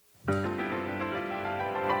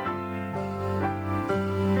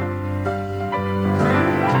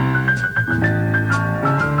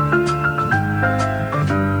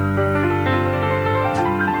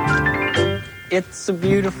It's a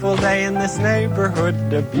beautiful day in this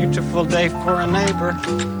neighborhood, a beautiful day for a neighbor.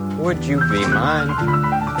 Would you be mine?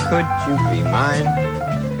 Could you be mine?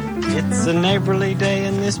 It's a neighborly day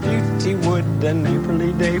in this beauty wood, a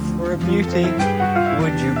neighborly day for a beauty.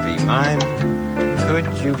 Would you be mine? Could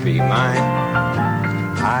you be mine?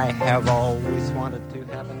 I have always wanted to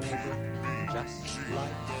have a neighbor just like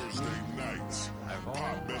you.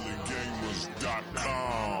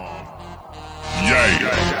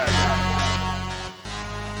 Yeah.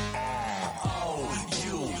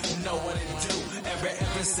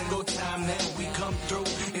 Every single time that we come through,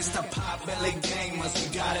 it's the Potbelly Gamers.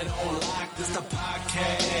 We got it on lock. It's the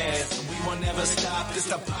podcast. We will never stop. It's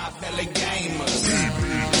the Potbelly Gamers.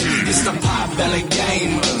 It's the Potbelly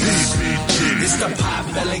Gamers. It's the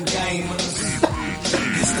Potbelly Gamers.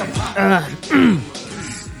 It's the Potbelly.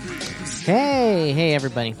 Hey,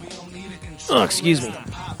 everybody. Oh, excuse me.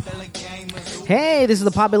 Hey, this is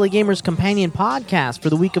the Potbelly Gamers Companion Podcast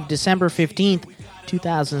for the week of December 15th,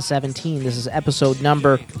 2017. This is episode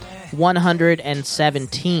number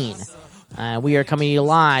 117. We are coming to you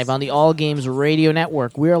live on the All Games Radio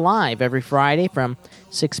Network. We are live every Friday from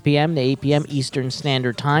 6 p.m. to 8 p.m. Eastern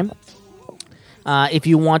Standard Time. If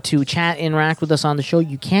you want to chat, interact with us on the show,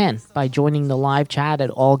 you can by joining the live chat at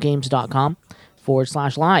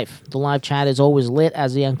allgames.com/live. The live chat is always lit,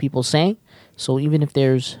 as the young people say. So even if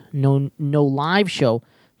there's no live show,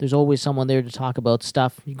 there's always someone there to talk about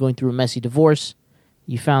stuff. You're going through a messy divorce.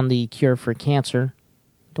 You found the cure for cancer.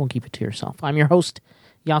 Don't keep it to yourself. I'm your host,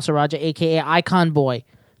 Yasser Raja, a.k.a. Icon Boy,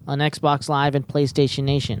 on Xbox Live and PlayStation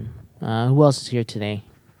Nation. Who else is here today?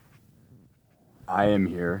 I am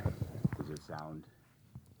here. Does it sound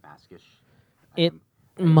maskish?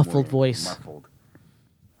 Muffled voice. Muffled.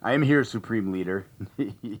 I am here, Supreme Leader. Yes,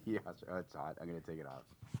 it's hot. I'm going to take it off.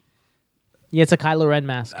 Yeah, it's a Kylo Ren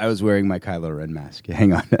mask. I was wearing my Kylo Ren mask.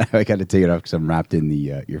 Hang on. I got to take it off because I'm wrapped in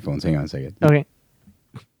the earphones. Hang on a second. Okay.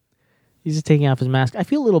 He's just taking off his mask. I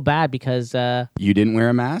feel a little bad because... You didn't wear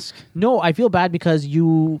a mask? No, I feel bad because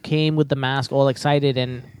you came with the mask all excited,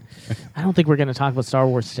 and I don't think we're going to talk about Star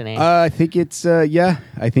Wars today. I think it's,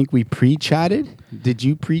 I think we pre-chatted. Did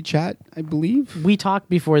you pre-chat, I believe? We talked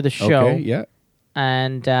before the show. Okay, yeah.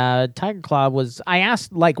 And Tiger Claw was... I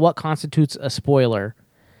asked, what constitutes a spoiler?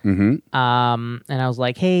 Mm-hmm. And I was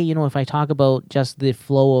like, hey, if I talk about just the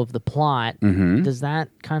flow of the plot, mm-hmm. does that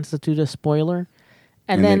constitute a spoiler?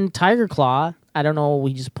 And then Tiger Claw, I don't know,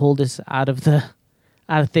 we just pulled this out of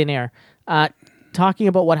thin air. Talking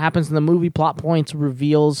about what happens in the movie, plot points,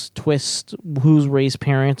 reveals, twists, whose race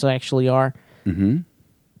parents actually are. Mm-hmm.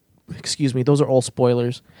 Excuse me, those are all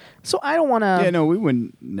spoilers. So I don't want to... Yeah, no, we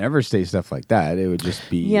would never say stuff like that. It would just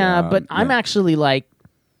be... Yeah, but I'm actually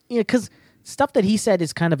because stuff that he said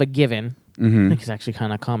is kind of a given. Mm-hmm. I think it's actually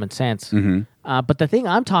kind of common sense. Mm-hmm. But the thing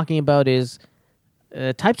I'm talking about is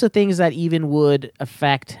types of things that even would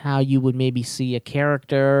affect how you would maybe see a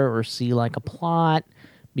character or see a plot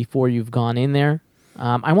before you've gone in there.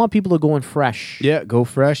 I want people to go in fresh. Yeah, go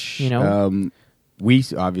fresh. We've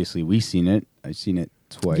seen it. I've seen it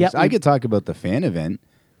twice. Yep, I could talk about the fan event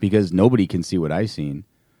because nobody can see what I've seen.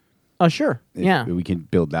 Oh, sure. Yeah. We can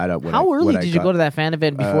build that up. How early did you go to that fan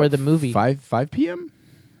event before the movie? 5 p.m.?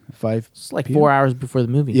 5 It's like 4 hours before the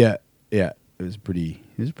movie. Yeah. It was pretty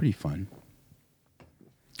fun.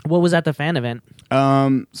 What was at the fan event?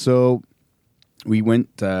 So we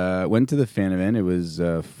went to the fan event. It was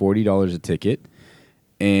 $40 a ticket.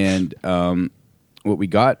 And what we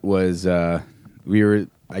got was I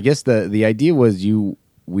guess the idea was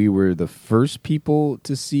we were the first people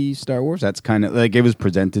to see Star Wars. That's kind of it was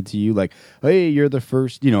presented to you hey, you're the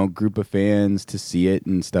first, group of fans to see it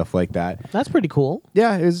and stuff like that. That's pretty cool.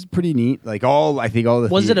 Yeah, it was pretty neat. I think all the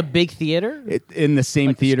Was it a big theater? In the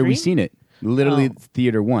same theater we seen it. Literally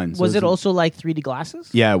theater 1. So was it also 3D glasses?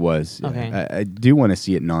 Yeah, it was. Yeah. Okay. I do want to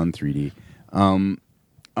see it non-3D.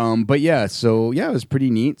 But yeah, so yeah, it was pretty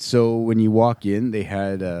neat. So when you walk in, they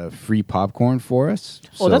had free popcorn for us.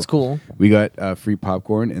 Oh, that's cool. We got free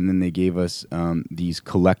popcorn, and then they gave us these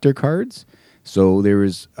collector cards. So there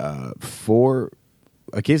was 4.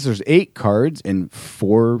 Okay, so there's 8 cards and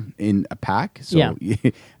 4 in a pack. So yeah.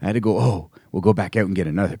 I had to go. Oh, we'll go back out and get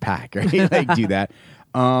another pack, right? Do that.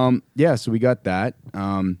 Yeah, so we got that.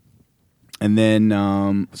 And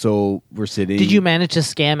then so we're sitting. Did you manage to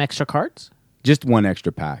scam extra cards? Just 1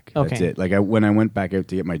 extra pack. Okay. That's it. When I went back out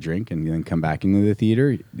to get my drink and then come back into the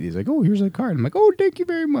theater, he's like, "Oh, here's a card." I'm like, "Oh, thank you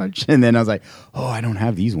very much." And then I was like, "Oh, I don't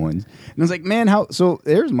have these ones." And I was like, "Man, how?" So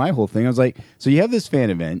there's my whole thing. I was like, "So you have this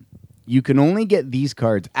fan event. You can only get these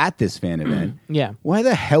cards at this fan event. Yeah. Why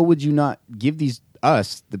the hell would you not give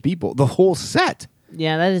us, the people, the whole set?"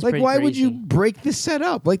 Yeah, that is Like, pretty why would you crazy. break this set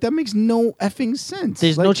up? Like, that makes no effing sense.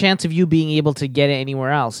 There's like, no chance of you being able to get it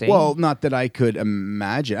anywhere else. Eh? Well, not that I could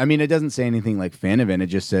imagine. I mean, it doesn't say anything like fan event. It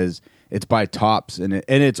just says it's by Tops, and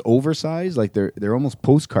it's oversized. Like they're almost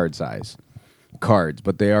postcard size cards,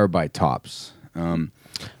 but they are by Tops.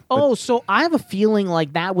 So I have a feeling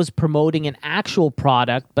like that was promoting an actual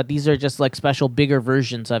product, but these are just like special bigger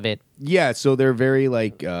versions of it. Yeah, so they're very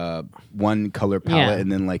like one color palette, Yeah.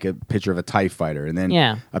 and then like a picture of a TIE fighter, and then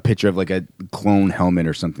Yeah. a picture of like a clone helmet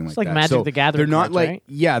or something like like that. Magic So the Gathering They're not cards, like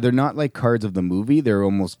right? they're not like cards of the movie. They're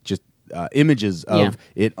almost just images of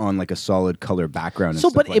it on like a solid color background. And So,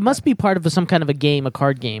 stuff but like it must that. be part of some kind of a game, a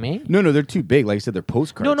card game, eh? No, they're too big. Like I said, they're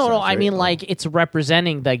postcards. No. size, I right? mean, like it's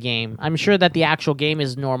representing the game. I'm sure that the actual game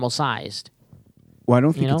is normal sized. Well, I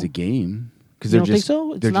don't think you it's know? a game because You they're don't just think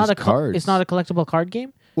so? It's they're not just cards. It's not a collectible card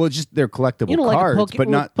game. Well, it's just they're collectible You know, like cards, but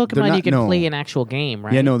not they're Pokemon. not, You can no. play an actual game,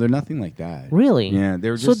 right? Yeah, no, they're nothing like that. Really? Yeah,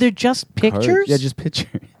 they're just so they're just cards. pictures. Yeah, just pictures.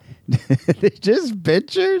 They're just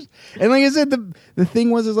pictures. And like I said, the thing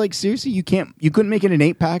was is like seriously, you couldn't make it an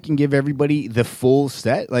 8-pack and give everybody the full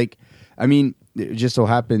set. Like, I mean, it just so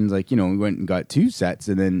happens like we went and got 2 sets,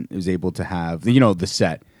 and then was able to have the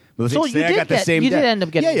set. But So say you I did got the get- same you did deck. end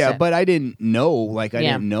up getting the yeah, set. but I didn't know. Like I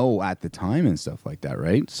Yeah. didn't know at the time and stuff like that,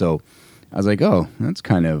 right? So I was like, oh, that's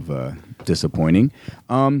kind of disappointing.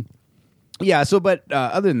 Yeah. So, but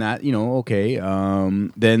other than that, okay.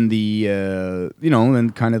 Then the then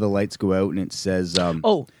kind of the lights go out and it says,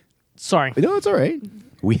 Oh, sorry. no, it's all right.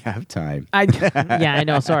 We have time. Yeah, I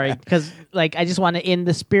know. Sorry, because like I just want to, in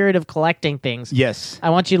the spirit of collecting things. Yes.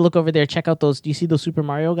 I want you to look over there. Check out those. Do you see those Super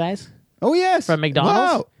Mario guys? Oh yes. From McDonald's?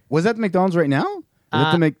 Wow. Was that the McDonald's right now? Is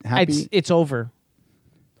that the Happy? It's over,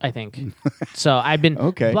 I think. So I've been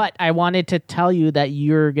Okay. but I wanted to tell you that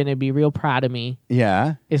you're gonna be real proud of me.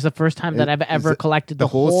 Yeah. It's the first time that I've ever it collected the the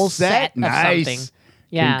whole whole set? set of Nice. something.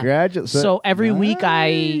 Yeah. Congratulations. So every week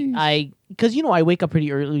Nice. I because I wake up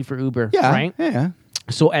pretty early for Uber, Yeah. right? Yeah.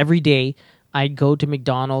 So every day I go to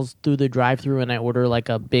McDonald's through the drive-through and I order like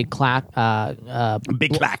a big clack.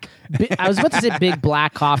 Big clack. I was about to say big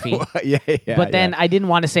black coffee, yeah. but then I didn't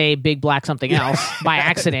want to say big black something else by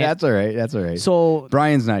accident. That's all right. That's all right. So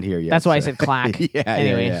Brian's not here yet. that's why I so- said clack. yeah.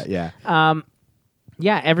 Anyways. Yeah.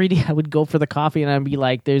 yeah, every day I would go for the coffee and I'd be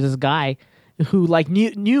like, there's this guy who like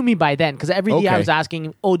knew me by then because every day I Okay. was asking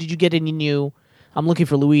him, oh, did you get any new? I'm looking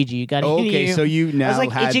for Luigi. You got any Okay, new? so you I now was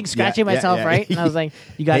like had- itching, scratching yeah, myself, yeah. right? And I was like,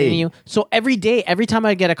 you got Hey. any new? So every day, every time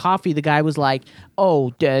I get a coffee, the guy was like,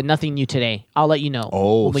 oh, nothing new today. I'll let you know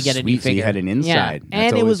Oh, when we get a new sweet. So you figure. had an inside. Yeah. That's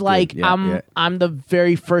And it always was like, good. Yeah, I'm the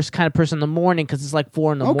very first kind of person in the morning because it's like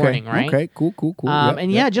 4 in the morning, right? Okay. Cool. Yep,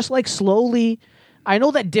 And yep. yeah, just like slowly. I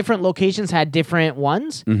know that different locations had different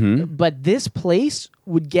ones, Mm-hmm. but this place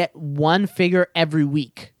would get one figure every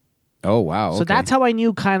week. Oh wow. So that's how I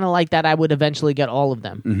knew kind of like that I would eventually get all of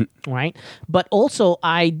them, Mm-hmm. right? But also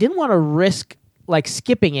I didn't want to risk like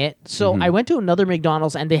skipping it. So Mm-hmm. I went to another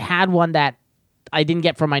McDonald's and they had one that I didn't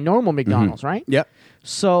get from my normal McDonald's, right? Yep.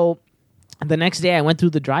 So the next day I went through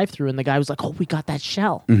the drive-through and the guy was like, "Oh, we got that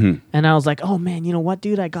shell." Mm-hmm. And I was like, "Oh man, you know what,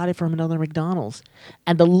 dude? I got it from another McDonald's."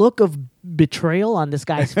 And the look of betrayal on this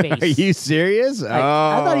guy's face. Are you serious? Like,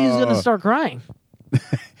 I thought he was going to start crying.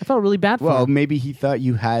 I felt really bad for Well, him. maybe he thought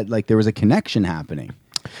you had like there was a connection happening.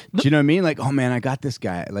 Do you know what I mean? Like, oh man, I got this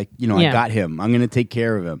guy. Like, Yeah. I got him. I'm gonna take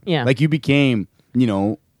care of him. Yeah. Like you became,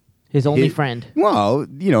 His only his- friend. Well,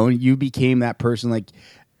 you became that person. Like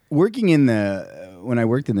working in when I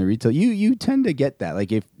worked in the retail, you tend to get that.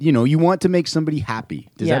 Like if you want to make somebody happy.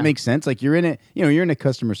 Does Yeah. that make sense? Like you're in a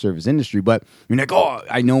customer service industry, but you're like, oh,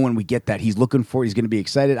 I know when we get that, he's looking for it, he's going to be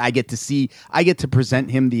excited. I get to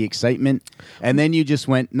present him the excitement, and then you just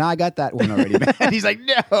went, nah, I got that one already, man. He's like,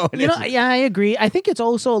 no. And it's- Yeah, I agree. I think it's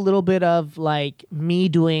also a little bit of like me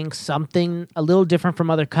doing something a little different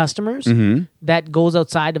from other customers Mm-hmm. that goes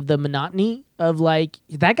outside of the monotony of like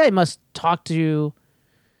that guy must talk to.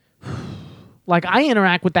 Like I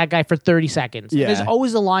interact with that guy for 30 seconds. Yeah. There's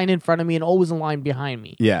always a line in front of me and always a line behind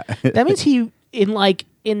me. yeah. That means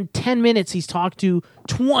in 10 minutes he's talked to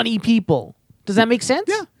 20 people. Does that make sense?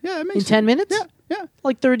 Yeah, it makes In 10 sense. minutes? Yeah.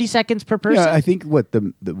 Like 30 seconds per person. Yeah, I think what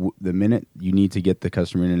the minute you need to get the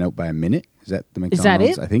customer in and out by a minute is that the McDonald's? Is that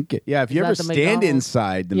it? I think. Yeah, if you Is ever that the stand McDonald's?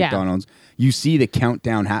 inside the Yeah. McDonald's, you see the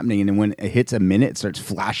countdown happening, and then when it hits a minute, it starts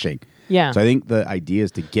flashing. Yeah. So I think the idea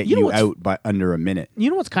is to get You know you what's- out by under a minute. You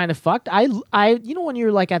know what's kind of fucked? I when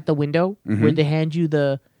you're like at the window Mm-hmm. where they hand you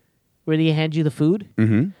the food.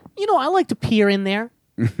 Mm-hmm. I like to peer in there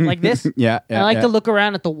like this. Yeah, I like to look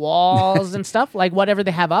around at the walls and stuff, like whatever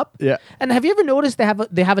they have up. Yeah. And have you ever noticed they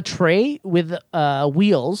have a tray with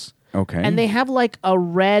wheels? Okay. And they have like a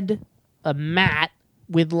red mat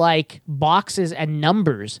with like boxes and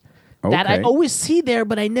numbers that I Okay. always see there,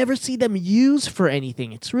 but I never see them used for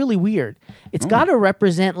anything. It's really weird. It's got to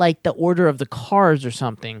represent like the order of the cars or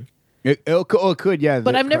something. It could, yeah.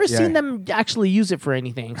 But I've never seen them actually use it for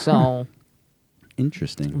anything. So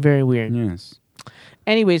Interesting. very weird. Yes.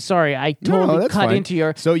 Anyway, sorry, I totally that's cut fine. into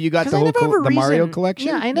your. So you got 'cause the I whole never have a the Mario reason- collection?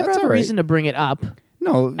 Yeah, I never That's have a all right. reason to bring it up.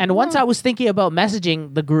 No. And once I was thinking about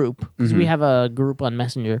messaging the group, because we have a group on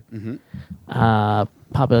Messenger,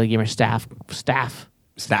 Popular Gamer staff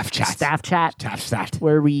staff chat.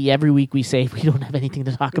 where we every week we say we don't have anything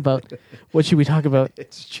to talk about. What should we talk about?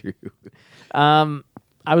 It's true.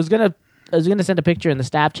 I was gonna send a picture in the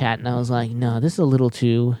staff chat, and I was like, no, this is a little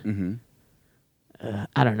too.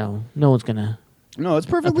 I don't know. No one's gonna. No, it's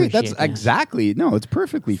perfectly. That's Appreciate that. exactly. No, it's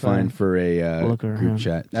perfectly fine for a Look group around.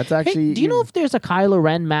 chat. That's actually. Hey, do you know if there's a Kylo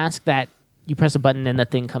Ren mask that you press a button and the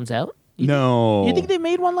thing comes out? No. You think they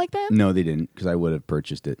made one like that? No, they didn't, because I would have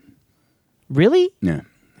purchased it. Really? Yeah.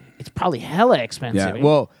 It's probably hella expensive. Yeah.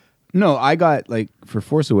 Well, no, I got like for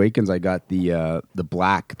Force Awakens, I got the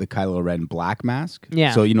Kylo Ren black mask.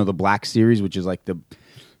 Yeah. So the black series, which is like the,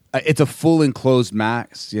 it's a full enclosed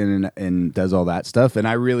mask and does all that stuff. And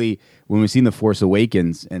I really, when we seen the Force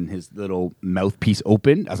Awakens and his little mouthpiece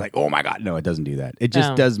opened, I was like, oh my god, no, it doesn't do that. It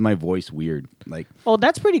just Oh. does my voice weird, like. Oh,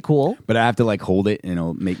 that's pretty cool. But I have to like hold it, and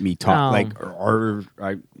it'll make me talk Oh. like, or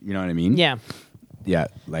you know what I mean? Yeah. Yeah.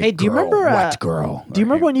 Like, Hey, do you girl, remember? what girl? Do you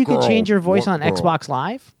remember when you could Girl, change your voice what on girl? Xbox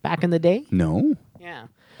Live back in the day? No. Yeah.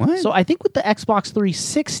 What? So I think with the Xbox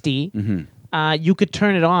 360, Mm-hmm. you could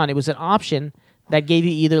turn it on. It was an option that gave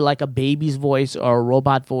you either like a baby's voice or a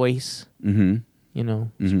robot voice. Mm-hmm. You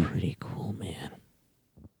know, it's pretty cool, man.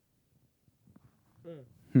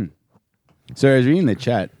 So I was reading the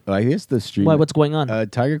chat. I guess the stream. What's going on?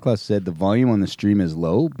 Tiger Claw said the volume on the stream is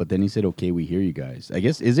low, but then he said, "Okay, we hear you guys." I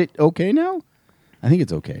guess is it okay now? I think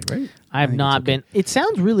it's okay, right? I have think not it's okay. been. It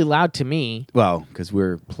sounds really loud to me. Well, because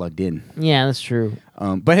we're plugged in. Yeah, that's true.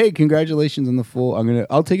 But hey, congratulations on the full.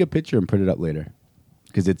 I'll take a picture and put it up later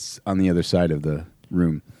because it's on the other side of the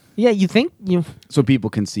room, Yeah, you think you so people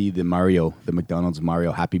can see the McDonald's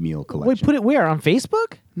Mario Happy Meal collection. wait? Put it where on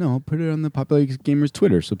Facebook? No, put it on the Popular Gamers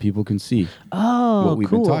Twitter so people can see Oh, what we've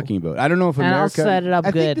cool. been talking about. I don't know if And I'll America set it up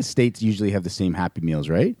I good. think the states usually have the same Happy Meals,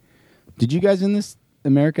 right? Did you guys in this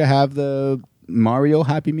America have the Mario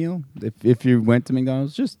Happy Meal? If you went to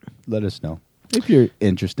McDonald's, just let us know if you're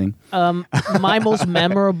interesting. My most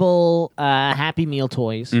memorable Happy Meal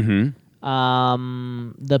toys.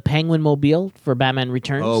 The Penguin Mobile for Batman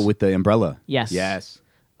Returns. Oh, with the umbrella. Yes. Yes.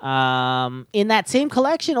 In that same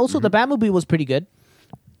collection, also the Batmobile was pretty good.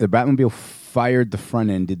 The Batmobile fired the front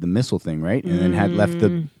end, did the missile thing, right? And then had left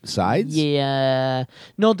the sides? Yeah,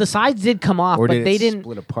 no, the sides did come off, Or but did they it didn't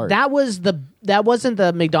split apart? That wasn't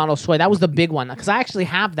the McDonald's toy. That was the big one because I actually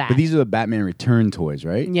have that. But these are the Batman Return toys,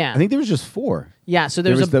 right? Yeah. I think there was just 4. yeah, so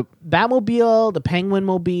there's was a the- Batmobile, the Penguin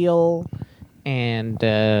Mobile, and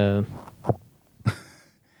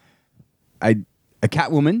A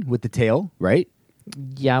Catwoman with the tail, right?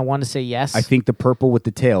 yeah, I want to say yes. I think the purple with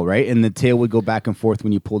the tail, right? And the tail would go back and forth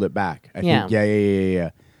when you pulled it back. I Yeah. think,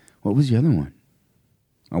 yeah. What was the other one?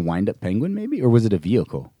 A wind-up penguin, maybe? Or was it a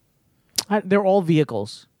vehicle? They're all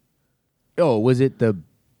vehicles. Oh, was it the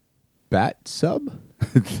Bat Sub? Or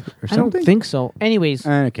I don't something? think so. Anyways,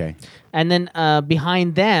 Okay. and then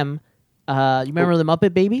behind them, you remember the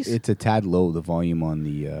Muppet Babies? It's a tad low, the volume on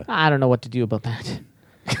the... I don't know what to do about that.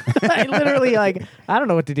 I literally I don't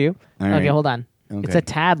know what to do. All Okay, right. hold on. Okay. It's a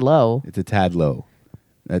tad low. It's a tad low.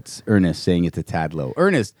 That's Ernest saying it's a tad low.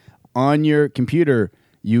 Ernest, on your computer,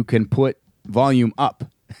 you can put volume up.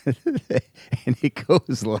 And it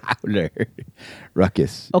goes louder.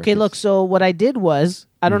 Ruckus. Okay, Ruckus. look, so what I did was,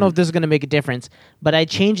 I don't know if this is going to make a difference, but I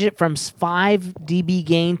changed it from 5 dB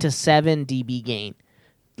gain to 7 dB gain.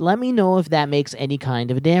 Let me know if that makes any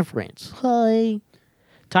kind of a difference. Hi.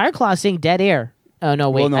 Tire Claw saying dead air. Oh, no,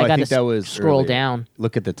 wait. Well, no, I I got think to that was scroll earlier. down.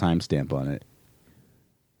 Look at the timestamp on it.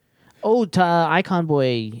 Oh, Icon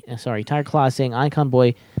Boy. Sorry, Tire Claw saying Icon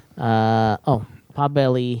Boy.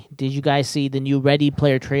 Potbelly. Did you guys see the new Ready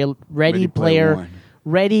Player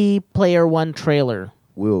One trailer?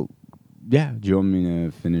 Yeah. Do you want me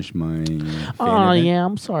to finish my? fan Oh, event? yeah.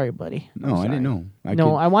 I'm sorry, buddy. No, I didn't know.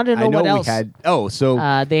 I wanted to know what else. We had,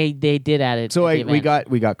 so They did add it. so at the we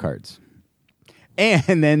event. got cards,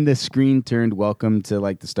 and then the screen turned welcome to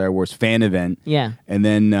like the Star Wars fan event. Yeah. And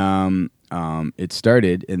then it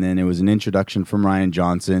started, and then it was an introduction from Ryan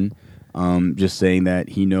Johnson, just saying that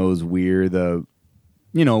he knows we're the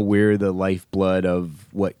lifeblood of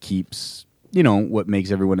what keeps, what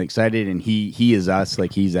makes everyone excited, and he is us,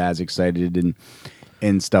 like he's as excited, and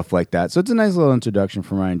and stuff like that. So it's a nice little introduction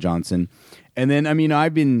from Ryan Johnson. And then, I mean,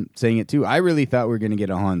 I've been saying it too. I really thought we were going to get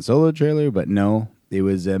a Han Solo trailer, but no. It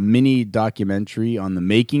was a mini documentary on the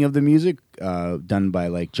making of the music done by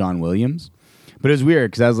like John Williams. But it was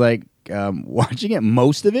weird because I was like watching it,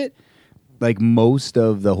 most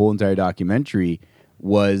of the whole entire documentary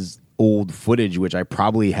was old footage, which I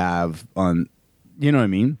probably have on, you know what I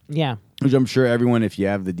mean? Yeah. Which I'm sure everyone, if you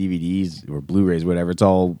have the DVDs or Blu-rays, whatever, it's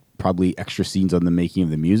all probably extra scenes on the making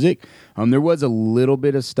of the music. There was a little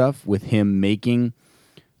bit of stuff with him making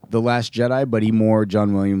The Last Jedi, but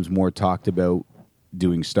John Williams more talked about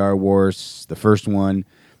doing Star Wars, the first one,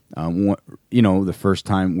 the first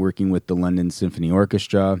time working with the London Symphony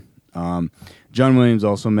Orchestra. John Williams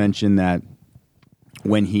also mentioned that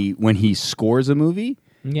when he scores a movie,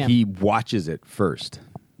 he watches it first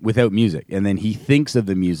without music, and then he thinks of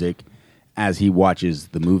the music as he watches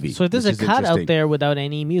the movie. So if there's a cut out there without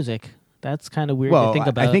any music, that's kind of weird to think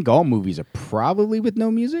about. I think all movies are probably with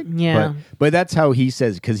no music. Yeah. But that's how he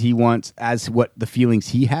says, because he wants as what the feelings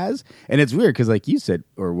he has. And it's weird because like you said,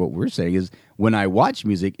 or what we're saying is when I watch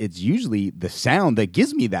music, it's usually the sound that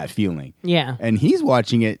gives me that feeling. Yeah. And he's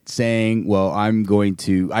watching it saying, well, I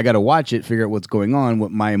got to watch it, figure out what's going on,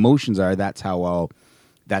 what my emotions are. That's how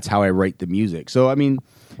I write the music. So, I mean,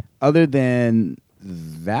 other than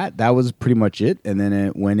that was pretty much it. And then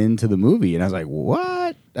it went into the movie and I was like,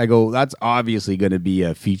 what? I go, that's obviously going to be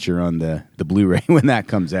a feature on the Blu-ray when that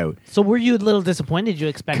comes out. So were you a little disappointed? Did you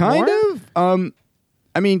expect kind more? of.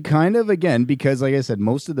 I mean, kind of, again, because like I said,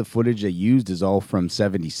 most of the footage they used is all from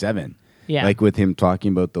 77. Yeah. Like with him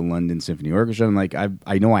talking about the London Symphony Orchestra. And like,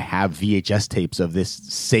 I know I have VHS tapes of this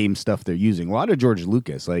same stuff they're using. A lot of George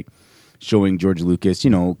Lucas, like showing George Lucas,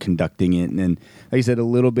 conducting it. And then, like I said, a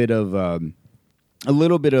little bit of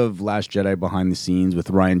Last Jedi behind the scenes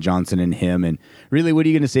with Ryan Johnson and him. And really, what are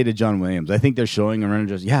you going to say to John Williams? I think they're showing around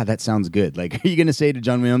just, yeah, that sounds good. Like, are you going to say to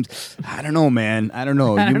John Williams, I don't know, man. I don't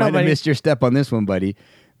know. You might have missed your step on this one, buddy.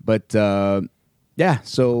 But, yeah,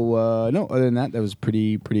 so, no, other than that was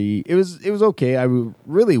pretty, it was okay. I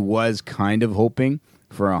really was kind of hoping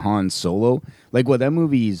for a Han Solo. Like, that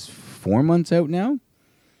movie's 4 months out now?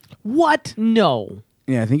 What? No.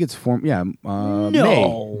 Yeah, I think it's No. May.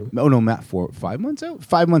 Oh no, Matt, 5 months out.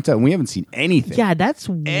 5 months out, and we haven't seen anything. Yeah, that's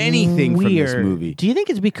anything weird. From this movie. Do you think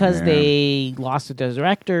it's because they lost the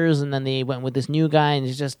directors and then they went with this new guy and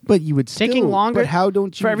it's just but you would taking longer? But how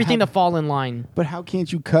don't you for everything to fall in line? But how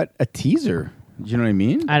can't you cut a teaser? Do you know what I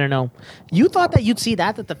mean? I don't know. You thought that you'd see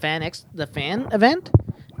that at the fan event?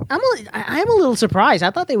 I'm a little surprised. I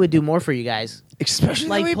thought they would do more for you guys, especially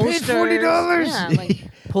like we posters, paid $40. Yeah,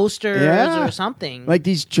 like posters or something. Like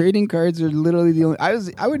these trading cards are literally the only.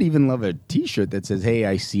 I would even love a T-shirt that says, "Hey,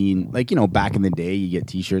 I seen." Like back in the day, you get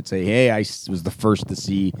T-shirts say, "Hey, I was the first to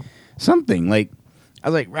see something." Like I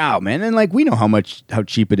was like, "Wow, man!" And like we know how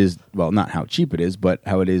cheap it is. Well, not how cheap it is, but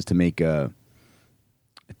how it is to make a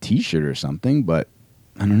T-shirt or something. But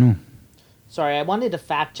I don't know. Sorry, I wanted to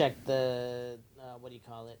fact check the what do you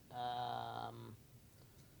call it?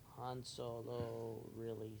 Han Solo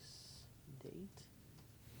release date.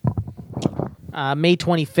 May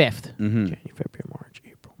 25th. January, February, March,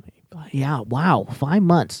 April, May. Yeah, wow, 5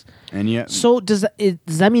 months. And yeah. So does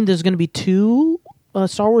that mean there's going to be 2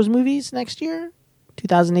 Star Wars movies next year,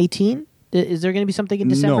 2018? Is there going to be something in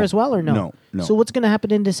December as well, or no? No. So what's going to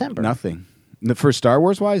happen in December? Nothing. For Star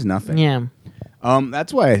Wars wise, nothing. Yeah.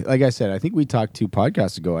 That's why, like I said, I think we talked 2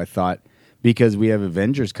 podcasts ago. I thought because we have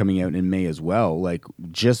Avengers coming out in May as well, like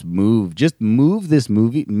just move this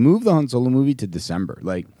movie, move the Han Solo movie to December.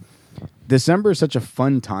 Like December is such a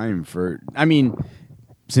fun time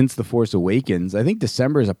since The Force Awakens, I think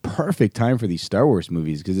December is a perfect time for these Star Wars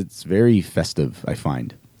movies because it's very festive, I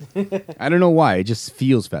find. I don't know why, it just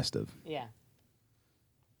feels festive. Yeah.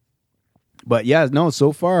 But yeah, no,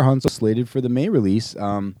 so far Han Solo slated for the May release.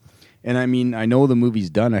 And I mean, I know the movie's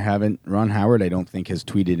done. Ron Howard, I don't think, has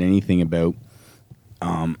tweeted anything about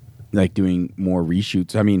like doing more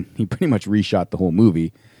reshoots. I mean, he pretty much reshot the whole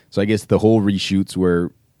movie. So I guess the whole reshoots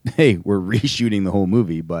were, hey, we're reshooting the whole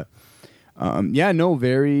movie. But yeah, no,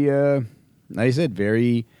 very, like I said,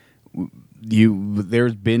 there's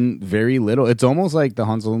been very little. It's almost like the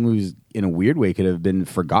Han Solo movies, in a weird way, could have been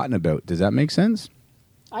forgotten about. Does that make sense?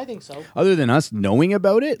 I think so. Other than us knowing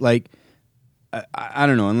about it, like, I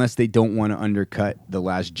don't know, unless they don't want to undercut The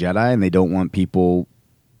Last Jedi and they don't want people...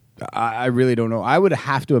 I really don't know. I would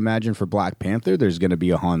have to imagine for Black Panther there's going to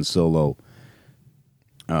be a Han Solo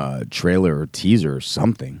trailer or teaser or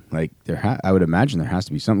something. Like I would imagine there has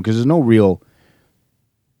to be something because there's no real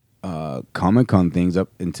Comic-Con things up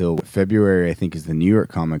until February, I think, is the New York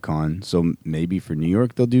Comic-Con. So maybe for New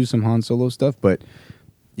York they'll do some Han Solo stuff, but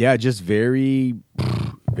Yeah, just very,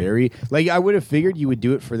 very like I would have figured you would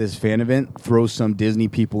do it for this fan event, throw some Disney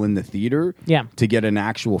people in the theater, Yeah. to get an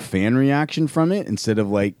actual fan reaction from it instead of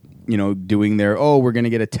like doing their we're gonna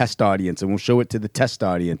get a test audience and we'll show it to the test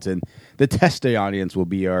audience and the test audience will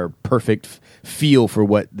be our perfect feel for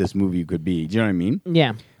what this movie could be. Do you know what I mean?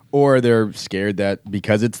 Yeah. Or they're scared that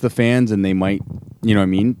because it's the fans and they might,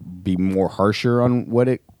 be more harsher on what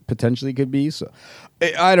it potentially could be. So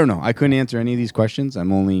I don't know. I couldn't answer any of these questions.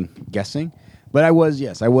 I'm only guessing. But I was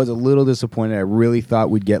a little disappointed. I really thought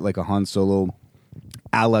we'd get like a Han Solo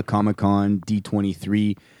a la Comic-Con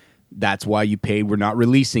D23. That's why you paid. We're not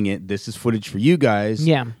releasing it. This is footage for you guys.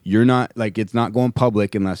 Yeah. You're not, like, it's not going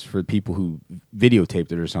public unless for people who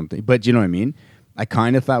videotaped it or something. But you know what I mean? I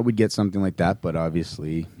kind of thought we'd get something like that, but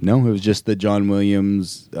obviously, no. It was just the John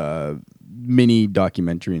Williams mini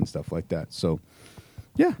documentary and stuff like that. So,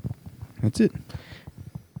 yeah, that's it.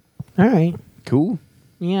 All right. Cool.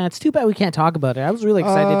 Yeah, it's too bad we can't talk about it. I was really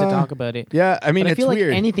excited to talk about it. Yeah, I mean, But I it's feel weird.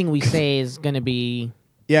 like anything we say is going to be...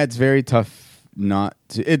 Yeah, it's very tough not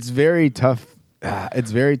to. It's very tough.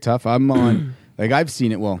 It's very tough. I'm on. Like, I've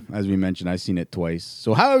seen it. Well, as we mentioned, I've seen it twice.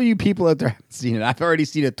 So how are you people out there haven't seen it? I've already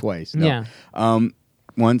seen it twice. No. Yeah.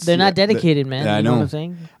 Once They're not dedicated, man. Yeah, I You know. what I'm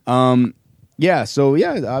saying? Yeah. So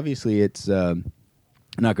yeah, obviously it's not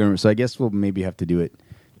going to. So I guess we'll maybe have to do it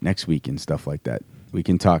next week and stuff like that. We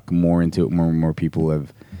can talk more into it. More people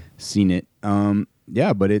have seen it.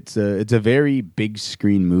 Yeah, but it's a very big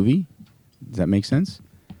screen movie. Does that make sense?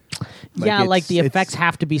 Yeah, like the it's- effects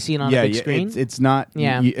have to be seen on a big screen. It's not.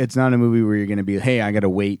 Yeah. It's not a movie where you're going to be. Hey, I got to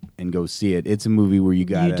wait and go see it. It's a movie where you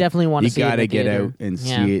got. definitely wanna see it in gotta the get theater. out and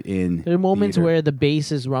Yeah. see it in. There are moments theater. where the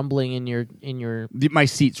bass is rumbling in your My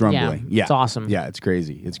seat's rumbling. Yeah, it's awesome. Yeah, it's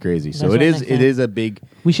crazy. It's crazy. So That's it what is. next It time. is a big.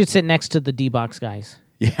 We should sit next to the D-Box guys.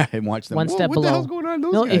 Yeah, and watch them. One Whoa, step what below. the hell's going on?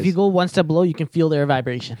 Those No, guys? if you go one step below, you can feel their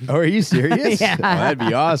vibration. Oh, are you serious? Yeah. Oh, that'd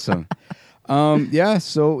be awesome. Yeah.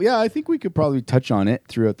 So yeah, I think we could probably touch on it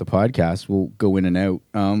throughout the podcast. We'll go in and out.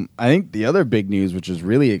 I think the other big news, which is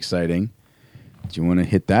really exciting. Do you want to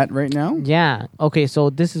hit that right now? Yeah. Okay, so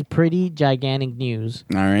this is pretty gigantic news,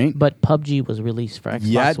 All right. but PUBG was released for Xbox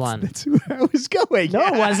Yeah, One. that's where I was going. No,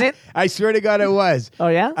 Yeah. was it? I swear to God, it was. Oh,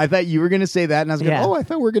 yeah? I thought you were going to say that, and I was going, Yeah. I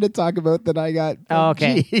thought we were going to talk about that I got. Oh,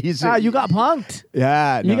 okay. PUBG. You got punked.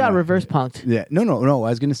 Yeah. You no, got no. reverse punked. Yeah. No. I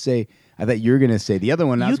was going to say, I thought you were going to say the other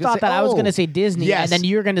one. I You was gonna thought say, that I was going to say Disney, yes. and then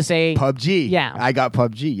you were going to say... PUBG. Yeah. I got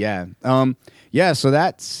PUBG. Yeah. Yeah. So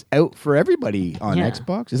that's out for everybody on Yeah.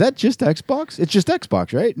 Xbox. Is that just Xbox? It's just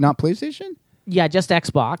Xbox, right? Not PlayStation. Yeah, just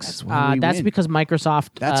Xbox. That's why we that's win. because Microsoft...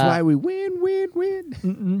 That's why we win.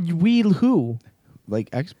 We who? Like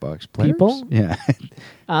Xbox players. People? Yeah.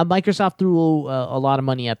 Microsoft threw a lot of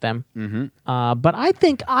money at them. Mm-hmm. But I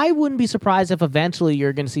think I wouldn't be surprised if eventually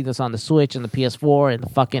you're going to see this on the Switch and the PS4 and the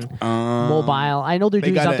fucking mobile. I know they're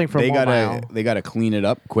doing something for mobile. They gotta clean it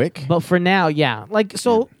up quick. But for now, yeah. Like,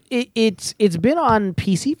 so it's been on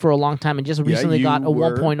PC for a long time and just recently you got a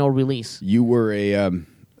were- 1.0 release. You were a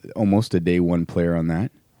almost a day one player on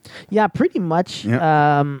that. Yeah, pretty much.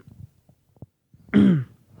 Yeah.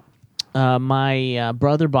 My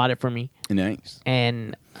brother bought it for me, Nice.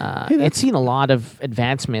 and it's seen a lot of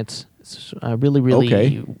advancements. It's, really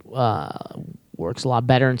Okay. works a lot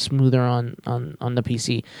better and smoother on the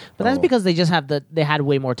PC. But that's Oh. because they just they had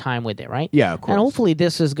way more time with it, right? Yeah, of course. And hopefully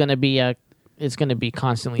this is going to be it's going to be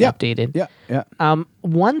constantly Yeah. updated. Yeah.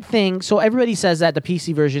 One thing, so everybody says that the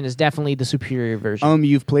PC version is definitely the superior version.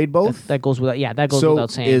 You've played both. That goes without. Yeah, that goes So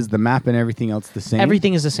without saying. is the map and everything else the same?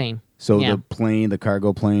 Everything is the same. So yeah. the plane, the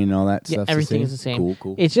cargo plane, and all that Yeah, stuff. everything is the same.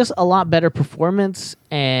 Cool. It's just a lot better performance,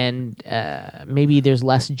 and maybe there's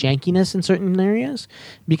less jankiness in certain areas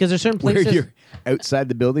because there's certain Where places. you're outside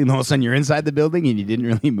the building, and all of a sudden you're inside the building, and you didn't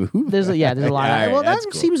really move. There's a lot. All Of, right, well, that that's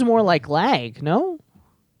cool. seems more like lag. No,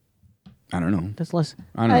 I don't know. that's less.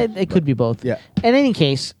 I don't know, It could be both. Yeah. In any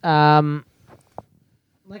case, like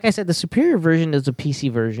I said, the superior version is a PC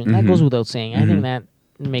version. Mm-hmm. That goes without saying. I think that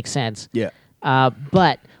makes sense. Yeah.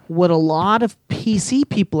 But what a lot of PC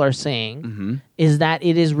people are saying Mm-hmm. is that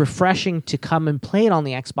it is refreshing to come and play it on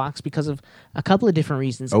the Xbox because of a couple of different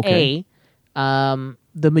reasons. Okay.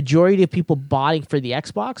 The majority of people buying for the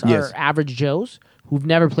Xbox Yes. are average Joes who've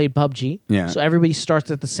never played PUBG. Yeah. So everybody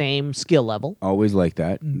starts at the same skill level. Always like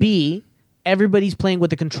that. B, everybody's playing with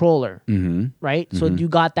the controller, Mm-hmm. right? So you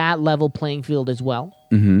got that level playing field as well.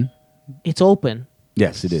 Mm-hmm. It's open.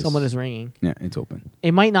 Yes, it is. Someone is ringing. Yeah, it's open.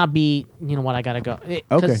 It might not be, you know what, I gotta go.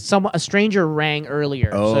 Okay. A stranger rang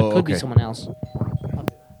earlier, so Oh, it could be okay. someone else.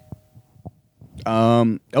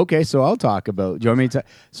 Okay, so I'll talk about. Do you want me to?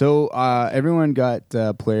 So everyone got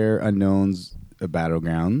Player Unknown's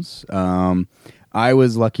Battlegrounds. I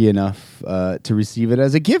was lucky enough to receive it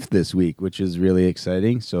as a gift this week, which is really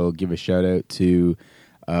exciting. So give a shout out to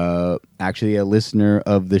actually a listener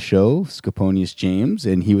of the show, Scoponius James,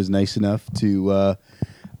 and he was nice enough to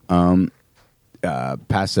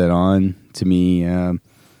pass that on to me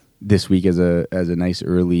this week as a nice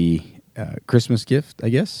early Christmas gift, I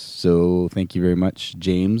guess. So thank you very much,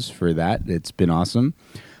 James, for that. It's been awesome.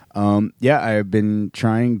 I've been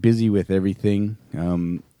busy with everything.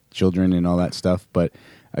 Children and all that stuff, but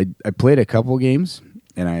I played a couple games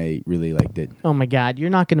and I really liked it. Oh my God, you're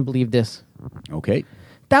not going to believe this. Okay.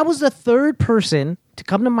 That was the third person to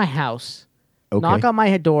come to my house, Okay. knock on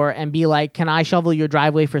my door, and be like, "Can I shovel your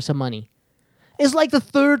driveway for some money?" It's like the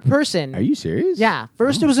third person. Are you serious? Yeah.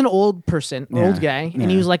 First, it was an old person, old guy, and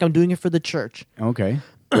he yeah. was like, "I'm doing it for the church." Okay.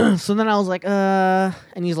 So then I was like,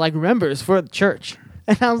 and he's like, "Remember, it's for the church."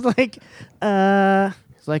 And I was like,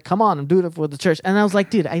 he's like, "Come on, I'm doing it for the church." And I was like,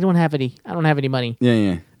 "Dude, I don't have any money."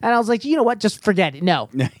 Yeah. And I was like, "You know what? Just forget it. No."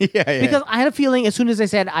 Yeah. Because I had a feeling as soon as I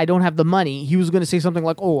said I don't have the money, he was going to say something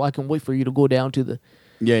like, "Oh, I can wait for you to go down to the,"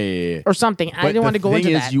 Yeah. or something. I didn't want to go into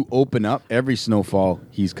The that. thing is, you open up every snowfall,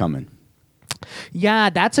 he's coming. Yeah,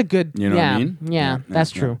 that's a good. You know what I mean? Yeah, Yeah,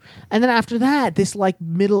 that's yeah. true. And then after that, this like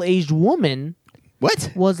middle-aged woman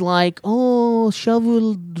What? was like, "Oh,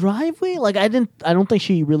 shovel driveway." Like I don't think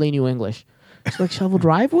she really knew English. She's like, "Shovel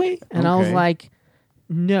driveway," and I was Okay. like,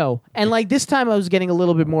 "No." And like this time, I was getting a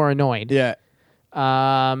little bit more annoyed. Yeah.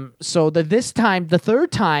 So the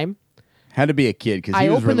third time, Had to be a kid because I he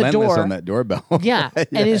was opened the relentless door. on that doorbell. yeah,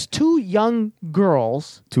 and it's two young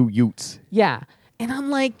girls. Two Utes. Yeah, and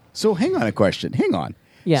I'm like, So hang on a question. Hang on.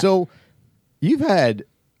 Yeah. So you've had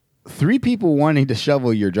 3 people wanting to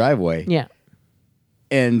shovel your driveway, yeah.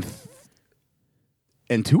 and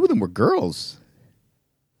 2 of them were girls.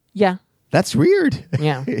 Yeah, That's weird.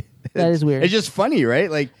 yeah, that is weird. It's just funny,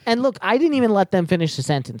 right? Like, And look, I didn't even let them finish the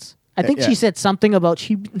sentence. I think Yeah. she said something about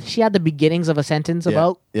she had the beginnings of a sentence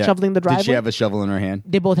about yeah. shoveling the driveway. Did she have a shovel in her hand?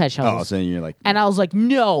 They both had Oh, shovels. so you're like, And I was like,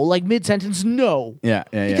 no, like mid sentence, no. yeah.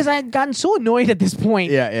 Because I had gotten so annoyed at this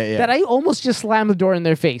point Yeah. that I almost just slammed the door in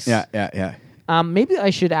their face. Yeah. Maybe I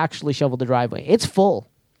should actually shovel the driveway. It's full.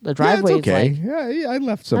 The driveway yeah, it's okay. is like, Yeah, I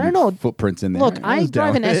left some I don't know. footprints in there. look, I was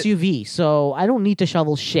drive down an with it. SUV, so I don't need to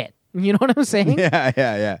shovel shit. You know what I'm saying?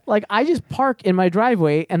 Yeah. Like, I just park in my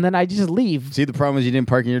driveway and then I just leave. See, the problem is you didn't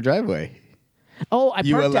park in your driveway. Oh, I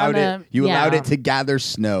You parked allowed down it. You yeah. allowed it to gather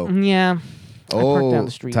snow. Yeah. I parked down Oh,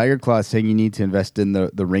 the street. Tiger Claw saying you need to invest in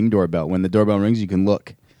the Ring doorbell. When the doorbell rings, you can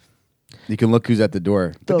look. You can look who's at the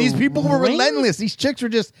door. But The these people were Ring? relentless. These chicks were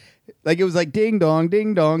just like, it was like ding dong,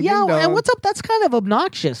 ding dong, Yeah, ding dong. and what's up? That's kind of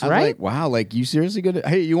obnoxious, I was right? like, wow, like you seriously gonna?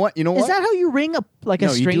 Hey, you know what? Is that how you ring a like a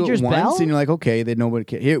no, stranger's you do it bell? once and you're like, okay, they nobody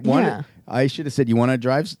care. Here, Yeah. I should have said, you want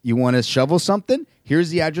to shovel something?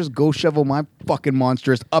 Here's the address. Go shovel my fucking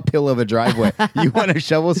monstrous uphill of a driveway. You want to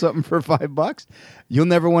shovel something for $5? You'll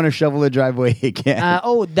never want to shovel a driveway again.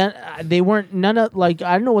 Then they weren't none of like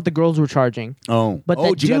I don't know what the girls were charging. but but the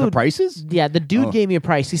did you got the dude- prices? Yeah, the dude Oh. gave me a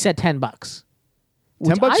price. He said $10.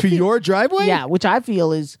 $10 for your driveway? Yeah, which I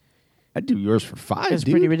feel is I'd do yours for $5.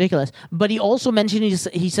 Dude. pretty ridiculous. But he also mentioned he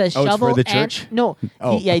says Oh, it's shovel for the and church? no,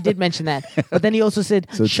 Oh. he did mention that. But then he also said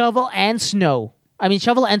So- shovel and snow. I mean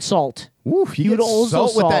shovel and salt. Oof, you would get also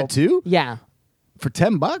salt with that too Yeah, for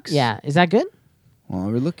 $10. yeah. Is that good?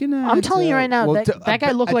 Well, we're looking at. I'm telling you right now, well, that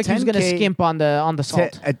guy looked like he was going to 10K skimp on the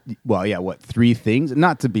salt. well, yeah. What 3 things?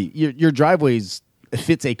 Not to be your driveway's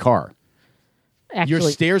fits a car. Actually, Your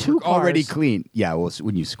stairs two were already cars. clean. Yeah, well,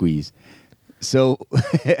 when you squeeze. So,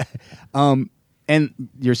 and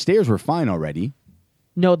your stairs were fine already,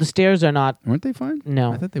 No, the stairs are not. weren't they? Fine.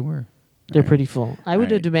 No. I thought they were. They're pretty full. I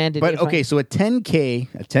would have Right. demanded. But if okay, so a 10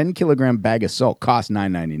 kilogram bag of salt costs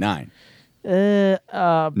 $9.99.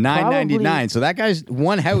 $9.99. So that guy's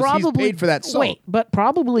one house. Probably He's paid for that salt. Wait, but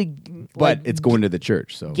probably. but like, it's going to the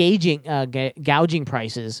church. So gouging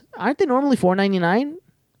prices aren't they normally $4.99?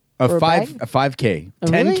 for a bag? a 5K,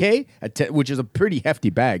 Oh, really? 10K, which is a pretty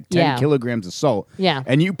hefty bag. 10 Yeah. kilograms of salt. Yeah.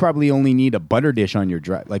 and you probably only need a butter dish on your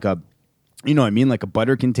drive, like a, you know what I mean, like a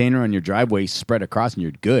butter container on your driveway spread across, and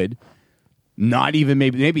you're good. Not even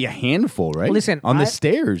maybe a handful, right? Listen, on the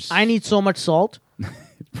stairs. I need so much salt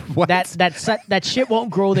what? that shit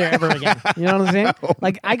won't grow there ever again. You know what I'm saying?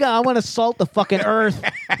 Like I want to salt the fucking earth.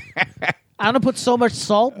 I want to put so much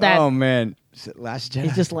salt that. Oh man, Last Jedi.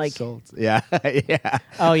 It's just like- salt. Yeah, yeah.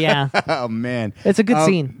 Oh yeah, Oh man, It's a good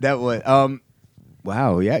scene. That was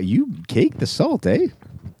wow. Yeah, you caked the salt, eh?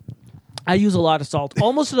 I use a lot of salt,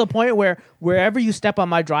 almost to the point where wherever you step on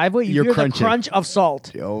my driveway, you You're hear crunching. the crunch of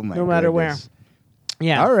salt. Oh my. no matter goodness. where.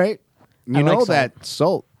 Yeah. All right. You I know like salt. that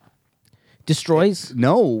salt. destroys.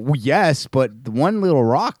 No, yes, but the one little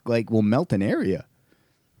rock like will melt an area.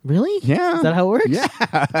 Really? Yeah. Is that how it works?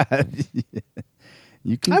 Yeah.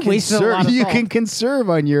 You can I've wasted a lot of You salt. can conserve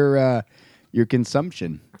on your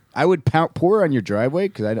consumption. I would pour on your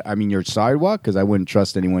driveway I mean your sidewalk because I wouldn't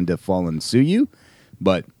trust anyone to fall and sue you.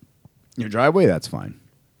 But your driveway, that's fine.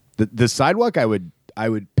 The sidewalk, I would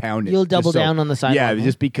pound it. You'll just double down on the sidewalk, Yeah, huh?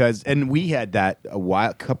 just because. And we had that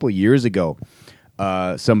a couple of years ago.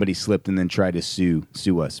 Somebody slipped and then tried to sue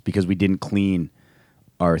us because we didn't clean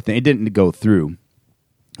our thing. It didn't go through.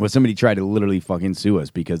 Well, somebody tried to literally fucking sue us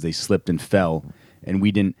because they slipped and fell, and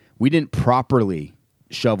we didn't properly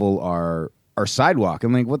shovel our sidewalk.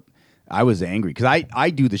 I'm like, what? I was angry because I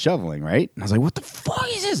do the shoveling, right? And I was like, what the fuck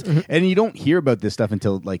is this? And you don't hear about this stuff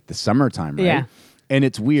until like the summertime, right? Yeah. And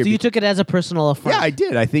it's weird. So you took it as a personal affront. Yeah, I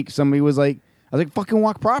did. I think somebody was like, I was like, fucking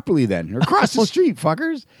walk properly then. Or across the street,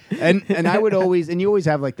 fuckers. And I would always, and you always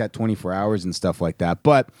have like that 24 hours and stuff like that.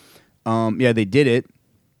 But yeah, they did it.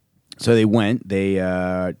 So they went, they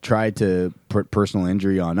tried to put personal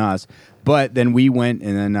injury on us. But then we went,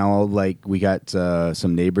 and then now like we got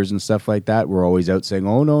some neighbors and stuff like that. We're always out saying,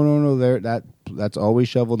 oh, no, that's always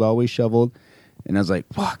shoveled. And I was like,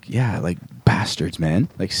 fuck, yeah, like bastards, man.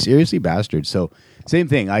 Like seriously bastards. So same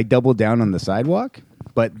thing. I doubled down on the sidewalk.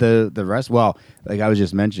 But the rest, well, like I was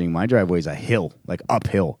just mentioning, my driveway is a hill, like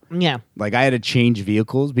uphill. Yeah. Like I had to change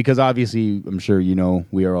vehicles because obviously, I'm sure you know,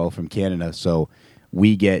 we are all from Canada, so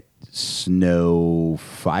we get snow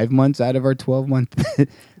 5 months out of our 12-month.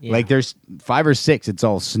 Yeah. Like there's 5 or 6, it's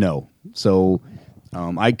all snow. So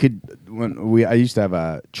I used to have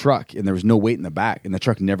a truck and there was no weight in the back, and the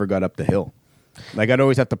truck never got up the hill. Like I'd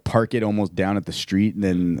always have to park it almost down at the street, and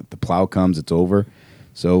then if the plow comes, it's over.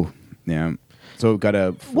 So yeah. So got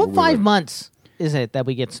a. What 5 months is it that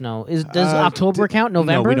we get snow? Does October count?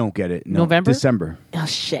 November? No, we don't get it. No, November? December. Oh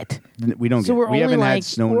shit! We don't. So get we're it. We only haven't like had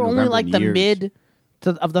snow in we're November only like in the years. mid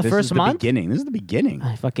of the This first is the month. beginning. This is the beginning.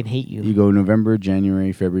 I fucking hate you. You go November,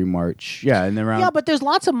 January, February, March. Yeah, and then around. Yeah, but there's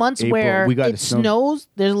lots of months April, where we got it snow. snows.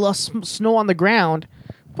 There's less snow on the ground,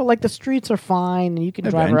 but like the streets are fine and you can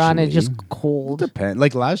drive around. And it's just Eventually. cold. Depend.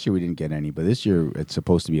 Like last year, we didn't get any, but this year it's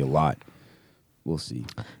supposed to be a lot. We'll see.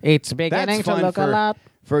 It's beginning That's to fun look a lot.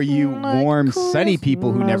 for you like warm, sunny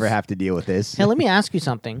people who Christmas. never have to deal with this. Hey, let me ask you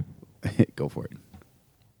something. Go for it.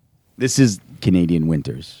 This is Canadian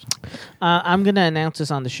winters. I'm gonna announce this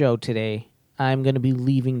on the show today. I'm gonna be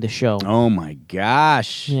leaving the show. Oh my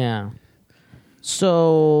gosh! Yeah.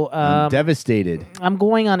 So I'm devastated. I'm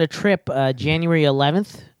going on a trip January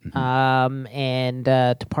 11th and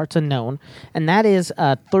to parts unknown, and that is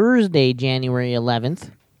Thursday, January 11th.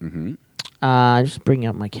 Just bringing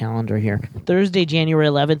up my calendar here. Thursday, January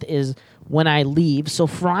 11th is when I leave. So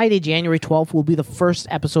Friday, January 12th will be the first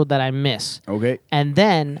episode that I miss. Okay. And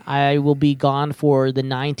then I will be gone for the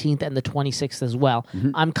 19th and the 26th as well.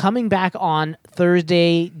 I'm coming back on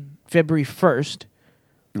Thursday, February 1st,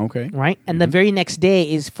 Okay. right? And the very next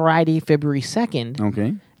day is Friday, February 2nd.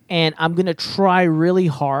 Okay. And I'm going to try really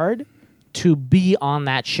hard to be on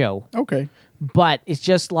that show. Okay. But it's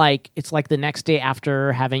just like, it's like the next day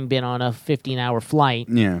after having been on a 15-hour flight.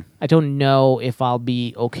 Yeah. I don't know if I'll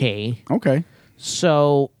be okay. Okay.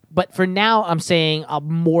 So, but for now, I'm saying I'll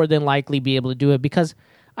more than likely be able to do it because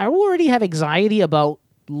I already have anxiety about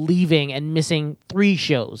leaving and missing 3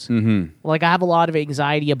 shows. Mm-hmm. Like, I have a lot of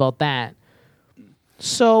anxiety about that.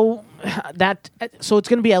 So, it's going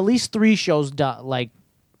to be at least 3 shows,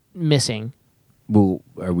 missing. Well,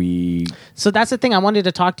 are we? So that's the thing. I wanted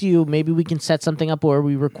to talk to you. Maybe we can set something up where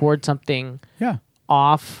we record something Yeah.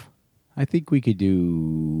 off. I think we could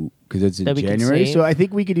do because it's in That we can January. save? So I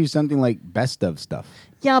think we could do something like best of stuff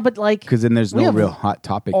Yeah, but like because then there's we no have real hot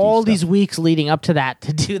topic. all these weeks leading up to that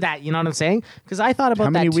to do that. You know what I'm saying? Because I thought about How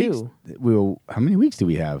many that weeks? too. How many weeks do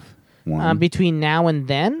we have? One. Between now and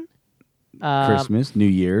then, Christmas, New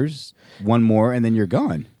Year's, one more, and then you're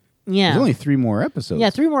gone. yeah, There's only 3 more episodes. yeah,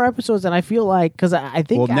 3 more episodes, and I feel like because I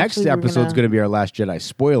think Well, next actually we're episode's going to be our Last Jedi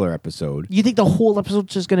spoiler episode. You think the whole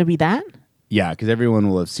episode's just going to be that? Yeah, because everyone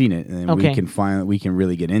will have seen it, and then Okay. we can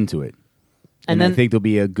really get into it. And And I then think there'll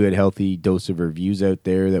be a good, healthy dose of reviews out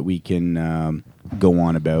there that we can go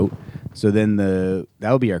on about. So then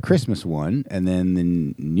that'll be our Christmas one, and then the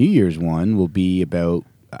New Year's one will be about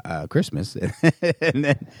Christmas, and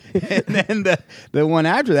then the one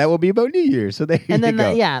after that will be about New Year's. So there and you then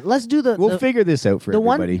go. yeah, let's do the We'll figure this out for the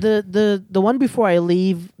everybody. one the one before I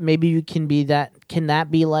leave. Maybe you can be that. Can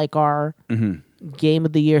that be like our game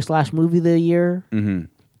of the year / movie of the year?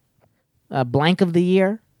 Blank of the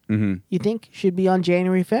year. You think should be on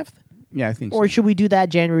January 5th? Yeah, I think Or so. should we do that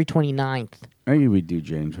January 29th? Maybe we do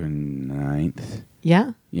January 29th.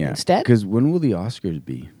 Yeah? Yeah. Instead? Because when will the Oscars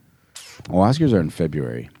be? Oh, Oscars are in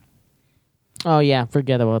February. Oh, yeah.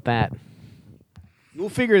 Forget about that. We'll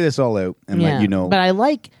figure this all out and let you know. But I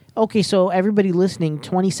like... Okay, so everybody listening,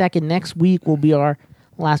 22nd next week will be our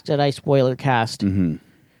Last Jedi spoiler cast. Mm-hmm.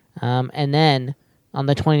 And then on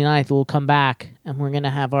the 29th, we'll come back and we're going to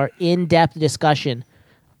have our in-depth discussion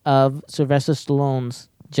of Sylvester Stallone's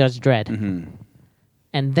Judge Dredd. Mm-hmm.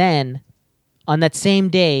 And then on that same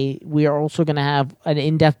day, we are also going to have an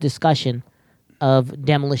in-depth discussion of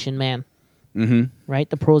Demolition Man. Mm-hmm. Right?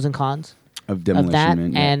 The pros and cons Of Demolition of that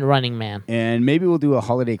Man. Yeah. and Running Man. And maybe we'll do a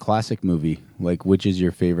holiday classic movie. Like, which is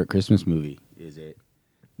your favorite Christmas movie? Is it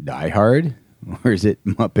Die Hard? Or is it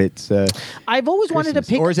Muppets? I've always wanted to Christmas?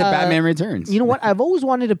 pick... Or is it Batman Returns? You know what? I've always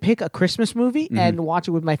wanted to pick a Christmas movie and watch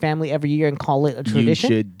it with my family every year and call it a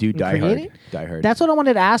tradition. You should do and Die create Hard. it. Die Hard. That's what I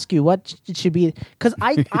wanted to ask you. What it should be? Because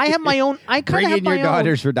I have my own... I kind Bring of have in your my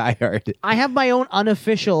daughters for Die Hard. own... I have my own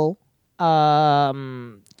unofficial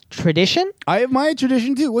tradition. I have my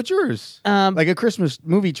tradition too. What's yours? Like a Christmas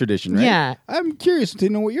movie tradition, right? Yeah. I'm curious to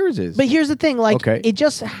know what yours is. But here's the thing, like Okay. it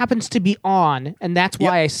just happens to be on, and that's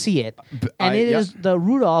why Yep. I see it. And I- it yep. is the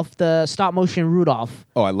Rudolph, the stop motion Rudolph.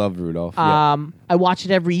 Oh, I love Rudolph. Yeah. I watch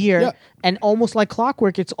it every year, Yeah. and almost like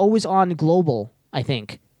clockwork, it's always on Global. I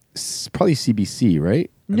think. It's probably CBC,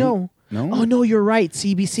 right? No. No? Oh no, you're right.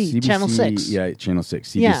 CBC, Channel 6. Yeah, Channel 6.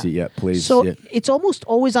 CBC, yeah, plays. So yeah. it's almost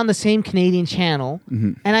always on the same Canadian channel,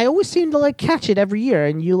 and I always seem to like catch it every year.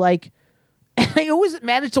 And you like, and I always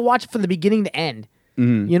manage to watch it from the beginning to end.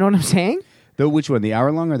 You know what I'm saying? Though, which one? The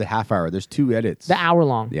hour long or the half hour? There's two edits. The hour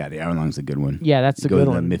long. Yeah, the hour long's a good one. Yeah, that's the Go good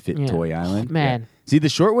to one. the Misfit Yeah. Toy Island. Man. Yeah. See, the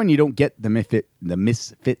short one, you don't get the Misfit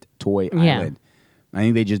Toy Yeah. Island. I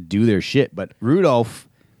think they just do their shit. But Rudolph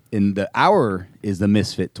in the hour is the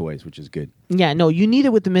Misfit Toys, which is good. Yeah, no, you need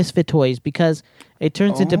it with the Misfit toys because it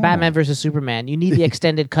turns into Oh. Batman versus Superman. You need the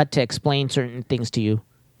extended cut to explain certain things to you.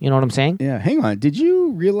 You know what I'm saying? Yeah, hang on. Did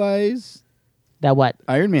you realize That what?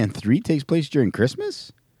 Iron Man 3 takes place during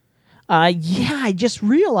Christmas? Yeah, I just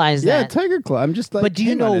realized Yeah, that. Tiger Claw. I'm just like, But do you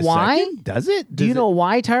hang know on a why? second. Does it? Do you know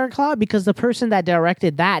why Tiger Claw? Because the person that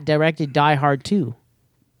directed Die Hard 2.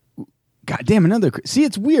 God damn, another. See,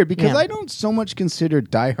 it's weird because Yeah. I don't so much consider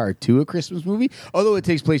Die Hard 2 a Christmas movie, although it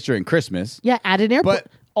takes place during Christmas. Yeah, at an airport.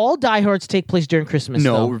 But- all Die Hards take place during Christmas.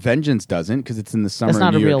 No, though. Vengeance doesn't because it's in the summer not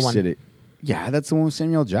in a New real York one. City. Yeah, that's the one with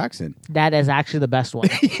Samuel Jackson. That is actually the best one.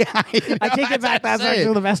 Yeah, I take it back. That's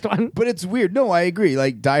actually the best one. But it's weird. No, I agree.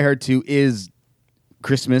 Like Die Hard 2 is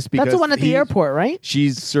Christmas because That's the one at the he- airport, right?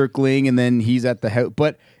 She's circling and then he's at the house.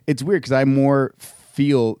 But it's weird because I more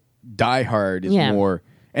feel Die Hard is Yeah. more,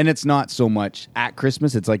 and it's not so much at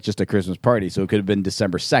Christmas. It's like just a Christmas party. So it could have been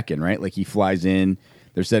December 2nd, right? Like he flies in,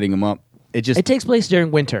 they're setting him up. It just It takes place during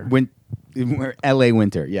winter. LA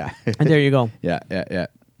winter. Yeah. And there you go. yeah.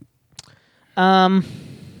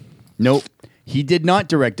 Nope. He did not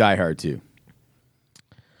direct Die Hard 2.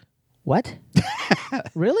 What?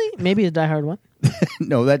 Really? Maybe it's Die Hard 1?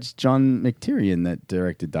 No, that's John McTiernan that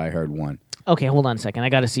directed Die Hard 1. Okay, hold on a second. I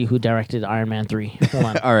got to see who directed Iron Man 3. Hold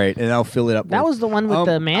on. All right, and I'll fill it up. That was the one with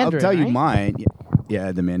the Mandarin, I'll tell you right? mine.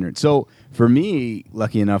 Yeah, the Mandarin. So for me,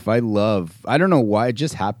 lucky enough, I don't know why, it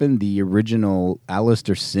just happened, the original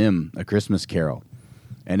Alistair Sim, A Christmas Carol.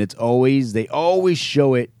 And they always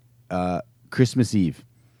show it Christmas Eve.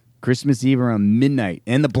 Christmas Eve around midnight.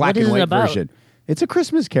 And the black What is and it white about? version. It's A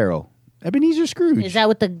Christmas Carol. Ebenezer Scrooge. Is that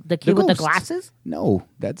with the kid with the ghosts. glasses? No,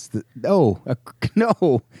 that's the no.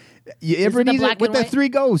 No. Ebenezer black with and the white? three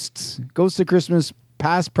ghosts. Ghosts of Christmas,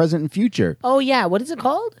 past, present, and future. Oh, yeah. What is it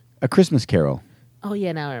called? A Christmas Carol. Oh,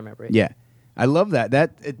 yeah. Now I remember it. Yeah, I love that.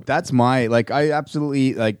 That's my I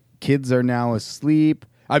absolutely like. Kids are now asleep.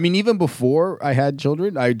 I mean, even before I had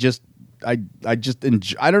children, I just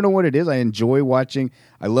enjoy, I don't know what it is. I enjoy watching.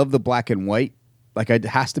 I love the black and white. Like it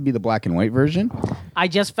has to be the black and white version. I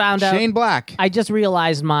just found out. Shane Black. I just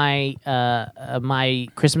realized my my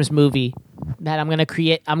Christmas movie that I'm gonna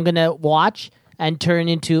create. I'm gonna watch and turn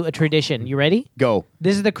into a tradition. You ready? Go.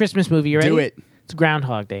 This is the Christmas movie. You ready? Do it. It's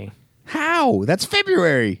Groundhog Day. How? That's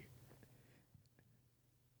February.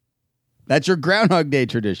 That's your Groundhog Day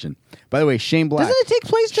tradition. By the way, Shane Black. Doesn't it take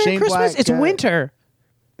place during Shane Christmas? Black, It's uh, winter,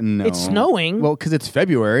 No. It's snowing. Well, because it's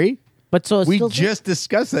February. but so it's We still. just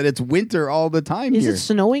discussed that it's winter all the time Is here. it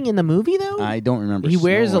snowing in the movie though? I don't remember. He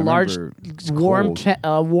wears snow. a I large, remember it's warm,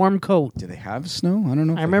 cold. warm coat. Do they have snow? I don't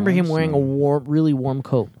know. If I they remember have him wearing snow. a really warm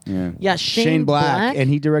coat. Yeah. Yeah, Shane Black. and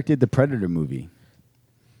he directed the Predator movie.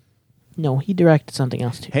 No, he directed something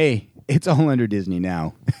else too. Hey, it's all under Disney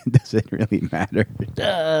now. Does it really matter?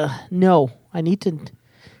 No, I need to.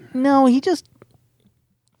 No, he just.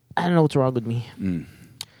 I don't know what's wrong with me.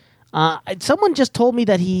 Someone just told me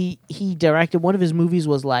that he directed one of his movies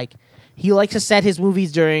was like he likes to set his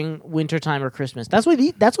movies during wintertime or Christmas. That's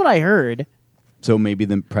what I heard. So maybe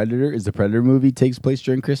the Predator movie takes place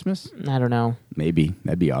during Christmas? I don't know. Maybe.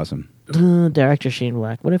 That'd be awesome. Director Shane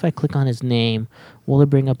Black. What if I click on his name? Will it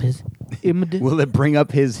bring up his Will it bring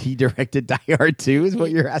up he directed Die Hard 2 is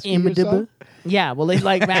what you're asking yourself? Yeah, will it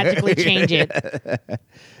like magically change it?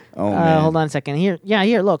 Oh, man. Hold on a second. Here,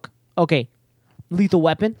 look. Okay. Lethal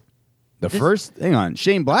Weapon. Hang on,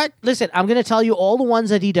 Shane Black? Listen, I'm going to tell you all the ones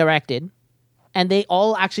that he directed, and they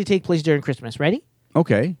all actually take place during Christmas. Ready?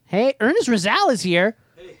 Okay. Hey, Ernest Rizal is here.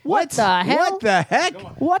 What the hell? What the heck?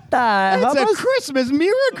 What the It's hell? a Christmas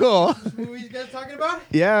miracle. Who are you guys talking about?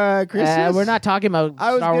 Yeah, Christmas. We're not talking about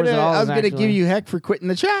Star Wars at all. I was gonna actually. give you heck for quitting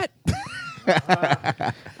the chat.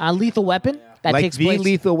 Lethal Weapon. That like takes the place.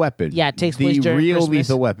 Lethal Weapon. Yeah, it takes place the during real Christmas.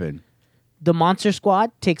 Lethal Weapon. The Monster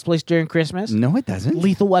Squad takes place during Christmas. No, it doesn't.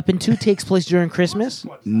 Lethal Weapon 2 takes place during Christmas.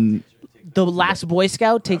 The Last Boy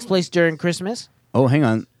Scout takes place during Christmas. Oh, hang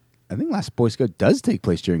on. I think Last Boy Scout does take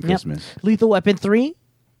place during Yep. Christmas. Lethal Weapon 3.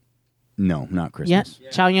 No, not Yeah. Christmas.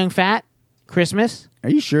 Chow Yun Fat. Christmas. Are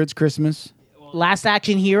you sure it's Christmas? Last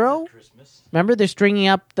Action Hero. Remember, they're stringing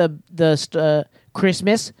up the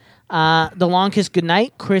Christmas. The Long Kiss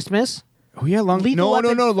Goodnight. Christmas. Oh yeah, Lethal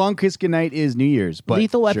Weapon- no. Long Kiss Goodnight is New Year's. But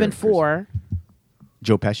Lethal Weapon sure, 4.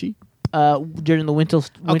 Joe Pesci. During the winter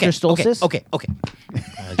solstice. Okay.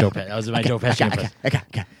 Joe Pesci. That was my Joe Pesci impression.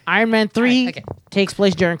 Okay. Iron Man 3 Okay. takes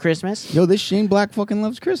place during Christmas. Yo, this Shane Black fucking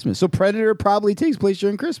loves Christmas. So Predator probably takes place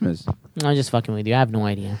during Christmas. I'm just fucking with you. I have no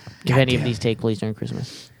idea if any of these take place during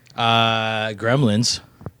Christmas. Gremlins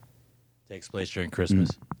takes place during Christmas.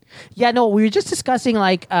 Yeah, no, we were just discussing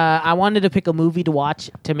like I wanted to pick a movie to watch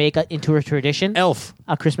to make it into a tradition, Elf.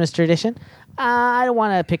 a Christmas tradition. I don't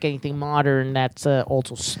want to pick anything modern that's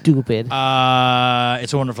also stupid.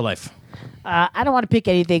 It's a Wonderful Life. I don't want to pick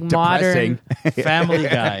anything modern. Depressing. Family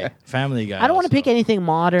Guy. Family Guy. I don't want to also. pick anything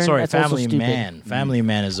modern. Sorry, that's Family also stupid. Man. Family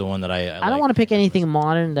Man is the one that I I don't want to pick anything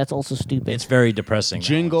modern that's also stupid. It's very depressing.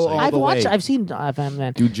 Jingle now, so- all the way. I've seen Family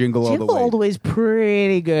Man. Do Jingle All the Jingle Way. All the Way is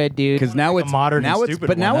pretty good, dude. Because now like it's a modern now and it's stupid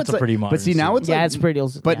but now one. it's That's a pretty modern But see, now and it's yeah, like, it's pretty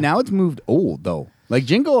old. But yeah. now it's moved old though. Like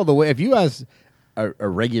Jingle All the Way. If you ask a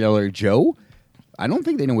regular Joe, I don't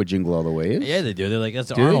think they know what Jingle All the Way is. Yeah, they do. They're like, that's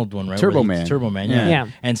the Do they? Arnold one, right? Turbo Where he- Man. Turbo Man, yeah. Yeah.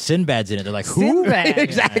 And Sinbad's in it. They're like, who? Sinbad.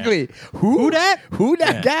 exactly. Who that? Who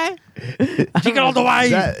that guy? Jingle all the way.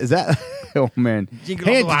 Is that? Oh man. Jingle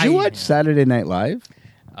Hey, all the did you way. watch Saturday Night Live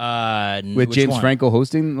with Which James one? Franco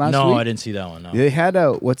hosting last No, week? I didn't see that one. No. They had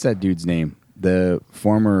what's that dude's name? The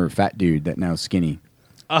former fat dude that now skinny.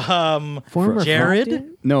 Former Jared? fat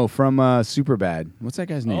dude? No, from Superbad. What's that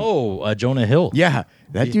guy's name? Oh, Jonah Hill. Yeah,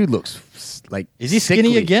 that dude looks like. Is he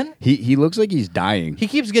skinny sickly. again? He looks like he's dying. He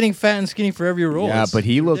keeps getting fat and skinny for every role. Yeah, It's but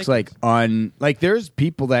he looks ridiculous. like there's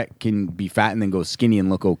people that can be fat and then go skinny and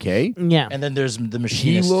look okay. Yeah. And then there's the He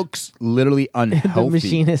machinist. looks literally unhealthy.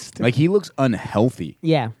 machinist. Like he looks unhealthy.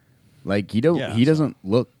 yeah. Like he Yeah, doesn't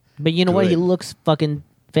look. But you know what? He Good. looks fucking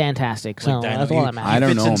fantastic. So Like Dino- that's all he- that I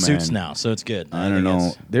matters. don't fits know, in suits man. now, so it's good. I don't think know.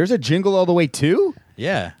 it's- There's a Jingle All the Way too.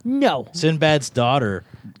 Yeah. No. Sinbad's daughter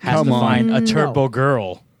has Come to on. find a No. turbo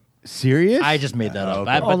girl. Serious? I just made that up.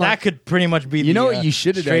 okay. But that could pretty much be You know the, what you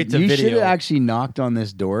should have straight done? to You should video. have actually knocked on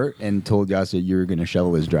this door and told Yasa you were going to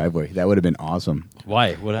shovel his driveway. That would have been awesome.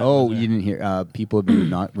 Why? What happened? Oh, there? you didn't hear? People have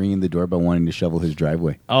been not ringing the door but wanting to shovel his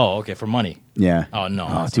driveway. Oh, okay, for money. Yeah. Oh, no,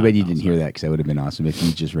 that's too not- bad you no, didn't hear that because that would have been awesome if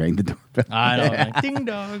you just rang the doorbell. I know. Like, ding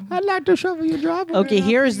dong. I'd like to shovel your driveway. Okay,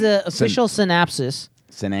 here's the official synopsis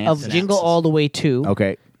of Jingle All the Way 2.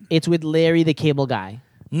 Okay, It's with Larry the Cable Guy.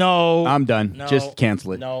 No. I'm done. No. Just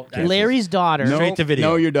cancel it. No. that's- Larry's daughter. No, Straight to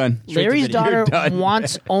video. No, you're done. Straight to Larry's video. daughter You're done.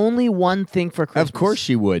 wants only one thing for Christmas. Of course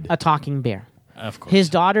she would. A talking bear. Of course. His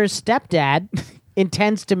daughter's stepdad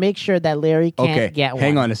intends to make sure that Larry can't Okay, get one.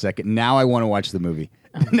 hang on a second. Now I want to watch the movie.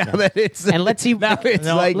 now that it's And let's see- now it's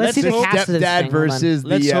No, like let's see the cast of this stepdad thing. Hold on. versus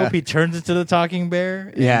Let's the. hope he turns into the talking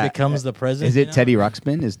bear and Yeah. becomes the president. Is you it know? Teddy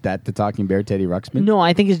Ruxpin? Is that the talking bear, Teddy Ruxpin? No,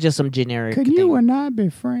 I think it's just some generic Can thing. you and I be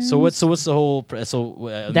friends? So what's the whole? I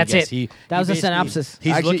That's guess it. That was the basically- synopsis.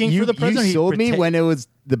 He's Actually, looking for the president. You he sold me pretend- when it was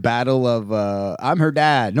the battle of I'm her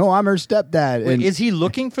dad. No, I'm her stepdad. Wait, And- is he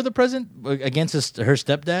looking for the president against her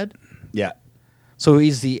stepdad? yeah. So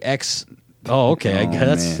he's the ex. Oh, okay. I Oh, guess man.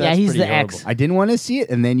 that's Yeah, he's pretty the horrible. ex. I didn't want to see it,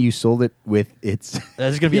 and then you sold it with its.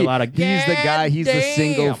 There's gonna be a lot of. He's the guy. He's the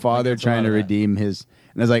single Damn. father That's a trying lot to of that. redeem his.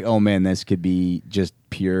 And I was like, oh man, this could be just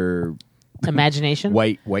pure Imagination.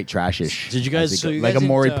 white trashish. Did you guys- as so they go. you like guys a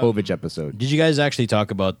Maury didn't, Povich episode? Did you guys actually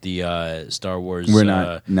talk about the Star Wars? We're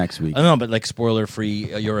not next week. I don't know, but like spoiler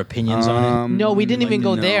free, your opinions on it. No, we didn't even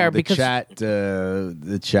go no, there the because-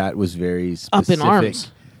 the chat was very Up in specific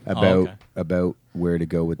arms. about okay. about where to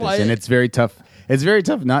go with this, Well, and it's very tough. It's very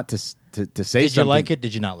tough not to say Did you something. like it?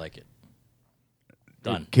 Did you not like it?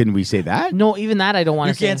 Done. Can we say that? No, even that I don't want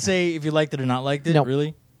You to say. can't say if you liked it or not liked it. No.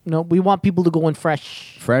 Really? No, we want people to go in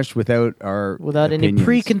fresh, Fresh without our without any opinions.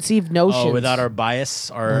 preconceived notions. Oh, without our bias,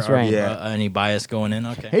 That's right. any bias going in.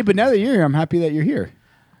 Okay. Hey, but now that you're here, I'm happy that you're here.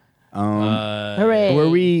 Hooray!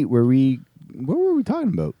 What were we talking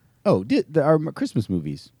about? Oh, our Christmas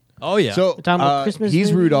movies. Oh yeah. So We're talking about Christmas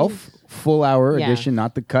he's movies? Full hour Yeah. edition,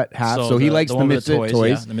 not the cut half. So he likes the one with Misfit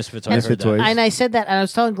toys. Yeah, the Misfit toys. Misfit toys. And I said that, and I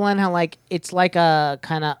was telling Glenn how like it's like a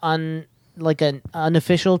kind of like an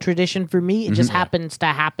unofficial tradition for me. It just happens to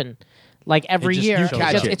happen, like every just- year. you It's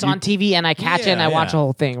catch just- it. it's on TV, and I catch it, and I Yeah, watch yeah. the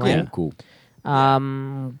whole thing. Right? Cool.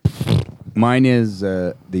 Um, Mine is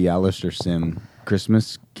the Alistair Sim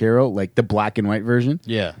Christmas Carol, like the black and white version.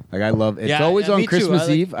 Yeah. Like I love it's Yeah, always yeah, on me too. Christmas I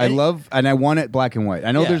like- Eve. I love and I want it black and white.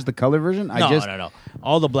 I know Yeah. there's the color version. No.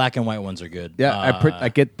 All the black and white ones are good. Yeah, I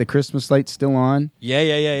get the Christmas lights still on, Yeah.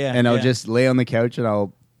 and I'll yeah. just lay on the couch and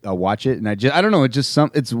I'll watch it, and I don't know. It's just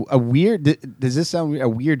it's a weird. Does this sound weird? A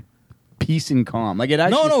weird peace and calm? Like it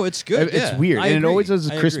actually. No, it's good, It's yeah. weird, I and it agree. always does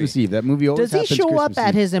I Christmas agree. Eve. That movie always does he happens show Christmas up at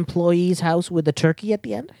Eve. his employee's house with a turkey at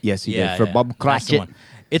the end? Yes, he Yeah, did for yeah. Bob That's the Cratchit. one.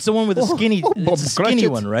 It's the one with the skinny. Bob It's the skinny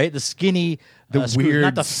Cratchit. one, right? The skinny. The Scrooge, weird,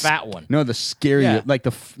 not the fat one. No, the scary, Yeah. like I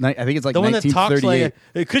think it's like The one that talks 1938.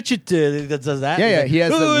 like Critchit that does that. Yeah, yeah, He's he has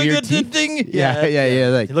the "Oh, I weird got the teeth." thing. Yeah,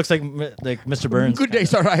 like- he looks like Mr. Burns. Good day,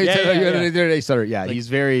 sir. Yeah, Good day, sir. Yeah, he's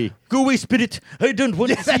very. Go away, spirit. I don't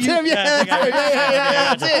want to see That's you. him. Yeah,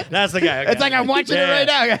 that's it. That's the guy. Okay. It's like I'm watching it right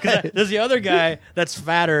now. 'Cause there's the other guy that's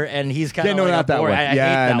fatter, and he's kind Yeah, of no, like not a that boring. one. I hate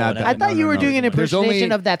Yeah, that not one. that I one. thought you were doing an There's impersonation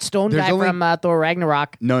only- of that stone there's guy only- from Thor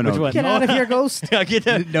Ragnarok. No. Which one? Get out of here, ghost! Yeah, get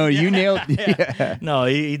that. No, you nailed. Yeah. No,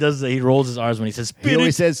 he does. He rolls his R's when he says spirit. He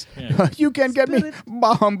always says, "You can get me,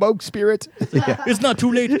 bah humbug spirit." Yeah. It's not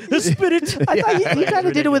too late. The spirit. I thought you kind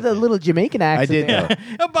of did it with a little Jamaican accent. I did. there.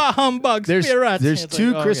 though. Bah humbug There's spirit. there's It's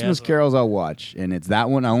two like, oh, Christmas yeah. carols I'll watch, and it's that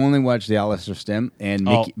one. I only watch the Alistair Stem and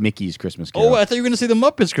Oh. Mickey's Christmas Carol. Oh, I thought you were going to say the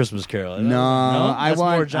Muppets Christmas Carol. No, I That's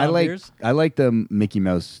more want. John Beers? I like the Mickey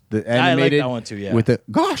Mouse, the like animated that one too, yeah. with the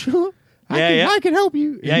gosh, Yeah. I can help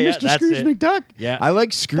you, Yeah, yeah, Mr. that's Scrooge it. McDuck. Yeah. I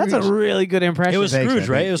like Scrooge. That's a really good impression. It was Thanks, Scrooge, man.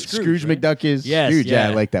 right? It was Scrooge, right? McDuck is Yes, Scrooge. Yeah,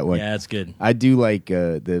 I like that one. Yeah, it's good. I do like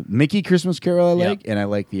the Mickey Christmas Carol. I Yeah. like, and I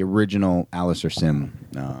like the original Alistair Sim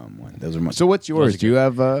one. Those are my. So what's yours? are Do you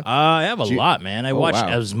have? I have a Do you- lot, man. I Oh, watch wow.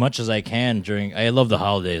 as much as I can during. I love the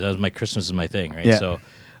holidays. That was my Christmas is my thing, right? Yeah. So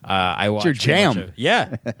I watch. your pretty much jam. of-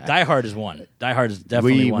 Yeah, Die Hard is one. Die Hard is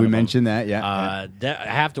definitely we one. of them. mentioned that. Yeah. I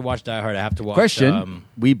have to watch Die Hard. I have to watch. Question: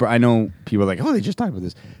 I know people are like, oh, they just talked about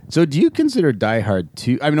this. So, do you consider Die Hard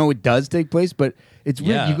 2? I know it does take place, but it's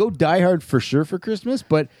weird. Yeah. You go Die Hard for sure for Christmas,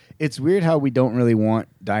 but it's weird how we don't really want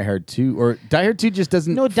Die Hard 2, or Die Hard 2 just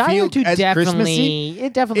doesn't. No, Die feel Hard 2 as definitely. Christmassy.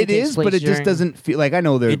 It definitely It takes is, place but it just during- doesn't feel like I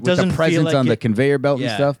know It with doesn't the feel presents like on the it- conveyor belt and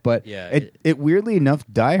yeah, stuff. But yeah, it weirdly enough,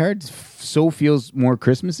 Die Hard so feels more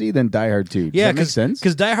Christmassy than Die Hard 2. Does Yeah, that make sense?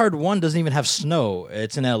 because Die Hard 1 doesn't even have snow.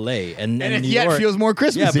 It's in L.A. and And New yet it York. feels more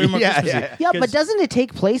Christmassy. Yeah, more Yeah, Christmassy. yeah. Yeah, but 'Cause- doesn't it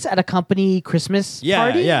take place at a company Christmas yeah,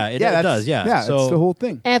 party? yeah, it that's- does. Yeah, yeah, so that's the whole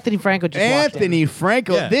thing. Anthony Franco just walked in. Anthony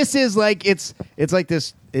Franco. Yeah. This is like it's like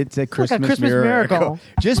this. It's a Christmas, Christmas miracle.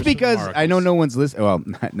 Just because miracles. I know no one's listening. Well,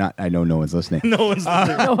 not I know no one's listening. no one's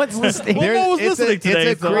listening. No one's listening. Well, no one's It's a- listening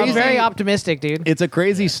today. it's a so- crazy- I'm very optimistic, dude. It's a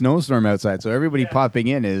crazy snowstorm outside, so everybody popping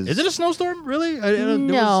in is. Is it a snowstorm? Really? there was-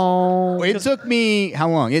 No. It took me how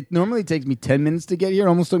long? It normally takes me 10 minutes to get here. It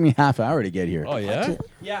almost took me half hour to get here. Oh yeah.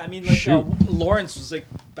 Yeah, I mean, like Lawrence was like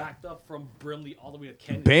backed up from Brimley all the way to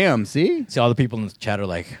Kent. Bam! See? See, all the people in the chat are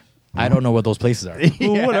like, I don't know what those places are.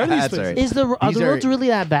 Yeah, what are these that's places? right. Are the These are- roads really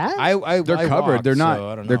that bad? They're I covered. walked, they're not. so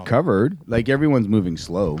I don't they're know. covered. Like everyone's moving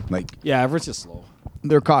slow. Like Yeah, everyone's just slow.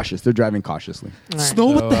 they're cautious. They're driving cautiously. All right. Snow,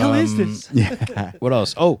 what the hell is this? What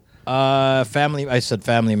else? Oh, Family. I said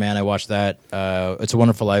Family Man. I watched that. It's a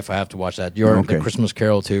Wonderful Life. I have to watch that. Your Okay. the Christmas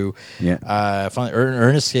Carol too. Yeah. Finally,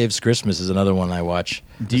 Ernest Saves Christmas is another one I watch.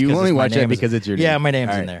 Do Just you 'cause only it's my watch that name is- because it's your name? Yeah, my name's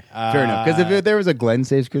All in right. there. Fair enough. Because if there was a Glenn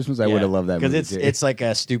Saves Christmas, I would have loved that movie. Because too. it's like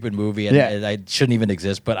a stupid movie and Yeah. I shouldn't even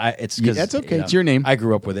exist. But it's because that's okay. It's your name. I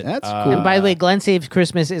grew up with it. That's cool. And by the way, Glenn Saves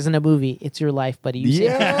Christmas isn't a movie. It's your life, buddy. You say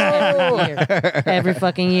it every year. Every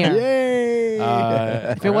fucking year. Yay!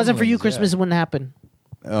 If it wasn't for you, Christmas wouldn't happen.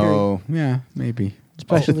 oh, yeah, maybe.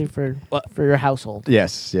 Especially for your household.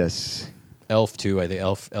 Yes, yes. Elf 2. I think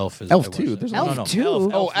Elf is Elf I watched 2? that. There's Elf No,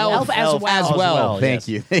 2? Elf Elf as well. Thank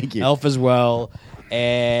yes. you. Elf as well.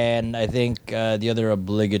 And I think the other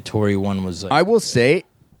obligatory one was I will say,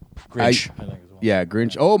 Grinch. I think as well. yeah,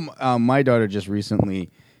 Grinch. Oh, my daughter just recently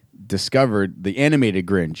discovered the animated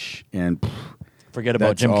Grinch, and Forget about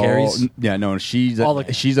that's Jim all- Carrey's. Yeah, no, she's All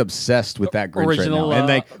the- she's obsessed with that Grinch Original, right now. And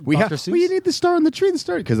like we Dr. have, Seuss? well, you need the star on the tree,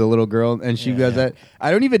 because the little girl, and she Yeah, does yeah. that.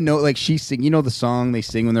 I don't even know, like she sing. You know the song they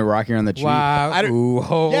sing when they're rocking around the tree. I don't, Ooh,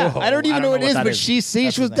 ho, yeah, ho. I don't even know what it is, that but she sings.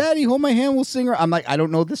 That's She goes, his name. "Daddy, hold my hand. We'll sing her." I'm like, I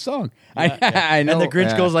don't know this song. I know. And the Grinch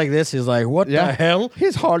Yeah. goes like this. He's like, "What Yeah. the hell?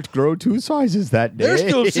 His heart grew 2 sizes that day. They're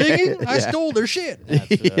still singing. I Yeah. stole their shit."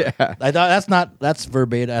 That's, Yeah. I thought that's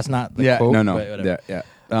verbatim. That's not the Yeah, quote. no, but whatever. yeah.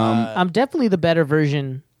 I'm definitely the better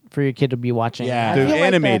version for your kid to be watching. Yeah. I The feel like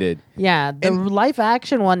animated. the live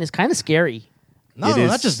action one is kind of scary. No, It no,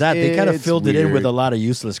 is- not just that. They kind of it's filled it in with weird. a lot of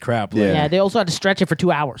useless crap. Like, Yeah. Yeah, they also had to stretch it for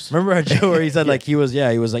 2 hours. Remember our Joe where he said like he was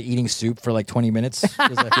like eating soup for like 20 minutes. It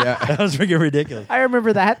was like, that was freaking ridiculous. I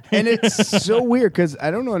remember that. And it's so weird because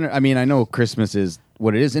I don't know. I mean, I know Christmas is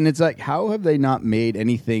what it is, and it's like, how have they not made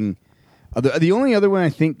anything? The only other one I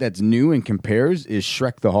think that's new and compares is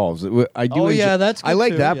Shrek the Halls. I do. Oh, yeah, that's I good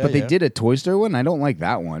like too. that, Yeah, but they yeah. did a Toy Story one. I don't like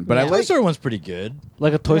that one, but I Toy like. Story one's pretty good.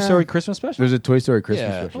 Like a Toy Story Christmas special. There's a Toy Story Christmas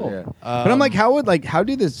Yeah. special. Cool. Yeah. But I'm like, how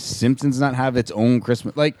do the Simpsons not have its own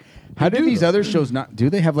Christmas? Like, how do these other shows not? Do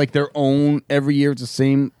they have like their own every year? It's the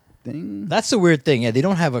same thing. That's the weird thing. Yeah, they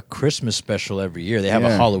don't have a Christmas special every year. They have a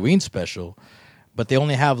Yeah. Halloween special, but they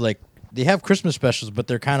only have like they have Christmas specials, but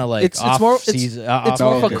they're kind of like It's off more season. it's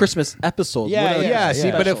more of okay. a Christmas episode. Yeah, more than a Yeah,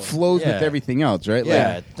 see, but it special. flows with Yeah. everything else, right?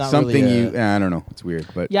 Yeah, Like, it's not something really, I don't know. It's weird,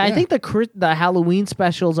 but Yeah, I think the Halloween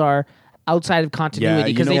specials are outside of continuity Yeah,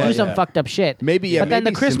 you because know they do what? some Yeah. fucked up shit. Maybe, yeah, but then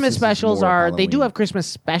the maybe Christmas Simpsons is specials more are they do Halloween. have Christmas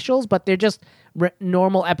specials, but they're just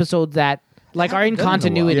normal episodes that like are in done in a while.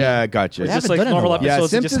 continuity. yeah, gotcha. It's haven't just like done it in a normal while. Yeah,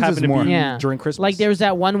 episodes that just Simpsons happen is to more- be Yeah. during Christmas. Like there's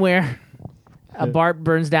that one where Bart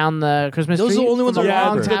burns down the Christmas Those are tree the only ones from I a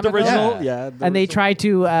long remember. time the ago. original, Yeah. the And they original try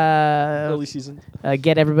to early season.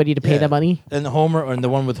 get everybody to pay Yeah. the money. And Homer, and the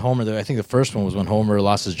one with Homer, I think the first one was when Homer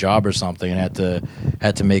lost his job or something and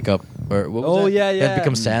had to make up. Or what was Oh, that? yeah, He had yeah. to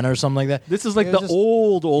become Santa or something like that. This is like It the was just-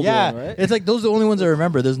 old Yeah, one, right? it's like those are the only ones I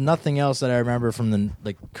remember. There's nothing else that I remember from the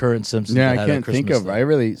like current Simpsons. Yeah, that I had a can't think Christmas of. thing. I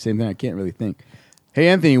really same thing. I can't really think. Hey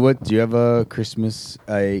Anthony, what do you have a Christmas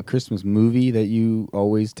movie that you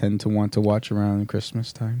always tend to want to watch around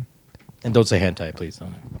Christmas time? And don't say hentai, please.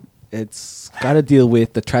 Don't. It's got to deal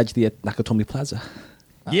with the tragedy at Nakatomi Plaza.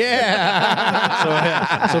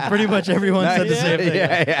 Yeah, So pretty much everyone said the same thing.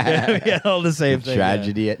 Yeah. We had all the same thing.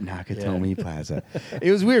 Tragedy at Nakatomi Plaza.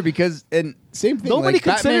 It was weird because and same thing. Nobody like,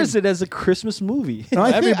 considers Batman, it as a Christmas movie. No,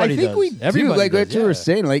 I think Everybody does. we do. Everybody Like does, what you were yeah.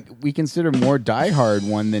 saying, like we consider more Die Hard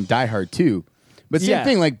 1 than Die Hard 2. But same Yeah.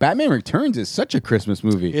 thing, like Batman Returns is such a Christmas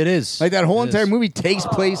movie. It is. Like that whole It entire is. movie takes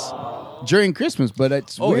place during Christmas, but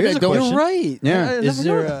it's Oh, weird. here's I a don't question. You're right. Yeah. I Is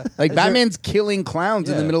never there know a- that. Like Is there- Batman's killing clowns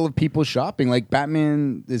in the Yeah. middle of people shopping. Like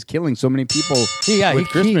Batman is killing so many people Yeah, with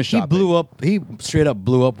Christmas he shopping. blew up. He straight up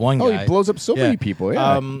blew up one Oh, guy. he blows up so many people.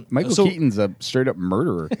 Yeah, Michael so Keaton's a straight up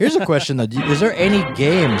murderer. Here's a question though: Is there any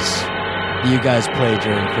games that you guys play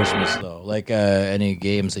during Christmas though? Like any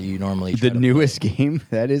games that you normally try The to newest game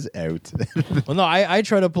that is out. play? Well, no, I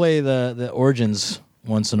try to play the Origins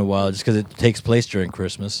once in a while just because it takes place during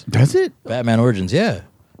Christmas. Does it? Batman Origins, yeah.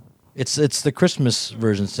 It's the Christmas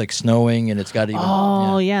version. It's like snowing and it's got even.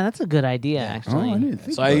 Oh yeah, that's a good idea actually. Oh, I didn't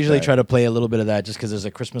think So I about usually that. try to play a little bit of that just because there's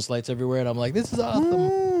like Christmas lights everywhere, and I'm like, this is awesome.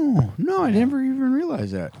 Oh, no, I never even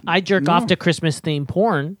realized that. I jerk No. off to Christmas themed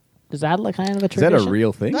porn. Is that like kind of a Is tradition? that a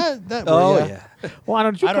real thing? Oh, yeah. yeah. Why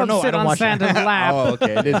don't you I don't come know. I sit don't on watch Santa's lap? Oh,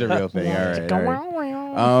 okay. It is a real thing. All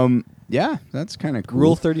right. All right. Yeah, that's kind of cool.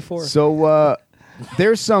 Rule 34. So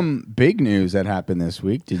there's some big news that happened this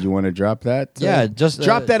week. Did you want to drop that? Yeah, just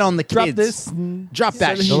drop that on the kids. Drop this. Drop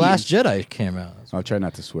that. The shit. Last Jedi came out. I'll try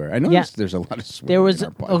not to swear. I know Yeah. there's a lot of swearing. There was in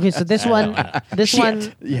our podcast. okay, so this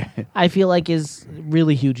one Yeah. I feel like is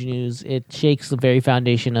really huge news. It shakes the very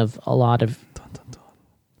foundation of a lot of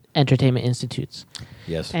entertainment institutes,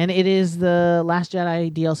 Yes. and it is the Last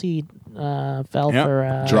Jedi DLC fell Yep.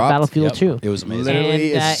 for Dropped. Battlefield Yep. 2. It was amazing.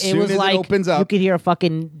 Literally, and as it soon was as it like opens up- you could hear a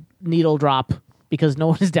fucking needle drop because no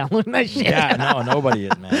one is downloading that shit. Yeah, no, nobody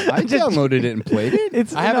is, man. I downloaded it and played it.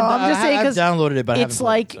 It's I haven't. I'm just saying I've because downloaded it, but I it's haven't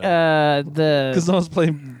like played it, so. the Because no one's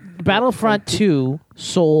playing. Battlefront 2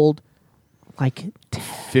 sold like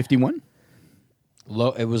 51?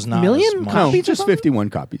 It was not Million as much. copies? No, just 51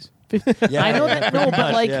 copies. Yeah, I know that no,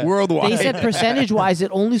 but like yeah. Worldwide. they said percentage wise, it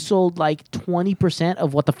only sold like 20%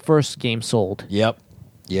 of what the first game sold Yep.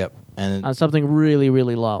 And on something really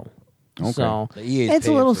really low. So The EA 's it's a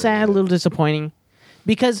paying little for sad, it. a little disappointing.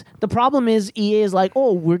 Because the problem is EA is like,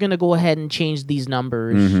 oh, we're going to go ahead and change these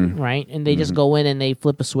numbers, right? And they just go in and they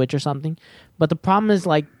flip a switch or something. But the problem is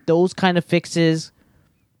like those kind of fixes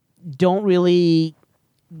don't really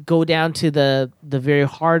go down to the very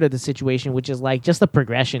heart of the situation, which is like just the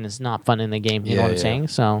progression is not fun in the game. You know Yeah, what I'm yeah. saying?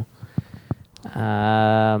 So,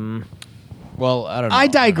 Well, I don't know. I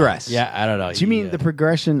digress. Yeah, I don't know. Do you mean Yeah. the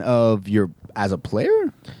progression of your as a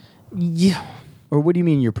player, yeah. or what do you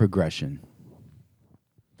mean your progression?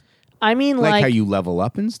 I mean, Like, like how you level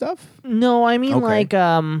up and stuff? no, I mean Okay. like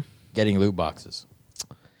getting loot boxes?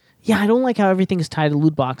 yeah, I don't like how everything is tied to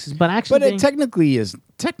loot boxes, but actually, But it technically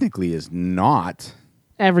is not.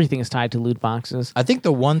 everything is tied to loot boxes I think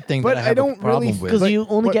the one thing But that I I have don't a problem really- with. because But- you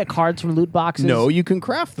only but- get cards from loot boxes. No, you can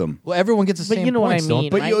craft them. Well, everyone gets the But same you know what I points, don't mean,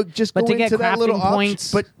 they? But you right? just But go to get into that little crafting option.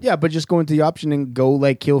 points- But just go into the option and go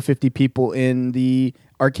like kill 50 people in the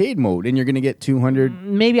arcade mode, and you're going to get 200.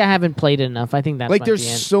 Maybe I haven't played it enough. I think that's Like might there's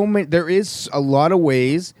be it. so many. There is a lot of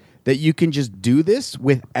ways that you can just do this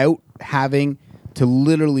without having to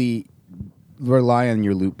literally rely on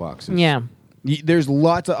your loot boxes. Yeah. There's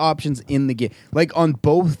lots of options in the game. Like on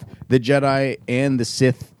both the Jedi and the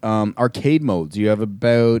Sith arcade modes, you have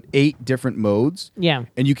about 8 different modes. Yeah.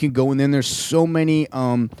 And you can go in there. And there's so many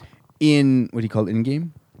in what do you call it? In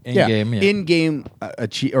game. In-game, yeah. In game,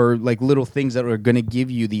 or like little things that are going to give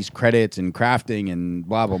you these credits and crafting and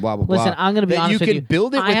blah blah blah blah. Listen, blah, I'm going to be that honest you with can you.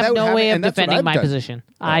 build it. I have without no having, way of and that's what defending I've my done. position.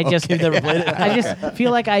 I just I just feel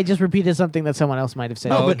like I just repeated something that someone else might have said.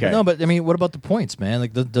 No, but okay. no, but I mean, what about the points, man?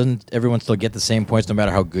 Like, doesn't everyone still get the same points no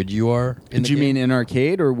matter how good you are? In Do the you game? mean in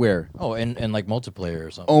arcade or where? Oh, and like multiplayer or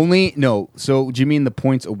something. Only no. So do you mean the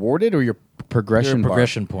points awarded or your progression? Your bar?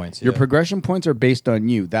 progression points. Your yeah. progression points are based on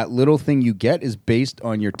you. That little thing you get is based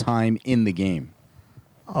on your time in the game.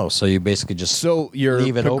 Oh, so you basically just So your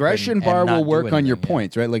leave it progression open bar and not will do work on your anything, yeah.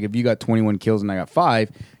 points, right? Like if you got 21 kills and I got 5,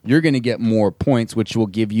 you're going to get more points, which will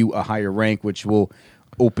give you a higher rank, which will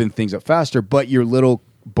open things up faster. But your little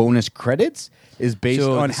bonus credits is based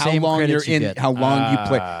So on the how same long you're credits you in, get. how long you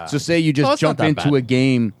play. So say you Oh, just it's not jump that into bad. a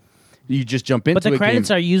game. You just jump into but the a credits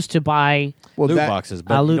game. are used to buy. well, loot that- boxes.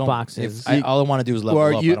 But loot you don't- boxes. if all I want to do is level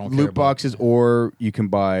Well, up. you I don't care loot about- boxes, or you can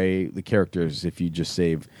buy the characters if you just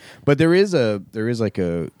save. But there is like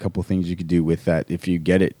a couple things you could do with that if you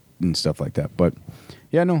get it and stuff like that. But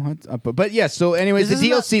yeah, no, but yeah. So, anyways, This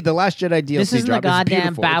the isn't DLC, the Last Jedi DLC, This isn't the dropped. It's goddamn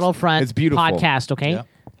beautiful. Battlefront It's beautiful. podcast, okay? Yeah.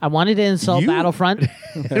 I wanted to insult You- Battlefront.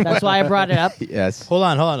 That's why I brought it up. Yes. Hold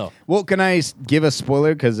on, though. Well, can I give a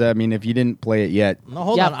spoiler? Because I mean, if you didn't play it yet, No,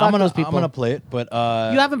 hold Yeah, on. fuck I'm those people. gonna play it, but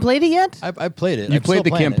You haven't played it yet? I played it. you I'm played still the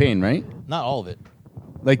playing it. campaign, right? Not all of it.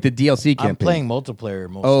 Like the DLC campaign. I'm playing multiplayer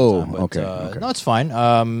most Oh, of the time. But, okay. No, it's fine.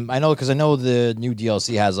 I know because I know the new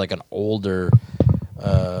DLC has like an older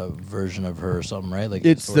version of her or something, right? Like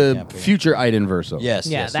It's story the campaign. future Iden Verso. Yes,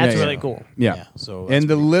 Yeah, yes, that's yeah, really yeah. cool. Yeah. Yeah, so and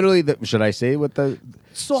that's literally, should I say what the?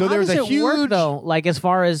 So how there's does a it huge. work though? Like as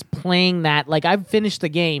far as playing that, like I've finished the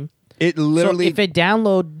game. It literally. So if it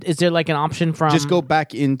download, is there like an option from? just go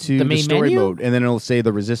back into the the, main story menu? mode, and then it'll say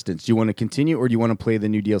the Resistance. Do you want to continue, or do you want to play the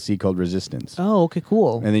new DLC called Resistance? Oh, okay,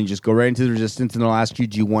 cool. And then you just go right into the Resistance, and it'll ask you,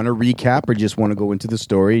 do you want to recap, or just want to go into the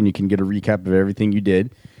story, and you can get a recap of everything you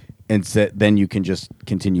did, and then you can just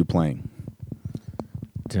continue playing.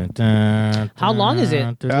 How long is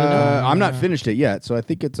it? Do we know? I'm not finished it yet, so I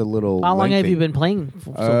think it's a little. How long have lengthy. you been playing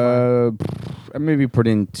so far? I maybe put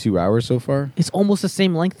in 2 hours so far. It's almost the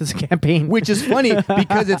same length as a campaign. Which is funny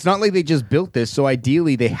because it's not like they just built this. So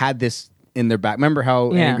ideally, they had this in their back. Remember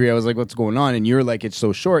how Yeah. angry I was like, "What's going on?" And you're like, "It's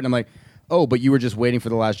so short." And I'm like, "Oh, but you were just waiting for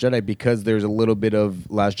the Last Jedi because there's a little bit of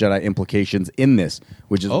Last Jedi implications in this,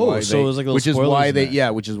 which is why so they, it was like little which is spoilers why in they there. yeah,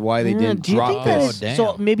 which is why they didn't do you drop think that this. it's-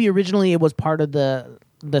 so Damn. maybe originally it was part of the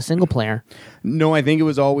single player. No, I think it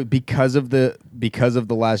was always because of the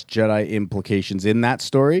Last Jedi implications in that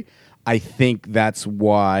story. I think that's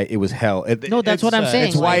why it was held. No, that's what I'm saying.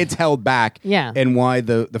 It's why Like- it's held back. Yeah. And why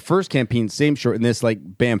the first campaign, same short, and this, like,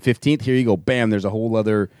 bam, 15th, here you go, bam, there's a whole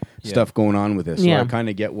other stuff going on with this. So Yeah. I kind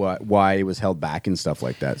of get why it was held back and stuff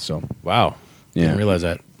like that. So, Wow. Yeah. Didn't realize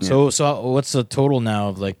that. So what's the total now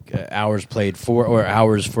of like hours played or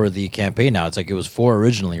hours for the campaign now? It's like it was 4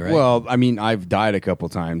 originally, right? well, I mean, I've died a couple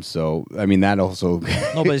times, so, I mean, that also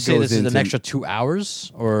no, but you say goes this is an into- extra 2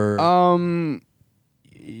 hours or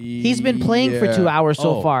He's been playing for 2 hours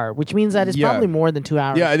so Oh. far, which means that it's Yeah. probably more than 2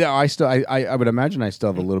 hours. Yeah, I would imagine I still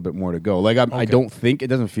have a little bit more to go. Like I don't think it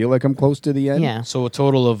doesn't feel like I'm close to the end. Yeah. So a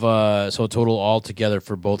total altogether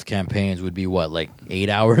for both campaigns would be what, like 8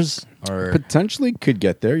 hours, or Potentially could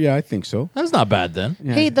get there. Yeah, I think so. that's not bad then.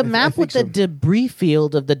 Yeah, Hey, the I map with think the so. debris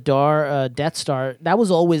field of the Death Star, that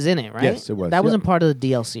was always in it, right? Yes, it was, That yeah. wasn't part of the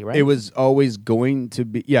DLC, right? It was always going to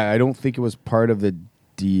be. Yeah, I don't think it was part of the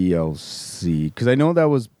DLC because I know that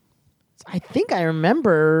was I think I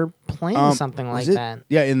remember playing something was like it- that.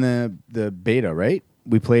 Yeah, in the beta, right?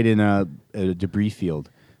 We played in a debris field,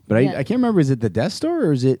 but Yeah. I can't remember. Is it the Death Star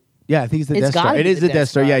or is it? Yeah, I think it's the It's Death Star. gotta It be is the the Death Death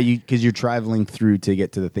Star. Star. Yeah, because you're traveling through to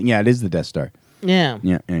get to the thing. Yeah, it is the Death Star. Yeah.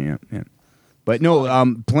 Yeah. But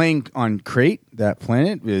no, playing on Crate, that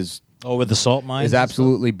planet is Oh, with the salt mines. is and stuff?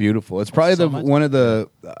 absolutely beautiful. It's probably so much. one of the.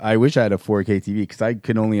 I wish I had a 4K TV because I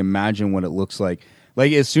could only imagine what it looks like.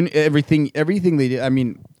 Like as soon everything they did. I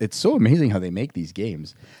mean, it's so amazing how they make these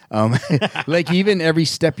games. Like even every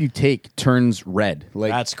step you take turns red.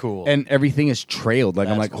 Like That's cool. and everything is trailed. Like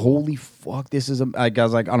I'm That's like, cool. holy fuck, this is. Like I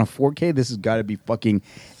was like on a 4K, this has got to be fucking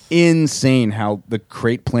insane how the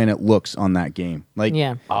Crate planet looks on that game. Like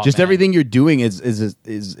Yeah. Oh, just man. everything you're doing is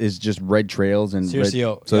just red trails and Seriously, red,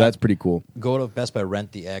 yo, so yeah. that's pretty cool. Go to Best Buy,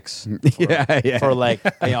 rent the X Yeah. for like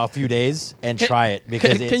a few days and try it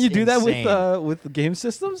because Can it's you do that insane. with game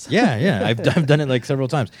systems? Yeah. I've done it like several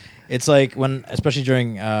times. It's like when, especially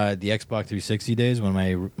during the Xbox 360 days, when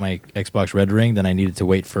my Xbox Red Ring, then I needed to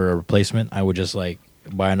wait for a replacement. I would just like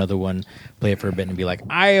buy another one, play it for a bit, and be like,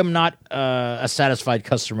 I am not a satisfied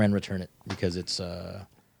customer, and return it because it's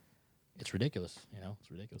ridiculous. You know,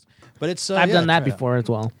 it's ridiculous. But it's I've yeah, done that try it out. before as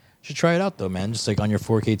well. Should try it out though, man. Just like on your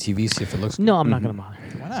 4K TV, see if it looks. No, I'm not going to bother.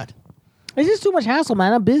 Why not? It's just too much hassle,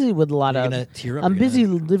 man. I'm busy with a lot You're of. gonna tear up. I'm You're busy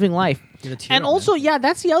gonna- living life. you're gonna tear And up, also, man. yeah,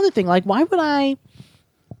 that's the other thing. Like, why would I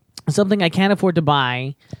something I can't afford to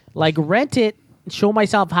buy, like rent it, show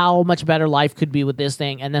myself how much better life could be with this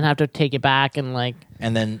thing, and then have to take it back and like,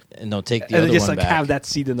 and then take the And other then just one like back. have that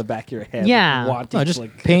seed in the back of your head. Yeah. wanting No, to, just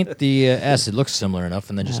like, paint the S. It looks similar enough,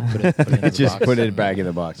 and then just put it in the Just box. put it back in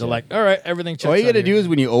the box. They're yeah. like, all right, everything. Checks all you out got to here." do is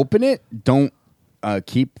when you open it, don't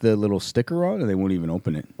keep the little sticker on, and they won't even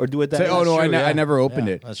open it. or do it that. Say, oh no, True, I yeah. never opened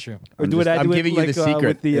Yeah, it. That's true. Or do it. I'm do it giving like, you the secret,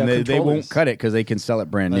 with the, and they won't controllers. cut it because they can sell it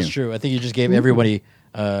brand That's new. true. I think you just gave everybody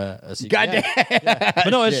a secret. God Yeah. But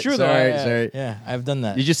no, it's Shit, true though. sorry, Yeah, sorry. Yeah, I've done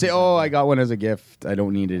that. You just say, "Oh, I got one as a gift. I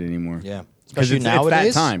don't need it anymore." yeah, because especially it's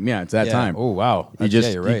nowadays. that time. Yeah, it's that Yeah. time. Oh wow, You That's- just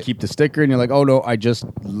yeah, you're you right. keep the sticker, and you're like, "Oh no, I just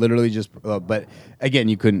literally just." But again,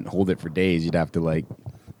 you couldn't hold it for days. You'd have to like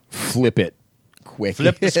flip it quick.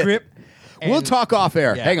 Flip the script. We'll and- talk off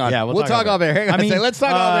air. Yeah, Hang on. Yeah, we'll talk off air. Hang on. I mean, let's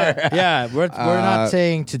talk off air. Yeah, we're not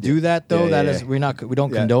saying to do that though. Yeah, That yeah, is, yeah. we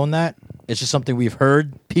don't Yeah. condone that. It's just something we've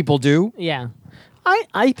heard people do. yeah.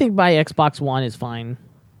 I think my Xbox One is fine.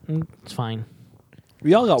 It's fine.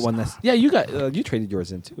 We all got one. You traded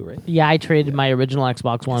yours in too, right? Yeah, I traded my original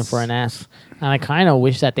Xbox One for an S, and I kind of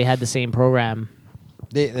wish that they had the same program.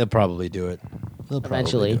 They'll probably do it. They'll probably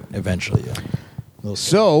Eventually. do it. Eventually, yeah. We'll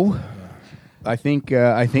see. So, I think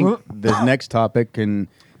the next topic, and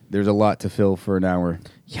there's a lot to fill for an hour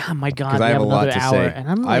Yeah, my God, because we I have a lot another to hour, say. and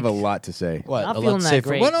I'm I have a like, lot to say. What? Not a feeling lot that safer.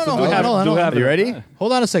 great. Well, no, So no, do hold have- on, do hold on. have- Are you ready?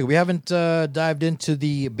 Hold on a second. We haven't dived into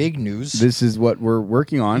the big news. This is what we're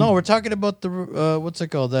working on. No, we're talking about the what's it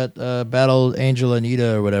called? That Battle Angel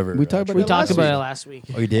Anita or whatever. We talked about we it talked last about week. it last week.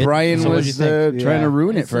 Oh, you did. Brian So what'd you was think? trying to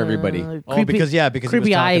ruin it It's, for everybody. Oh, because he was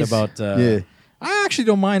creepy talking eyes. about. Yeah. I actually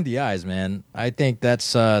don't mind the eyes, man. I think that's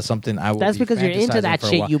something I will. That's be because you're into fantasizing that for a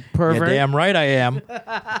shit, while. you pervert. Yeah, damn right I am.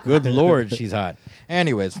 Good lord, she's hot.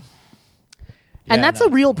 Anyways, And Yeah, that's no. a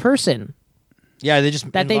real person Yeah, they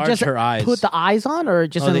just that they enlarged just her eyes. put the eyes on, or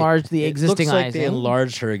just No, they- enlarged the it existing looks like eyes. They eh?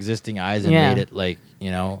 enlarged her existing eyes and Yeah. made it like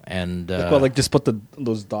and Well, like just put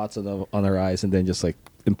those dots on her eyes and then just like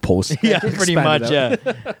impose. yeah, pretty expand much. it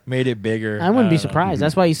out. Yeah, made it bigger. I wouldn't be don't know. surprised.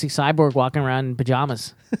 That's why you see Cyborg walking around in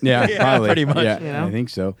pajamas. Yeah, Yeah, probably. pretty much. Yeah, You know? I think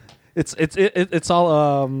so. It's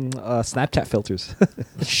all Snapchat filters.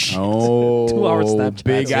 Oh, 2 hour Snapchat.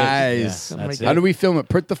 big That's it. eyes. Yeah, that's How it. do we film it?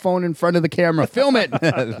 Put the phone in front of the camera. Film it.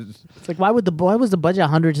 It's like, why was the budget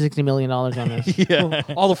 $160 million on this?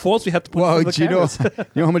 all the phones we had to put Well, in the do you know cameras.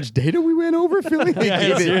 how much data we went over filming?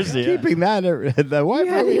 Yeah, seriously, yeah. Keeping that the Wi-Fi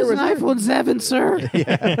Yeah, here use was an iPhone 7,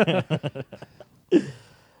 sir.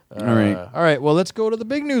 all right. All right. Well, let's go to the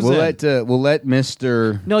big news. We'll then. let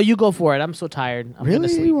Mr. No, you go for it. I'm so tired. I'm gonna Really?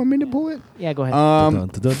 sleep. You want me to pull it? Yeah, go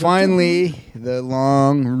ahead. Finally, the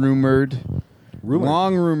long rumored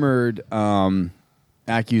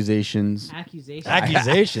accusations. Accusation.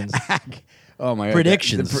 accusations. Oh my God.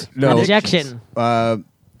 Predictions. No. Projection.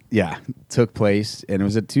 took place, and it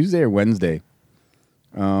was a Tuesday or Wednesday.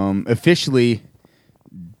 Officially,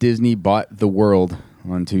 Disney bought the world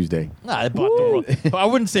on Tuesday, Nah, I bought the world. I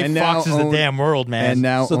wouldn't say And now Fox is the own- damn world, man. and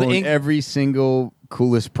now So the own ink- every single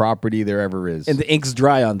coolest property there ever is. And the ink's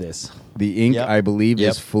dry on this. The ink, Yep. I believe, Yep.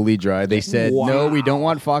 is fully dry. They said, no, we don't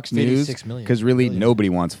want Fox News 56 million. because really Billion. nobody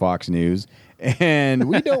wants Fox News. And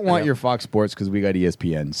we don't want your Fox Sports because we got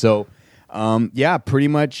ESPN. So, pretty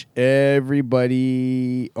much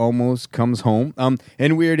everybody almost comes home.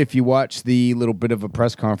 And weird, if you watch the little bit of a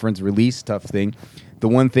press conference release stuff thing, the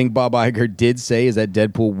one thing Bob Iger did say is that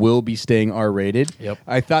Deadpool will be staying R-rated. Yep.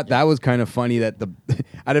 I thought that was kind of funny that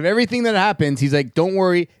out of everything that happens, he's like, don't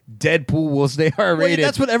worry, Deadpool will stay Well, R-rated.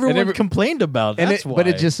 that's what And everyone complained about. That's why. But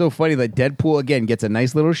it's just so funny that Deadpool again gets a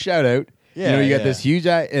nice little shout out. Yeah, you got yeah. this huge,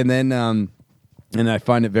 and then and I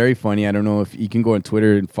find it very funny. I don't know if you can go on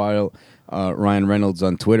Twitter and follow Ryan Reynolds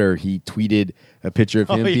on Twitter. He tweeted a picture of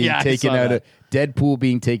him being yeah, I taken saw out that. of Deadpool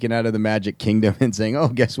being taken out of the Magic Kingdom and saying, "Oh,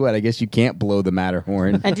 guess what? I guess you can't blow the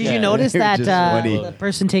Matterhorn." And did you notice It was that just funny. the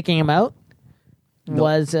person taking him out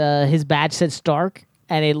was his badge said Stark,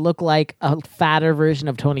 and it looked like a fatter version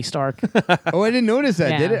of Tony Stark. Oh, I didn't notice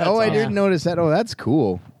that. Yeah, Did it? that's Oh, I awesome. didn't notice that. Oh, that's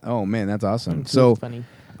cool. Oh man, that's awesome. It's So, funny.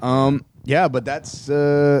 yeah, but that's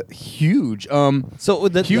huge. So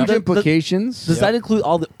Huge implications. Does that include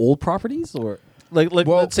all the old properties, or like Well-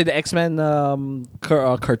 let's say the X-Men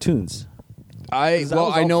cartoons? I that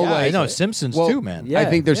was I all- know yeah, like I know Simpsons well, too, man. Yeah. I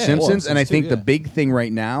think there's well, Simpsons, and I Simpsons think too, the yeah. big thing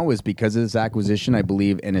right now is because of this acquisition. I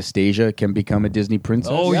believe Anastasia can become a Disney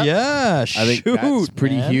princess. Oh yeah, I think shoot, that's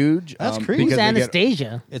pretty man. huge. That's because crazy. Who's they get-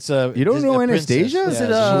 Anastasia? It's a You don't Disney- know a princess. Anastasia? Yeah, Is it,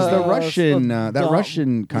 she's the Russian, that Don-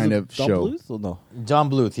 Russian kind is of it Don show. Bluth? Or no? Don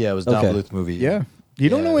Bluth. Yeah, it was Don Okay. Bluth movie. Yeah, you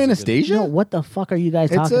don't Yeah, know it's a good- Anastasia? No, what the fuck are you guys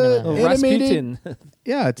It's talking a- about? Animated. Rasputin.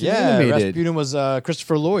 Yeah, it's Yeah, animated. Rasputin was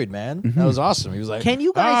Christopher Lloyd, man. That was awesome. He was like, Can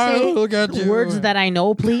you guys "Oh, look at say you." words that I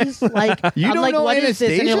know, please? Like, You I'm don't like, know what is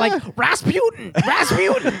this? And you're like, Anastasia? Rasputin,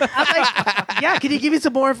 Rasputin. I'm like, yeah, can you give me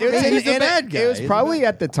some more It was, information? He's a bad guy. It was He's a probably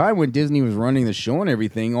at the time when Disney was running the show and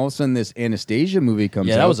everything. All of a sudden, this Anastasia movie comes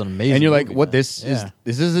out. Yeah, that was an amazing And you're like, movie, "What? man. This is Yeah.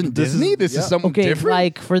 this isn't Disney. This is something Okay, different."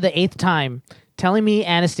 like for the 8th time, telling me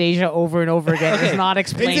Anastasia over and over again is not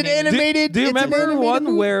explaining. It's an animated. Do you it's an remember animated one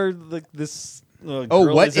movie. where this? Oh,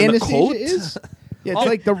 girl what is in a Anastasia coat? is? Yeah, it's Oh,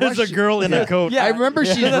 like the there's Russian. a girl in a coat. Yeah. I remember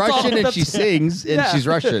she's That's all- Russian and that's- she sings and she's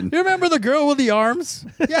Russian. You remember the girl with the arms?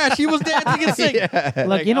 Yeah, she was dancing and singing.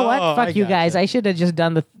 Look, you know what? oh, Fuck I you guys. gotcha. I should have just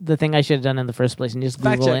done the thing I should have done in the first place and just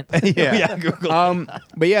Fact Google check. it. Yeah. Google.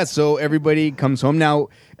 But yeah, so everybody comes home now.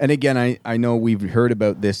 And again, I know we've heard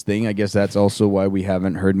about this thing. I guess that's also why we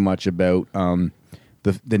haven't heard much about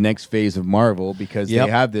the next phase of Marvel because Yep.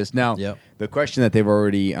 they have this now. Yep. The question that they've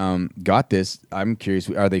already got this. I'm curious.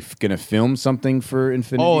 Are they going to film something for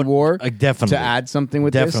Infinity War? Definitely. To add something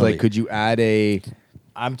with this, Definitely. like, could you add a?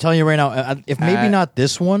 I'm telling you right now, if maybe not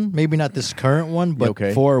this one, maybe not this current one, but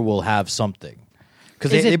Okay. 4 will have something.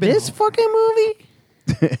 Because Is it this fucking movie?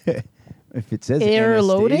 If it says Air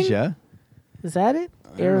loading? Anastasia, Is that it?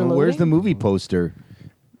 I don't know. Where's the movie poster?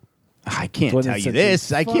 I can't 20th tell you century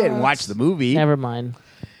this. I can't Fox. watch the movie. Never mind.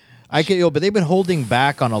 I can, but they've been holding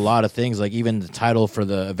back on a lot of things, like even the title for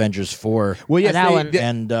the Avengers 4. Well, yes, That they- one. they-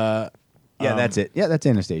 And yeah, that's it. Yeah, that's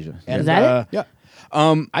Anastasia. and, Is that it? Yeah.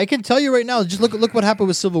 I can tell you right now. Just look what happened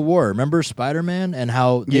with Civil War. Remember Spider-Man and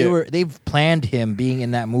how Yeah. they've planned him being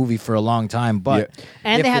in that movie for a long time. But Yeah.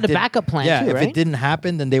 And if they had it a did- backup plan, Yeah, too, if right? it didn't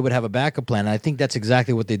happen, then they would have a backup plan. And I think that's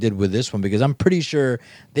exactly what they did with this one because I'm pretty sure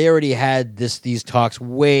they already had these talks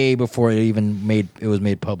way before it was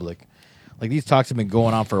made public. Like these talks have been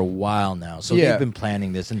going on for a while now, so Yeah. they've been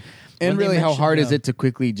planning this. And And when they really, how mentioned, hard is it to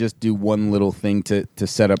quickly just do one little thing to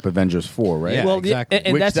set up Avengers 4, right? Yeah, Well, exactly.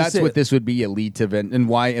 and Which that's that's just what it. this would be, a lead to event, and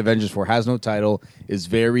why Avengers 4 has no title is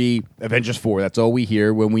very Avengers 4. That's all we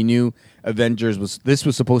hear when we knew Avengers this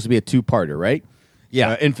was supposed to be a 2-parter, right?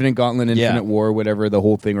 Yeah. Infinite Gauntlet, Yeah. Infinite War, whatever the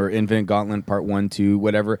whole thing, or Infinite Gauntlet Part 1, 2,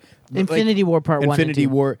 whatever. Infinity War Part 1 and Infinity 2.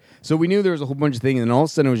 War. So we knew there was a whole bunch of things, and all of a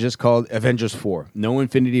sudden it was just called Avengers 4. No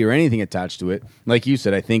Infinity or anything attached to it. Like you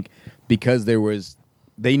said, I think because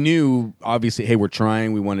they knew, obviously, hey, we're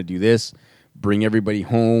trying, we want to do this, bring everybody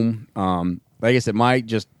home. Like I said,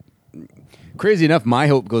 crazy enough, my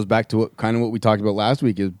hope goes back to what we talked about last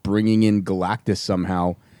week, is bringing in Galactus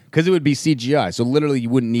somehow. Because it would be CGI. So literally you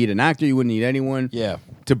wouldn't need an actor, you wouldn't need anyone Yeah.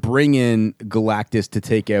 to bring in Galactus to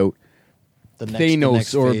take out the Thanos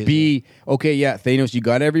next or phase, be okay. Yeah, Thanos, you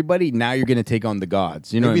got everybody. Now you're going to take on the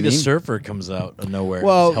gods. You know maybe what I the mean? surfer comes out of nowhere. and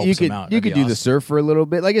Well, just helps you him could out. you That'd could be do the awesome. surfer a little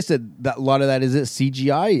bit. Like I said, a lot of that is a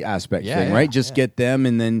CGI aspect Yeah, thing, yeah, right? Just yeah. get them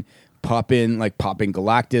and then pop in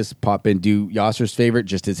Galactus, pop in do Yasser's favorite,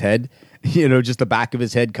 just his head, just the back of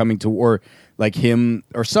his head coming to, or like him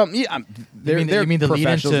or something. Yeah, they're you mean the lead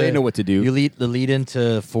professionals. into? They know what to do. The lead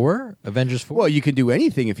into Avengers 4. Well, you can do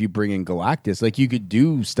anything if you bring in Galactus. Like you could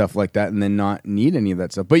do stuff like that and then not need any of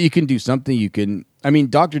that stuff. But you can do something. You can. I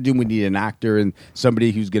mean, Doctor Doom would need an actor and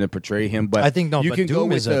somebody who's going to portray him. But I think you but can Doom go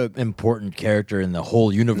with is an important character in the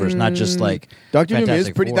whole universe, not just like Doctor Doom is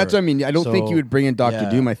Fantastic pretty. Four. That's what I mean. I don't think So, you would bring in Doctor yeah.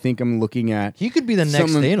 Doom. I think I'm looking at. He could be the next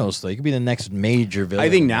someone- Thanos, though. He could be the next major villain.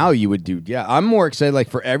 I think now you would do. Yeah, I'm more excited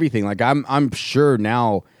like for everything. Like I'm sure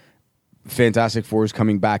now Fantastic Four is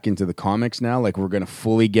coming back into the comics now. Like we're going to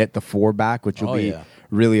fully get the Four back, which will Oh, be yeah.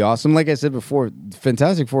 really awesome. Like I said before,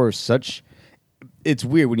 Fantastic Four is such. It's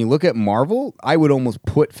weird when you look at Marvel. I would almost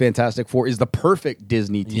put Fantastic Four is the perfect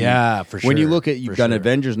Disney team. Yeah, for When you sure, look at you've for done sure.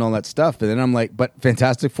 Avengers and all that stuff, and then I'm like, but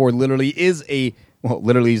Fantastic Four literally is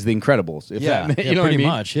literally is the Incredibles. If Yeah, that, yeah, you know what I pretty mean?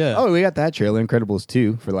 much, yeah. Oh, we got that trailer, Incredibles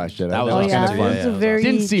 2 for Last Jedi. That was Oh awesome yeah, too. it Yeah, was yeah, a it was very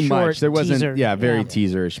Didn't see short much. There wasn't. teaser. Yeah, very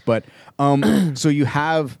teaserish. But so you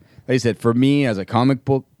have, like I said, for me as a comic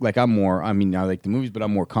book, like I'm more. I mean, I like the movies, but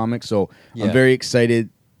I'm more comics. So Yeah. I'm very excited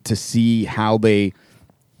to see how they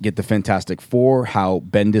get the Fantastic Four. How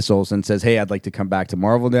Bendis Olsen says, "Hey, I'd like to come back to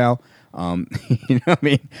Marvel now." You know what I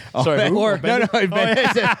mean? Sorry, who? no,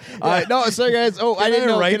 Bendis said, no, sorry guys. Oh, I didn't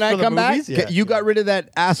know. write Can I for the come back? movies? Yeah. You got rid of that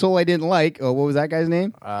asshole I didn't like. Oh, what was that guy's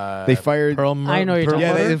name? They fired. I know you're talking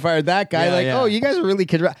Yeah, about. they fired that guy. Yeah, like, yeah. oh, you guys are really.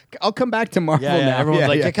 I'll come back to Marvel Yeah, yeah, now. everyone's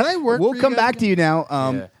like, "Yeah, can I work We'll for you come guys back to you now.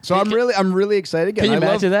 Yeah. So I'm really excited. Can you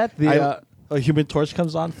imagine that? I- A Human Torch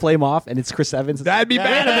comes on, flame off, and it's Chris Evans. That'd be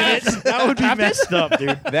badass. that would be messed up,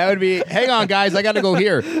 dude. That would be. Hang on, guys. I got to go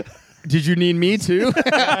here. Did you need me too?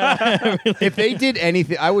 If they did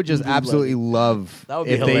anything, I would just absolutely love That would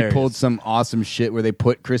be if they hilarious. pulled some awesome shit where they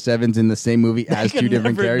put Chris Evans in the same movie as two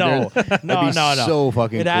different characters. That'd be so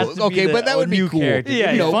fucking It has cool. to be Okay, the- but that a would be new cool. character. Yeah,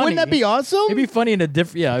 It'd be funny. wouldn't that be awesome? It'd be funny in a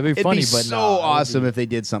different. Yeah, it'd be It'd funny, be but so no, it would awesome be- if they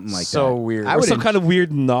did something like that. So weird. I or would some kind of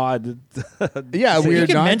weird nod. yeah, You weird.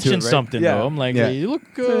 can nod to mention it, right? something Yeah. though. I'm like, Yeah. hey, you look,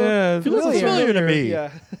 Yeah, you look familiar to me. Yeah.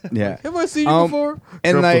 Yeah. Have I seen you Um, before?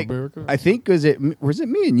 And Trump like, America. I think was it me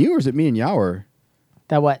and you, or was it me and Yower?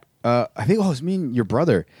 That what? I think it was me and your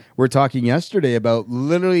brother. We're talking yesterday about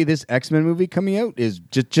literally this X-Men movie coming out is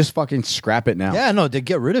just fucking scrap it now. Yeah, no, they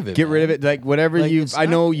get rid of it. Get rid of it. Like whatever Like, you. it's I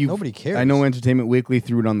know not- you. nobody cares. I know Entertainment Weekly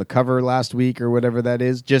threw it on the cover last week or whatever that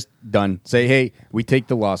is. Just done. Say, hey, we take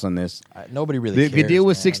the loss on this. Nobody really. The cares, deal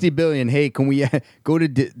was man. 60 billion. Hey, can we go to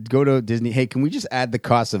Disney? Hey, can we just add the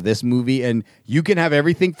cost of this movie and you can have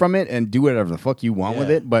everything from it and do whatever the fuck you want with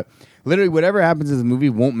Yeah. it. But literally, whatever happens in the movie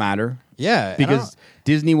won't matter. Yeah, and I because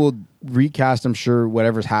Disney will recast, I'm sure,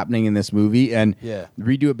 whatever's happening in this movie and Yeah.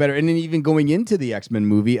 redo it better. And then even going into the X-Men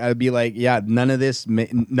movie, I'd be like, yeah, none of this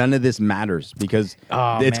matters because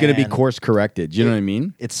Oh, it's going to be man. course corrected. You know what I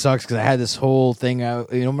mean? It sucks because I had this whole thing.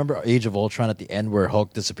 Remember Age of Ultron at the end where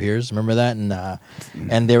Hulk disappears? Remember that? And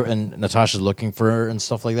Natasha's looking for her and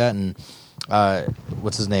stuff like that. And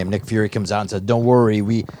what's his name? Nick Fury comes out and says, "Don't worry,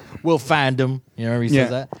 we'll find him." You know, he Yeah, says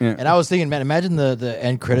that. yeah. And I was thinking, man, imagine the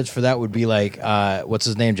end credits for that would be like, what's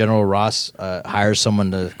his name? General Ross hires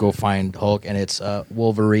someone to go find Hulk, and it's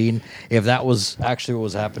Wolverine. If that was actually what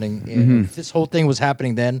was happening, if this whole thing was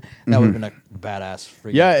happening then, that would have been a badass.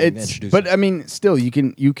 Freaking Yeah, thing to it's. introduce But him. I mean, still, you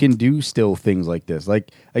can do still things like this. Like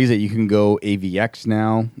I said, you can go AVX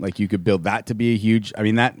now. Like you could build that to be a huge. I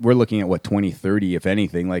mean, that we're looking at what 2030, if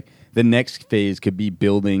anything. Like the next phase could be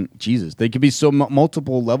building Jesus. They could be so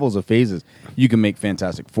multiple levels of phases. You can make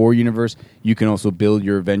Fantastic Four universe. You can also build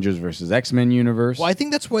your Avengers versus X-Men universe. Well, I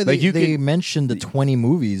think that's why Like, they, you they could- mentioned the 20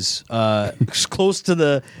 movies close to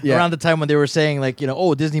the Yeah. around the time when they were saying like,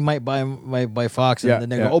 oh, Disney might buy Fox, and Yeah, then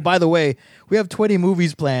they yeah. go, oh, by the way, we have 20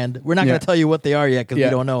 movies planned. We're not Yeah. going to tell you what they are yet because Yeah.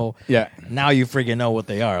 we don't know. Yeah. Now you freaking know what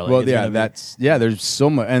they are. Like, Well, it's yeah, gonna be- there's so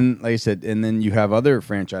much, and like I said, and then you have other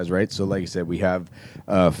franchise, right? So, like I said, we have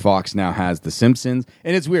Fox now has The Simpsons,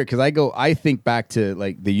 and it's weird because I think back to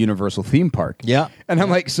like the Universal theme park, Yeah. and I'm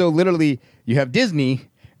like, so literally, you have Disney.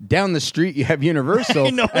 Down the street, you have Universal, I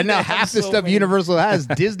know, and now they half have the so stuff many. Universal has,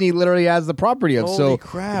 Disney literally has the property of. Holy so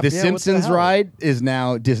crap, the yeah, what the Simpsons hell? ride is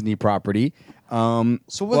now Disney property. So what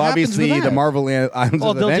well, happens with obviously, the that? Marvel Islands Oh,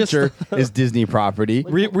 of they'll just- Adventure is Disney property.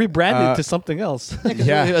 Rebranded to something else.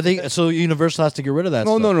 Yeah. I think so. Universal has to get rid of that.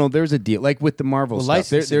 No, stuff. no. There's a deal, like with the Marvel Well, stuff.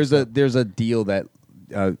 licensing There's stuff. a deal that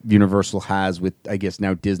Universal has with, I guess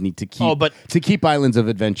now Disney to keep to keep Islands of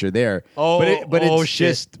Adventure there. Oh, but oh, it's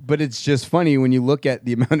shit. it's just funny when you look at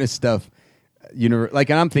the amount of stuff. And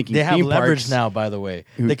I'm thinking They have theme leverage parks. now. By the way,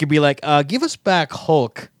 they could be like, "Give us back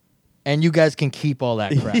Hulk." and you guys can keep all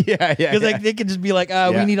that crap. Yeah. Because like they could just be like,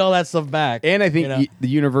 we need all that stuff back. And I think you know? the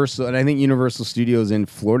Universal Studios in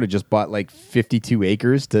Florida just bought like 52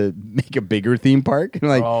 acres to make a bigger theme park. And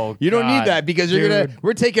like, Oh, you don't God. need that because Dude.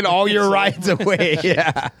 we're taking all your rides away.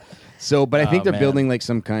 Yeah. So, but I think they're man. building like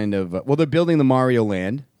some kind of they're building the Mario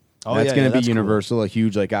Land. Oh, that's yeah, going yeah, to be that's cool. Universal, a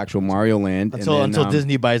huge like actual Mario Land until and then,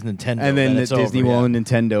 Disney buys Nintendo, and then it's Disney over, will yeah. own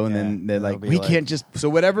Nintendo, and Yeah, then they're that'll like, be we like- can't just so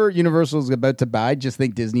whatever Universal's about to buy, just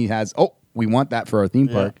think Disney has. Oh, we want that for our theme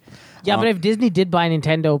park. Yeah, but if Disney did buy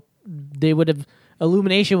Nintendo, they would have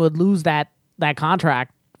Illumination would lose that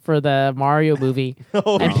contract for the Mario movie, and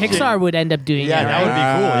Pixar would end up doing Yeah, it. that Right? would be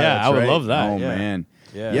cool. Yeah, That's I would right. love that. Oh yeah. man,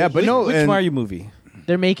 Yeah. yeah, but no, Which and- Mario movie?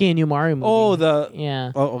 They're making a new Mario movie. Oh, the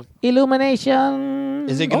yeah, oh, Illumination.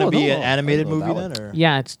 Is it going to Oh, be no. an animated I don't know movie that then? Or?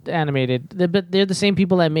 Yeah, it's animated. But they're the same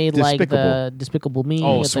people that made like the Despicable. Despicable Me.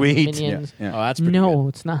 Oh, the sweet. Minions. Yeah. Oh, that's pretty No, good.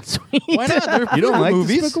 it's not sweet. Why not? They're You don't good like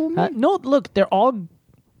movies. Despicable Me? No, look, they're all.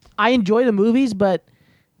 I enjoy the movies, but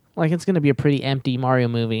like it's going to be a pretty empty Mario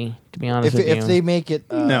movie, to be honest with you. If they make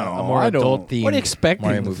it No, a more I don't. adult themed what are you expecting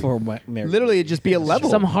Mario movie. for Mario? Literally, it'd just be a level.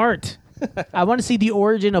 Some heart. I want to see the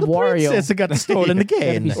origin of Wario. Princess that got stolen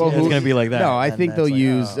again. be It's Well, going to be like that. No, I And think it's they'll like,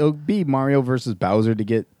 use. oh. It'll be Mario versus Bowser to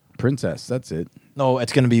get Princess. That's it. No,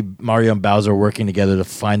 it's going to be Mario and Bowser working together to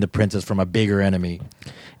find the princess from a bigger enemy.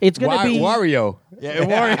 It's going to be Wario. Yeah,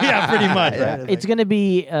 yeah, pretty much. Right? It's going to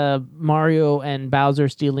be Mario and Bowser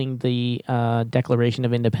stealing the Declaration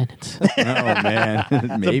of Independence. Oh man,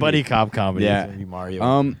 It's maybe. a buddy cop comedy. Yeah. It's gonna be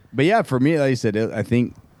Mario. But yeah, for me, like I said, I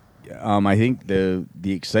think the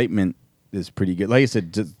excitement is pretty good. Like I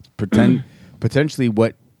said, just potentially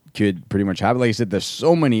what could pretty much happen. Like I said, there's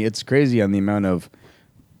so many. It's crazy on the amount of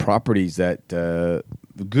properties that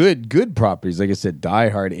good properties. Like I said, Die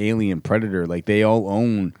Hard, Alien, Predator. Like they all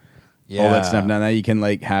own all that stuff. Now you can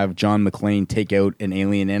like have John McClane take out an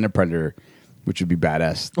Alien and a Predator, which would be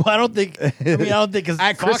badass. Well, I don't think. Because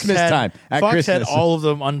At Christmas time. At Fox Christmas. had all of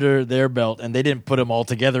them under their belt, and they didn't put them all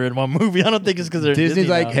together in one movie. I don't think it's because they're Disney's Disney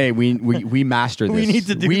like, now. hey, we mastered this. We need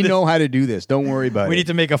to do We this. know how to do this. Don't worry about we it. need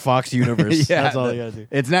to make a Fox universe. Yeah, That's all you gotta do.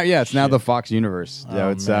 It's now, it's now the Fox universe. Oh, Yeah,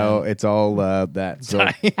 it's man. it's all that. So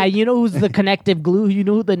And you know who's the connective glue? You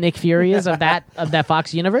know who the Nick Fury is of that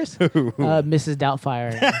Fox universe? Mrs.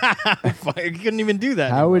 Doubtfire. You couldn't even do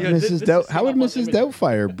that. how would anymore. Mrs.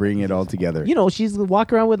 Doubtfire bring it all together? You know, she's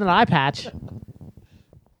walking around with an eye patch You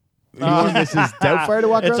want Mrs. Doubtfire to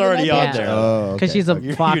walk It's around already with that? on Yeah. there. Oh, because okay. she's a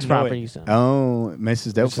You Fox know property. it. So. Oh,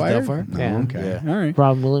 Mrs. Doubtfire. Doubtfire? Oh, Yeah. okay. Yeah. All right.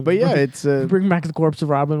 Robin Williams. But yeah, it's bring back the corpse of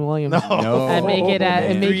Robin Williams. No. And make it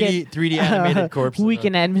and make 3D, it 3D animated corpse.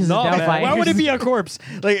 Weekend and Mrs. No, man. Doubtfire. Why would it be a corpse?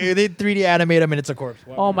 Like they 3D animate him and it's a corpse.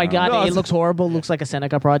 Why Oh my god, No, it it's- looks horrible. Looks like a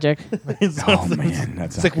Seneca project. Oh man,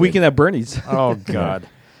 that's It's like Weekend at Bernie's. Oh god.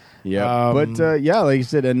 Yeah, but yeah, like you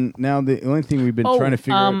said, and now the only thing we've been Oh, trying to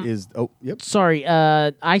figure out is yep. Sorry,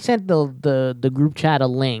 I sent the group chat a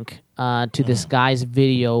link to this guy's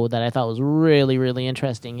video that I thought was really, really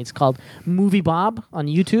interesting. It's called Movie Bob on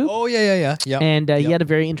YouTube. Oh yeah. And he had a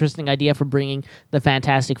very interesting idea for bringing the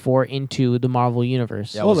Fantastic Four into the Marvel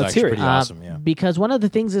universe. That was let's actually hear it. pretty awesome. Yeah. Because one of the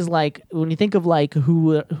things is like when you think of like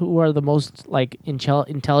who are the most like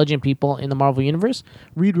intelligent people in the Marvel universe,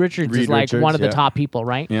 Reed Richards Reed is like Richards, one of the yeah. top people,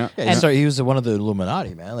 right? Yeah. Yeah, he was one of the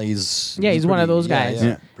Illuminati, man. Like he's one of those guys.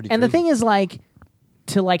 Yeah. Pretty And the crazy. thing is like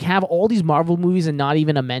to like have all these Marvel movies and not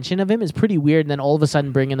even a mention of him is pretty weird. And then all of a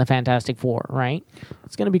sudden bring in the Fantastic Four, right?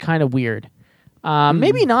 It's gonna be kind of weird.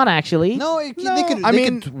 Maybe not actually. no, No, they could. I They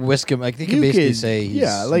mean, could whisk him. Like they you could basically could- say, he's,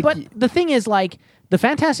 yeah, like- But the thing is, like, the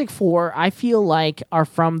Fantastic Four, I feel like are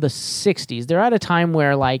from the '60s. They're at a time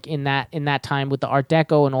where, like, in that time with the Art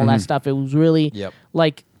Deco and all that stuff, it was really Yep.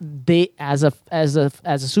 like they as a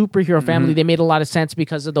superhero family, they made a lot of sense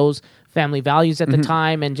because of those family values at the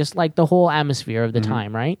time and just like the whole atmosphere of the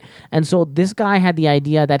time, right? And so this guy had the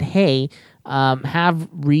idea that hey. Have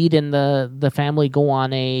Reed and the family go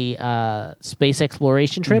on a space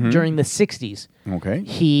exploration trip during the '60s. Okay.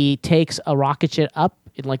 He takes a rocket ship up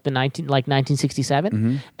in like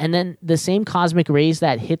 1967, and then the same cosmic rays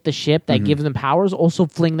that hit the ship that give them powers also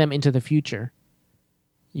fling them into the future.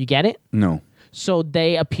 You get it? No, So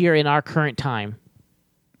they appear in our current time.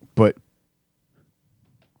 but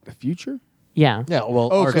the future. Yeah. Yeah, well,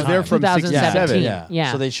 Oh, our 'cause they're time. from 2017. 67.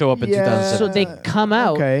 Yeah. So they show up in Yeah. 2007. So they come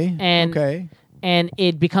out Okay. and okay. and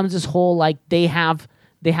it becomes this whole like they have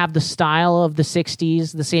the style of the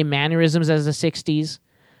 60s, the same mannerisms as the 60s.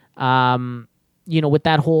 With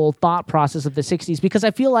that whole thought process of the 60s because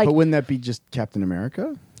I feel like But wouldn't that be just Captain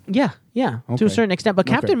America? Yeah, to Okay. a certain extent. But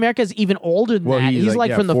Captain Okay. America is even older than Well, that. he's He's like, like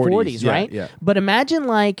yeah, from the 40s, 40s, yeah, right? yeah. But imagine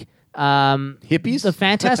like Hippies? the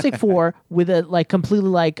Fantastic Four with a like completely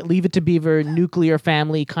like Leave It to Beaver nuclear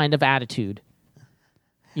family kind of attitude.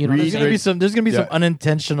 You know what I'm There's gonna be saying? some Yeah.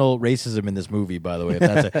 unintentional racism in this movie, by the way. If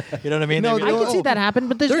that's you know what I mean? No, They- I can see that happen,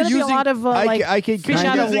 but there's They're going to be a using- lot of I can fish kinda-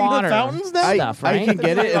 out of Using the water fountains now? stuff, right? I can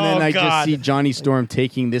get it, and then Oh, I just God. see Johnny Storm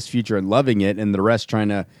taking this future and loving it, and the rest trying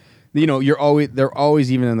to, they're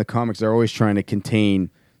always even in the comics, they're always trying to contain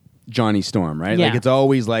Johnny Storm, right? Yeah. Like it's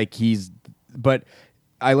always like but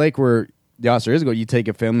I like where the Oscar is going. You take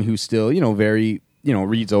a family who's still, very,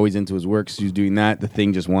 Reed's always into his work, so he's doing that. The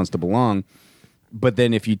Thing just wants to belong. But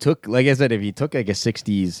then if you took, like I said, if you took like a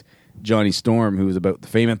 60s Johnny Storm who was about the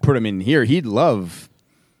fame and put him in here,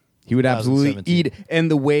 he would absolutely 2017. eat. And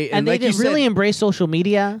the way, and they like you did really said, embrace social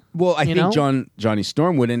media. well, I you think know? Johnny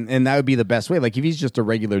Storm would, and that would be the best way. Like if he's just a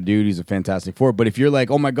regular dude, he's a Fantastic Four. But if you're like,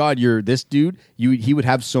 oh my God, you're this dude, he would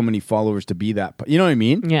have so many followers to be that. You know what I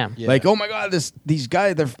mean? Yeah. Like, oh my God, these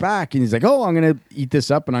guys, they're back, and he's like, oh, I'm gonna eat this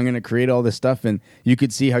up, and I'm gonna create all this stuff, and you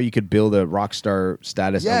could see how you could build a rock star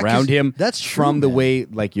status Yeah, 'cause around him. that's true, from the man. way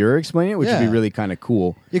like you're explaining it, which would be Yeah. really kind of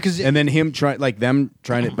cool. Yeah, 'cause and then him trying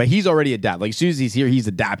to, but he's already adapted. Like as soon as he's here, he's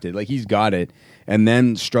adapted. Like he's got it. And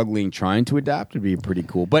then struggling trying to adapt would be pretty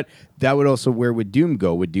cool. But that would also, where would Doom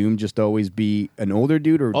go? Would Doom just always be an older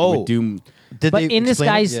dude, or Oh. would Doom? Did But they in this explain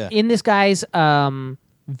it? guy's Yeah.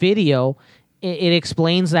 video, it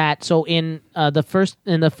explains that. So in the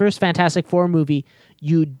first Fantastic Four movie,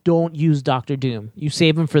 you don't use Doctor Doom. You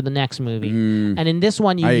save him for the next movie. And in this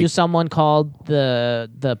one, you use someone called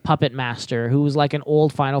the Puppet Master, who was like an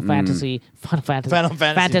old Final Fantasy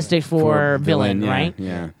Fantastic Four villain, yeah, right?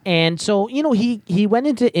 Yeah. And so he went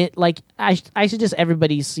into it like I suggest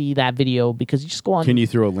everybody see that video because you just go on. Can you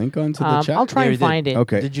throw a link onto the chat? I'll try Yeah, and we did. find it.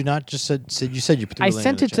 Okay. Did you not just said you said you put the I link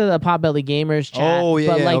sent in it the to chat. the Potbelly Gamers chat. Oh, yeah,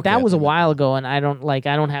 but yeah, like okay, that was a okay. while ago, and I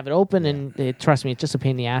don't have it open, and trust me, it's just a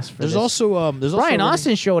pain in the ass for There's this. also Brian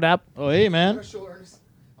Austin showed up. Oh hey man. I want to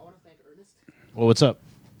thank Ernest Well, what's up?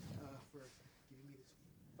 for giving me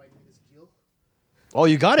finding me this deal. Oh,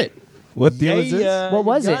 you got it. What deal is this? What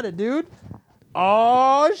was you got it? it, dude?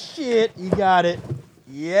 Oh shit, you got it.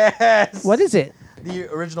 Yes. What is it? The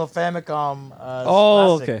original Famicom.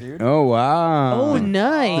 Oh, classic, okay. Dude. Oh wow. Oh,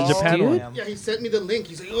 nice, The Japan dude. one. Yeah, he sent me the link.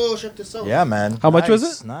 He's like, "Oh, check this out." Yeah, man. How much was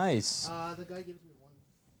Nice, it? Nice. The guy gives me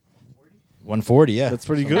 140. 140. Yeah. That's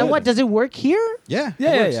pretty good. And what does it work here? Yeah. Yeah,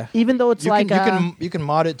 it yeah, works. yeah. Even though it's You like you can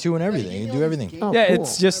mod it too and everything. You can do everything. oh, Yeah, cool.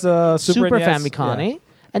 it's just Super NES. Famicom, Yeah. eh?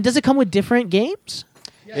 And does it come with different games?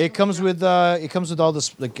 It comes with all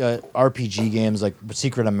this like RPG games like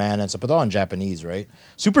Secret of Mana and stuff, but all in Japanese, right?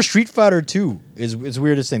 Super Street Fighter 2 is the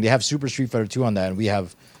weirdest thing. They have Super Street Fighter 2 on that, and we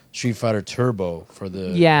have Street Fighter Turbo for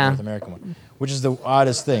the North American one, which is the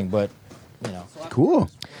oddest thing, but you know. Cool.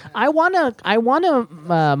 I wanna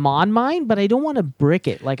mod mine, but I don't want to brick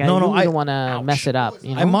it. Like I No, really I- don't want to mess it up.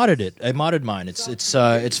 You know? I modded it. I modded mine.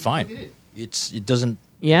 It's fine. It doesn't.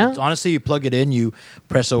 Yeah? Honestly, you plug it in, you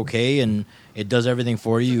press OK, and it does everything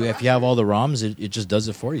for you. If you have all the ROMs, it just does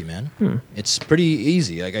it for you, man. It's pretty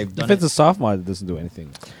easy. Like I've done If it's it. a soft mod, it doesn't do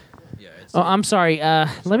anything. Yeah, it's, Oh, I'm sorry.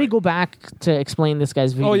 Let me go back to explain this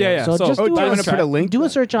guy's video. Oh, yeah, yeah. So, So- just Oh, do, do you a, wanna put a link? do a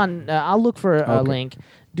search on. I'll look for a link.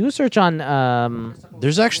 Do a search on.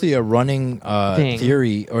 there's actually a running Thing.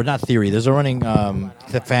 theory, or not theory. There's a running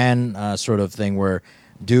the fan sort of thing where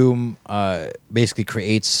Doom basically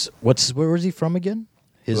creates where was he from again?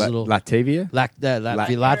 His little Latvia?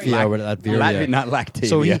 Latvia or Latvia. Not Lactavia.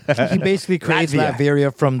 So he basically creates Latvia.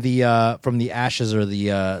 Latveria from the ashes or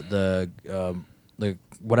the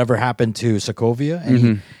whatever happened to Sokovia,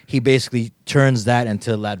 and he basically turns that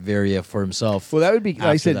into Latveria for himself. Well, that would be. Like I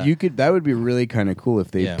after said, that. That would be really kind of cool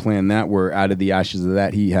if they Yeah. planned that. Where out of the ashes of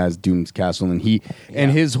that, he has Doom's castle, and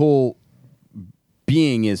and his whole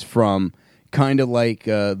being is from kind of like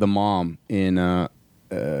the mom in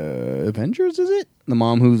Avengers. Is it the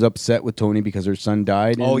mom who's upset with Tony because her son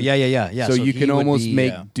died? Oh and- yeah. So, you he can would almost be,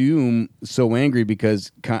 make Doom so angry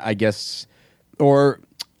because I guess, or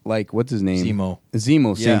like what's his name?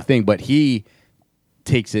 Zemo, same Yeah. thing, but he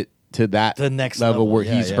takes it to that The next level level, where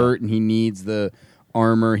yeah, he's yeah. hurt and he needs the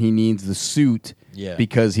armor, he needs the suit, Yeah.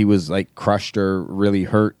 because he was like crushed or really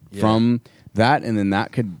hurt Yeah. from that, and then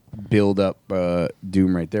that could build up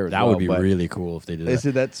Doom right there. As That well. would be But really cool if they did I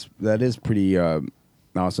that. said that is pretty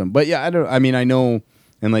awesome. But yeah, I mean, I know,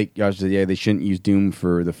 and like Josh said, yeah, they shouldn't use Doom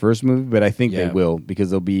for the first movie, but I think they Yeah. will because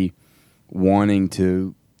they'll be wanting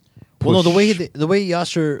to. Well, no, push- the way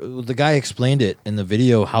Yasser, the guy explained it in the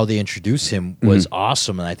video, how they introduced him was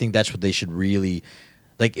awesome, and I think that's what they should really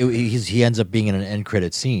like. He ends up being in an end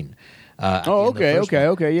credit scene. At the Oh, end of the okay, first okay, one.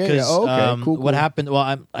 okay, yeah, yeah. 'Cause, Oh, okay, cool, What cool. happened?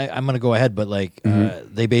 Well, I'm gonna go ahead, but like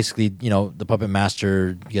they basically, the puppet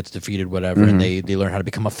master gets defeated, whatever, and they learn how to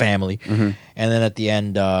become a family, and then at the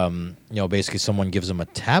end, basically someone gives them a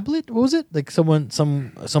tablet. What was it? Like some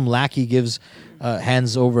lackey gives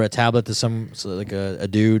hands over a tablet to a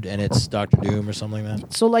dude, and it's Doctor Doom or something like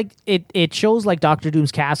that. So like it shows like Doctor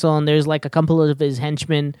Doom's castle, and there's like a couple of his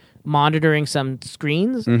henchmen monitoring some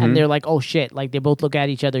screens, and they're like, oh shit, like they both look at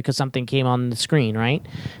each other because something came on the screen, right?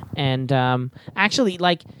 And actually,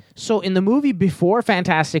 like, so in the movie before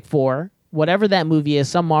Fantastic Four, whatever that movie is,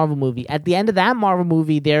 some Marvel movie, at the end of that Marvel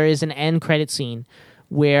movie there is an end credit scene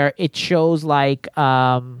where it shows like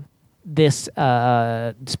this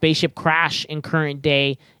spaceship crash in current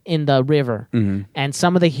day in the river, and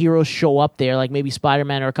some of the heroes show up there, like maybe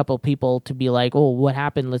Spider-Man or a couple of people, to be like, oh, what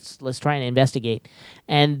happened, let's try and investigate.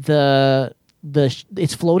 And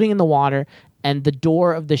it's floating in the water, and the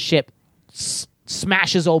door of the ship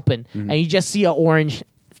smashes open, and you just see an orange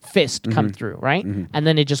fist come through, right? And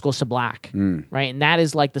then it just goes to black, right? And that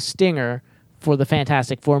is like the stinger for the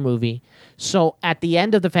Fantastic Four movie. So at the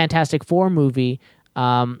end of the Fantastic Four movie,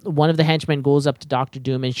 one of the henchmen goes up to Doctor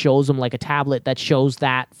Doom and shows him like a tablet that shows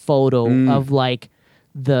that photo of like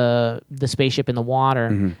the spaceship in the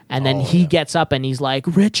water, and then he gets up and he's like,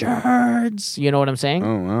 Richards, you know what I'm saying?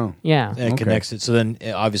 Oh wow. Yeah, And it connects it. So then,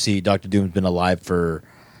 obviously, Doctor Doom's been alive for.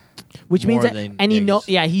 which means more that, than- and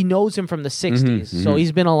yeah, he's- he knows him from the 60s, so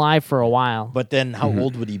he's been alive for a while. But then, how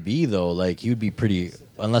old would he be though? Like, he would be pretty.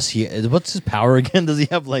 Unless he, what's his power again? Does he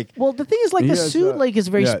have like? Well, the thing is, like, He the has, suit like is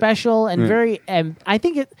very yeah. special and very. I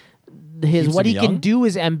think his Keeps what him he can young? do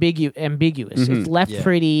is ambiguous. It's left Yeah.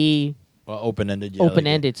 pretty Open-ended. Yeah,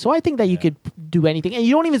 open-ended. So I think that you could do anything, and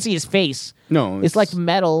you don't even see his face. No, It's like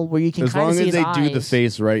metal where you can as kind long of see as his they eyes. do the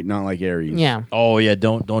face right, not like Ares. Yeah. Oh yeah,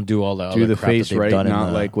 don't do all that. Do other the crap that face they've right, done in not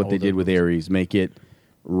the like what they older did with movies. Ares. Make it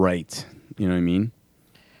right. You know what I mean?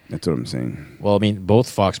 That's what I'm saying. Well, I mean, both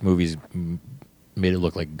Fox movies made it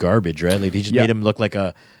look like garbage, right? Like they just Yeah. made him look like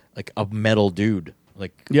a metal dude,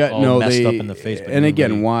 like Yeah, all no, messed they, up in the face. But and he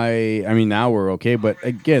again, really- why? I mean, now we're okay, but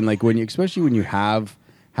again, like especially when you have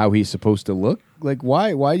how he's supposed to look, like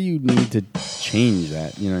why do you need to change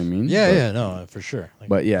that? You know what I mean? Yeah, But- yeah, no, for sure. Like,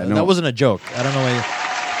 But yeah, no. that wasn't a joke. I don't know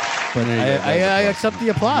why. But There you go. I accept the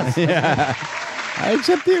applause. I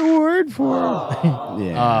accept the award for.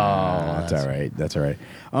 yeah, that's all right. That's all right.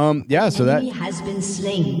 Yeah, so that Enemy has been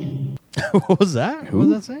slain. What was that? What was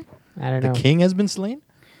that saying? I don't The know. king has been slain.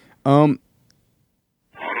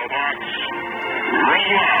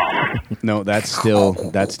 no, that's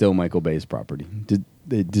still Michael Bay's property.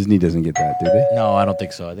 Disney doesn't get that, do they? No, I don't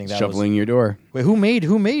think so. I think that Shoveling your door. was. Wait,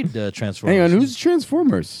 who made Transformers? Hang on, who's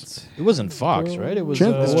Transformers? It wasn't Fox, right? It was.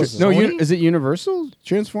 No, Sony? is it Universal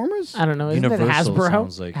Transformers? I don't know. Isn't it Universal Hasbro?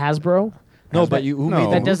 sounds like- Hasbro? No, but who no,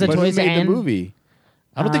 made that does the but who toys made and- the movie?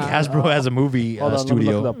 I don't think Hasbro has a movie Hold on, let me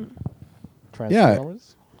studio. look it up.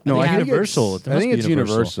 Transformers? No, I think I think Universal. It's, It I must think be it's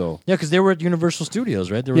Universal. Yeah, because they were at Universal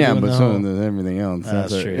Studios, right? They were Yeah, doing but the so whole- does everything else.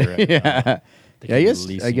 That's it. true, you're right. yeah. They Yeah, I keep guess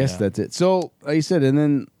releasing that. that's it. So, like you said, and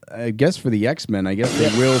then I guess for the X-Men, I guess they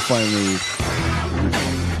will finally.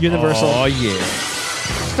 Universal. Oh yeah.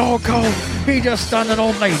 Stone Cold. He just stunned an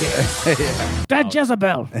old lady. That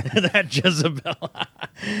Jezebel. That Jezebel.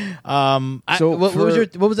 So what was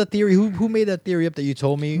for- what was that theory? Who made that theory up that you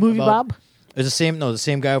told me? Movie about? Bob? It's the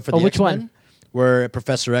same guy for the Oh, which X-Men, one? Where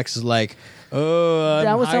Professor X is like, oh, I'm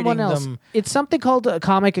That was someone hiding else. them. It's something called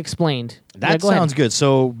Comic Explained. Yeah, That go ahead. sounds good.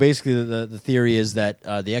 So basically, the theory is that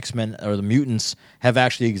the X-Men or the mutants have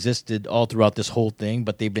actually existed all throughout this whole thing,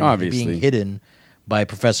 but they've been Obviously. being hidden by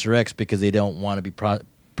Professor X because they don't want to be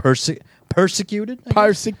persecuted. I guess?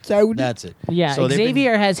 Persecuted. That's it. Yeah, So they've been-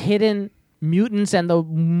 Xavier has hidden mutants and the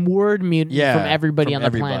word mutant from everybody on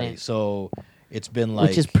the planet, So it's been like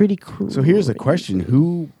which is pretty cool. So here's the question: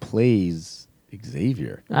 who plays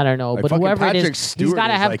Xavier? I don't know, Like, but fucking whoever it Patrick is, Stewart he's got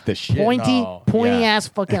to is have like the shit. pointy No, yeah. ass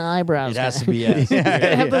fucking eyebrows. It has to man. be yes.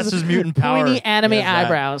 Have That's those his mutant power. Pointy anime He has that.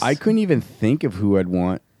 eyebrows. I couldn't even think of who I'd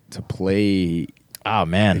want to play Oh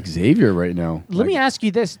man. Xavier right now. Let me ask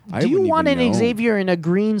you this: I do you wouldn't want an even know. Xavier in a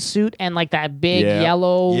green suit and like that big Yeah.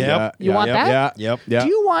 yellow? Yep. You want that? Yeah. Yep. Yeah. Do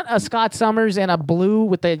you want a Scott Summers in a blue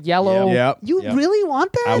with the yellow? Yep. Yep. You Yep. really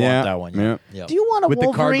want that? I Yeah. want that one. Yeah. Yeah. Yep. Do you want a with the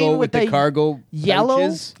Wolverine cargo with the cargo yellow?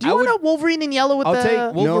 pouches? Do you want a Wolverine in yellow with I'll the?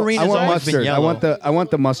 take Wolverine no, I has want always been mustard. yellow. I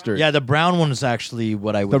want the mustard. Yeah, the brown one is actually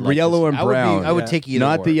what I would. The like to yellow see. and brown. I would take either.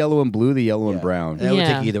 Not or. the yellow and blue, the yellow and Yeah. brown. I would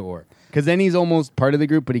Yeah. take either or. Because then he's almost part of the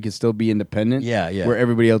group, but he can still be independent. Yeah, yeah. Where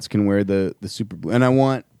everybody else can wear the super blue. And I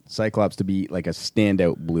want Cyclops to be like a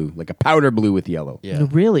standout blue, like a powder blue with yellow. Yeah.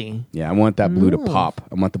 Really? Yeah, I want that blue to No. pop.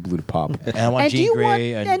 I want the blue to pop. And I want And do Jean you want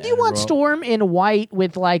Grey. and do you want Ro- Storm in white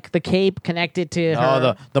with like the cape connected to her?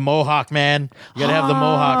 Oh, the Mohawk, man. You gotta have the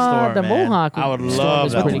Mohawk Storm. the man. Mohawk I would Storm love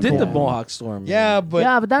is that. pretty They did the cool. Mohawk Storm. Yeah, but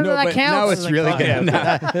yeah, but that, No, that but counts. now it's really yeah,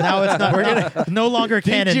 gonna. now it's not. We're gonna no longer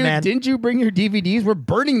canon, man. Didn't you bring your DVDs? We're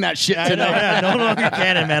burning that shit I know, tonight. yeah, no longer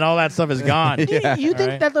canon, man. All that stuff is gone. You think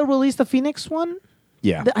Alright. that they'll release the Phoenix one?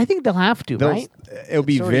 Yeah. I think they'll have to, They'll- right? It'll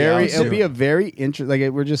be It's already very. out It'll soon. be a very interesting.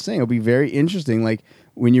 Like we're just saying, it'll be very interesting. Like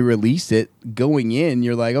when you release it, going in,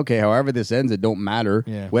 you're like, okay, however this ends, it don't matter.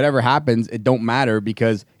 Yeah. Whatever happens, it don't matter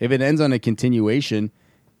because if it ends on a continuation,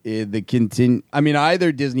 I mean,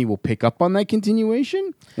 either Disney will pick up on that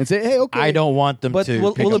continuation and say, hey, okay, I don't want them But to.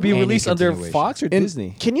 will pick it up be any released under continuation. Fox or And-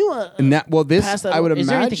 Disney? Can you? And that well, this Pass that I would is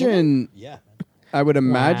there anything in imagine. Yeah. I would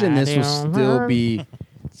imagine this will Whatever. still be.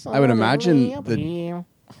 I would imagine the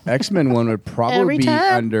X-Men one would probably Every be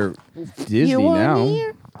time under Disney You are now.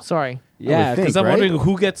 near. Sorry. Yeah, think, because I'm right? wondering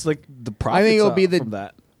who gets like the profits. it'll be the- from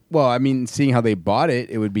that. Well, I mean, seeing how they bought it,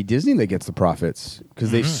 it would be Disney that gets the profits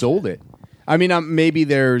because they've sold it. I mean, maybe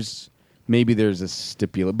there's a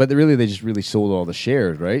stipulation, but they just really sold all the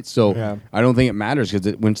shares, right? So Yeah. I don't think it matters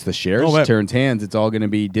because once the shares Oh, but- turns hands, it's all going to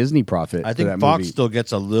be Disney profit. I for think that Fox movie. still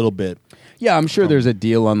gets a little bit. Yeah, I'm sure there's a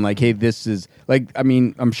deal on like, hey, this is like, I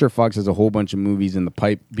mean, I'm sure Fox has a whole bunch of movies in the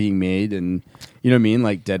pipe being made, and you know what I mean,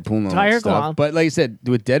 like Deadpool and all Tiger that stuff. Claw. But like I said,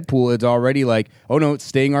 with Deadpool, it's already like, oh no, it's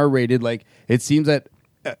staying R-rated. Like it seems that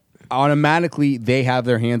automatically they have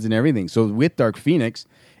their hands in everything. So with Dark Phoenix,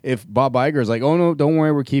 if Bob Iger is like, oh no, don't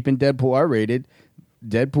worry, we're keeping Deadpool R-rated.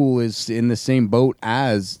 Deadpool is in the same boat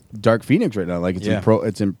as Dark Phoenix right now. Like it's Yeah.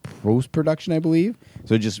 it's in post production, I believe.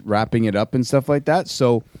 So just wrapping it up and stuff like that.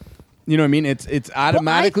 So you know what I mean? It's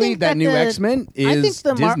automatically think that new the- X-Men I think is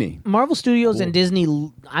the Disney. Marvel Studios and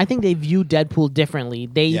Disney, I think they view Deadpool differently.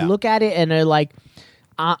 They Yeah. look at it and they're like,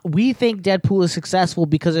 we think Deadpool is successful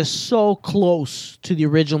because it's so close to the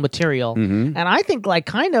original material. Mm-hmm. And I think, like,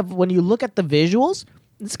 kind of when you look at the visuals,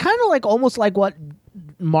 it's kind of like almost like what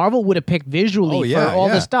Marvel would have picked visually Oh, yeah, for all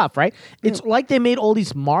yeah. the stuff, right? It's like they made all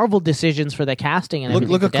these Marvel decisions for the casting and Look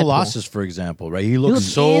everything at for Deadpool. Colossus, for example, right? He looks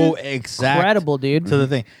so exact, incredible, dude. to the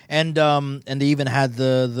thing. And they even had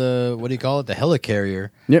the what do you call it? The helicarrier.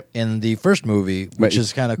 Yep. In the first movie, which Right.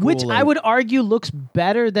 is kind of cool. Which I like- would argue looks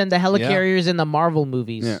better than the helicarriers in the Marvel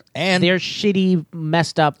movies. Yeah. And- they're shitty,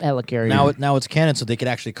 messed up helicarriers. now it's canon, so they could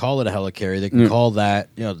actually call it a helicarrier. They can call that.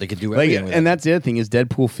 They could do Like, everything with and it. that's the other thing is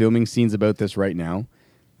Deadpool filming scenes about this right now.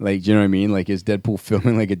 Like, do you know what I mean? Like, is Deadpool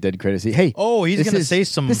filming like a dead credit scene? Hey, Oh, he's this gonna is- say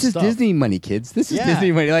some This is stuff. Disney money, kids. This is Yeah.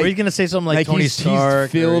 Disney money. Like, Or he's gonna say something like Tony Stark, or,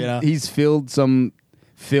 filmed, you know. he's filmed some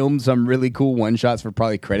really cool one shots for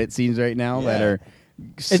probably credit scenes right now that Yeah. are.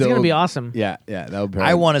 It's gonna be awesome. Yeah, yeah, that would be.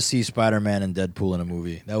 I want to see Spider-Man and Deadpool in a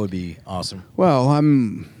movie. That would be awesome. Well, I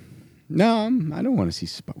don't want to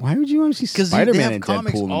see. Why would you want to see Because they Spider-Man have and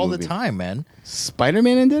comics Deadpool in a all the movie? time, man.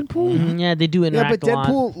 Spider-Man and Deadpool. Mhm, yeah, they do Yeah, interact but a lot.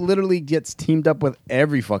 Deadpool literally gets teamed up with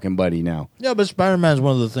every fucking buddy now. Yeah, but Spider-Man is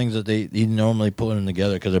one of the things that they normally put them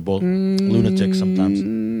together because they're both lunatics sometimes.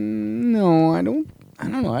 No, I don't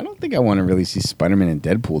know. I don't think I want to really see Spider-Man and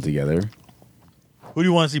Deadpool together. Who do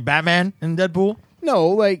you want to see, Batman and Deadpool? No,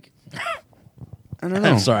 like I don't know.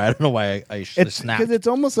 I'm sorry, I don't know why I It's snapped. because it's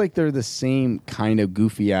almost like they're the same kind of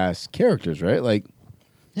goofy ass characters, right? Like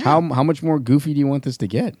how much more goofy do you want this to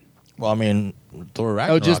get? Well, I mean, Thor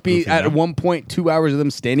Ragnarok. It'll just be goofy, at man. one point 2 hours of them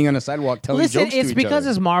standing on a sidewalk telling Listen, jokes to it's each because other.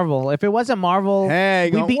 it's Marvel. If it wasn't Marvel,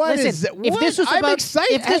 Hang we'd on, be, what listen. is it? If What? this was I'm about,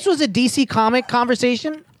 excited. if this was a DC comic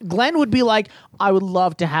conversation, Glenn would be like, "I would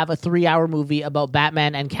love to have a 3-hour movie about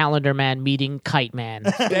Batman and Calendar Man meeting Kite Man.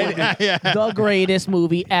 The greatest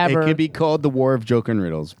movie ever." It could be called The War of Joke and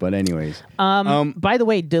Riddles, but anyways. By the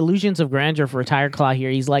way, Delusions of Grandeur for Tiger Claw here.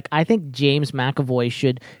 He's like, I think James McAvoy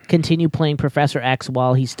should continue playing Professor X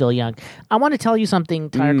while he's still young. I want to tell you something,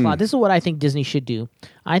 Tiger Claw. This is what I think Disney should do.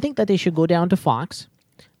 I think that they should go down to Fox,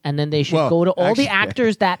 and then they should Well, go to all actually, the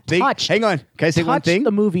actors that touched. Hang on. Can I say one touched thing?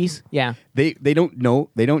 the movies. Yeah. They don't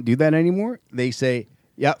do that anymore. They say,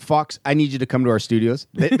 "Yeah, Fox, I need you to come to our studios."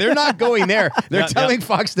 They're not going there. They're Yeah, telling yeah.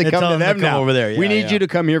 Fox to They're come to telling them them to come now. over there. We Yeah, need yeah. you to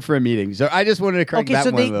come here for a meeting. So I just wanted to correct Okay, that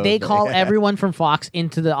so one of those. they call everyone from Fox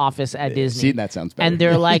into the office at Disney. See, that sounds better. And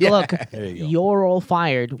they're like, Yeah. look, There you go. you're all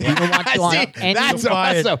fired. We don't want you on See, any that's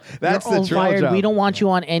fired. awesome. That's You're the all troll fired. job. We don't want you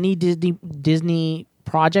on any Disney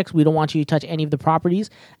projects. We don't want you to touch any of the properties.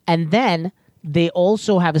 And then they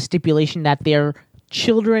also have a stipulation that their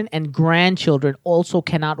children and grandchildren also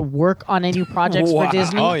cannot work on any projects for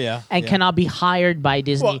Disney. Oh, yeah. And Yeah. cannot be hired by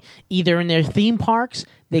Disney either in their theme parks.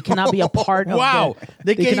 They cannot be a part of Wow. the,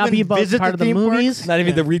 They can't cannot be even part visit of the the theme parks? movies. Not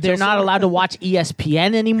even the retail They're not store? allowed to watch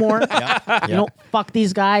ESPN anymore. You know, fuck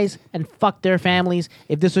these guys and fuck their families.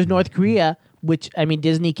 If this was North Korea, which I mean,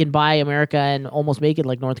 Disney can buy America and almost make it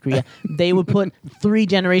like North Korea, they would put 3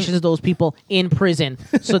 generations of those people in prison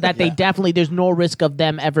so that they definitely there's no risk of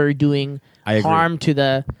them ever doing I agree. harm to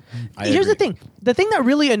the. Here's the thing. The thing that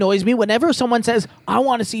really annoys me whenever someone says, "I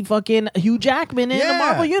want to see fucking Hugh Jackman in the Yeah,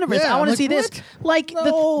 Marvel universe. yeah, I want I'm to see like, this." what? Like,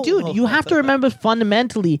 No. dude, you have to remember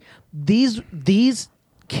fundamentally these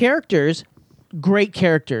characters, great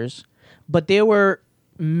characters, but they were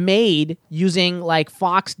made using like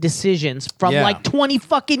Fox decisions from Yeah. like 20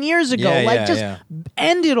 fucking years ago. Yeah, like, yeah, just yeah.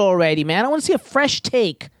 end it already, man. I want to see a fresh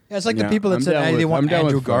take. Yeah, it's like Yeah, the people that I'm said down hey, they with- want I'm down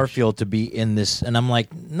Andrew with Fresh. Garfield to be in this, and I'm like,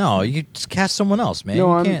 no, you just cast someone else, man. No,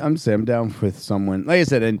 You I'm can't. I'm saying I'm down with someone. Like I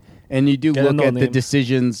said, and you do Get a look no at the name.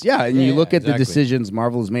 decisions. Yeah, and you Yeah, look at the exactly. decisions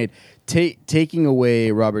Marvel has made, taking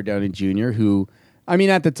away Robert Downey Jr., who, I mean,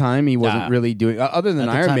 at the time he wasn't Nah. really doing other than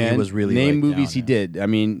At the Iron time, he Man. was really, name like, movies down, he yeah. did. I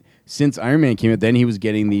mean, since Iron Man came out, then he was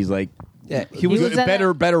getting these like. Yeah, he was was at-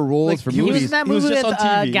 better roles like, for he He movies. was in that He was movie just with on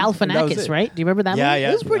TV. That was Galifianakis, it. right? Do you remember that yeah, movie? yeah.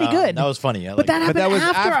 It was pretty good. That was funny. I But that liked it. happened that was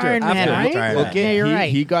after Iron Man, after right? Iron Man. Okay, Yeah, you're he, right.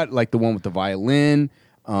 he got like the one with the violin,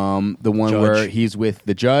 the one Judge. where he's with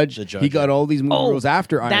the judge. The Judge, He got yeah. all these movie roles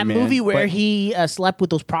after Iron that Man. movie where but he slept with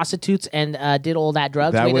those prostitutes and did all that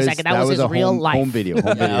drugs. that Wait was a second, that was his a real home, life. home video. Home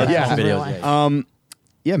video. that was yeah. home real videos, life. yeah.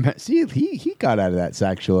 Yeah, man, see, he got out of that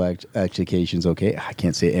sexual altercations. Okay, I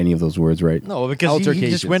can't say any of those words right. No, because he just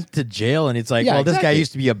Altercations. went to jail, and it's like, Yeah, well, this guy exactly.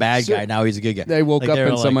 used to be a bad So- guy. Now he's a good guy. They woke Like, up they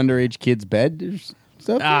were in some like, underage kid's bed. Or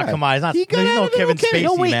stuff. Ah, Yeah. come on, it's not. He got There's out no of it Kevin okay. Spacey,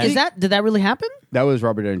 No, wait, man. did that really happen? That was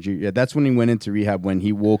Robert Downey Jr. Yeah, that's when he went into rehab when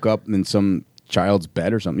he woke up in some child's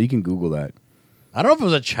bed or something. You can Google that. I don't know if it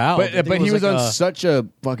was a child, I think But it he was like on a- such a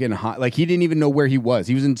fucking hot. Like he didn't even know where he was.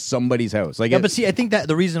 He was in somebody's house. Like Yeah, but see, I think that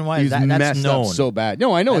the reason why he is was that that's messed known. up so bad.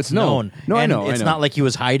 No, I know That's it's known. No, I And know. It's I know. not like he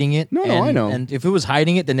was hiding it. No, I know. And if it was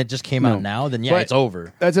hiding it, then it just came No. out now. Then yeah, But it's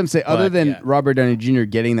over. That's what I'm saying. Other But, than yeah. Robert Downey Jr.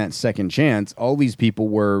 getting that second chance, all these people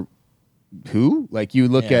were who? Like you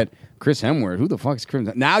look Yeah. at Chris Hemsworth. Who the fuck is Chris?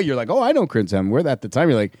 Now you're like, oh, I know Chris Hemsworth. At the time,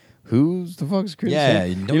 you're like, who's the fuck is Chris? Yeah, Hemsworth? you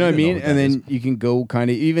You don't know what I even know mean? who And that then you can go kind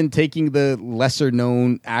of even taking the lesser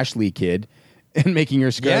known Ashley kid and making her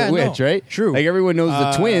Scarlet Yeah, no. Witch, right? True. Like everyone knows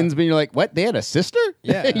the twins, but you're like, what? They had a sister?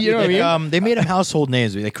 Yeah, you know what I mean? They made him household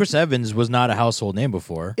names. Like Chris Evans was not a household name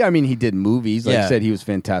before. Yeah, I mean, he did movies. Like I Yeah. said, he was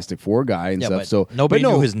Fantastic Four guy and Yeah, stuff. but So nobody but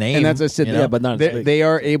no, knew his name, And that's what I said. you know? Yeah, but not as they, big. they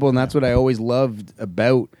are able, and that's what I always loved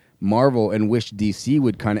about Marvel and wish DC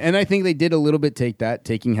would kind of. And I think they did a little bit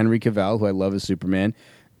taking Henry Cavill, who I love as Superman.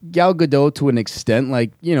 Gal Gadot to an extent,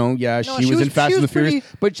 like she was in Fast and the Furious,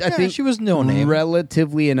 but I yeah, think she was no name.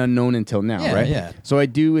 relatively an unknown until now, Yeah, right? yeah. So I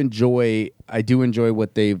do enjoy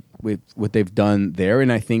what they've done there,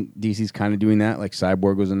 and I think DC's kind of doing that. Like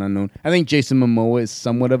Cyborg was an unknown. I think Jason Momoa is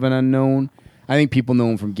somewhat of an unknown. I think people know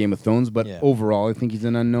him from Game of Thrones, but Yeah. overall, I think he's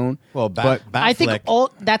an unknown. Well, but I think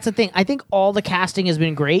Batfleck- that's the thing. I think all the casting has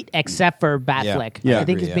been great except for Batfleck. Yeah. I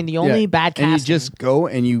think agree, it's been the yeah. only bad casting. And you just go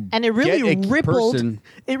and you and it really get a rippled. person-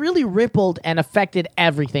 It really rippled and affected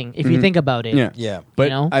everything. If you think about it, Yeah, Yeah. But You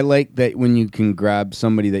know? I like that when you can grab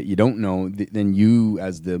somebody that you don't know, then you,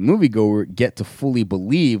 as the moviegoer, get to fully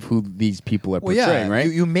believe who these people are Well, portraying, yeah, right?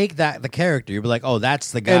 You make that the character. You'll be like, oh,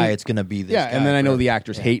 that's the guy. And- It's going to be this yeah, guy. and then I know the forever.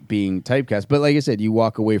 actors hate being typecast, but like I said, you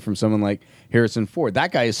walk away from someone like Harrison Ford.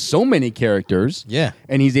 That guy has so many characters, Yeah.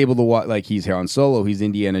 and he's able to like he's Han Solo, he's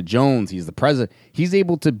Indiana Jones, he's the president. He's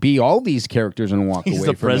able to be all these characters and walk He's away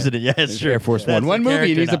the from president. it. Yeah, it's It's true. Air Force That's One the movie, and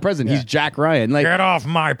character he's the now. president. Yeah. He's Jack Ryan. Like, Get off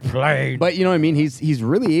my plane. but you know what I mean? He's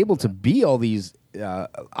really able to be all these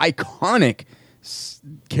iconic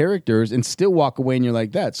characters and still walk away, and you're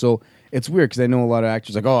like that. So it's weird because I know a lot of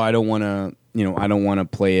actors like, oh, I don't want to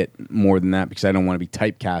play it more than that because I don't want to be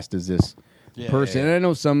typecast as this person. yeah. And I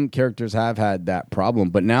know some characters have had that problem,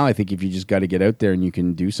 but now I think if you just got to get out there and you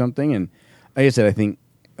can do something, and like I said, I think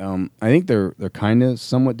they're kind of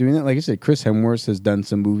somewhat doing that. Like I said, Chris Hemsworth has done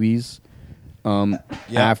some movies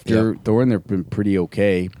after Thor, and they've been pretty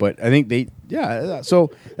okay. But I think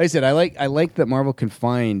So like I said, I like that Marvel can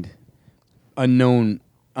find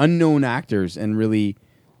unknown actors and really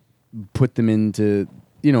put them into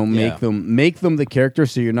make them the character.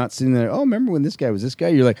 So you're not sitting there. Oh, remember when this guy was this guy?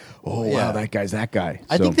 You're like, oh Yeah. wow, that guy's that guy.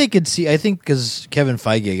 I So- think they could see. I think because Kevin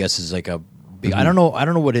Feige, I guess, is like a big. I don't know. I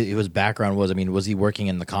don't know what his background was. I mean, was he working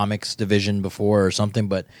in the comics division before or something?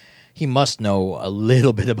 But he must know a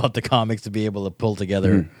little bit about the comics to be able to pull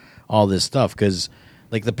together all this stuff. Because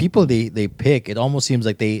Like the people they pick, it almost seems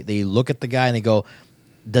like they look at the guy and they go,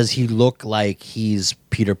 does he look like he's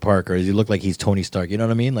Peter Parker? Does he look like he's Tony Stark? You know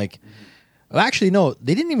what I mean? Like, actually, no,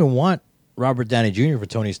 they didn't even want Robert Downey Jr. for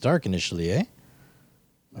Tony Stark initially, eh?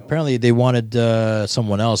 Apparently, they wanted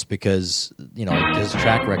someone else because, you know, his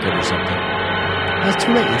track record or something. That's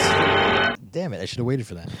too late. Damn it, I should have waited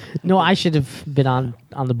for that. No, I should have been on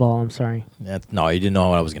the ball. I'm sorry. No, you didn't know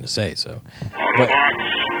what I was going to say, so.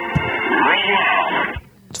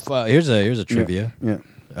 But, here's a trivia. Yeah.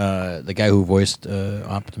 The guy who voiced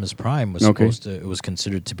Optimus Prime was it was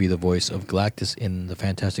considered to be the voice of Galactus in the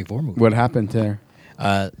Fantastic Four movie. What happened there?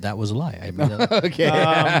 That was a lie. I made that up.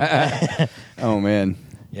 Okay. Oh man.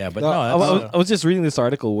 Yeah, but I was just reading this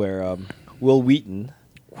article where Will Wheaton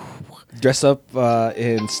dressed up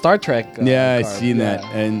in Star Trek. Yeah, I garb, seen that.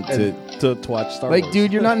 And to watch Star Wars. like,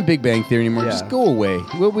 dude, you're not in Big Bang Theory anymore. Yeah. Just go away.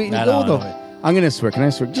 Will Wheaton, I'm gonna swear. Can I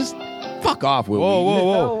swear? Just fuck off, Will Wheaton.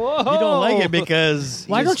 Whoa. You don't like it because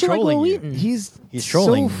Why don't you like Will Wheaton? He's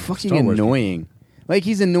trolling so fucking Star Wars annoying. Like,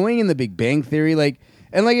 he's annoying in the Big Bang Theory. Like,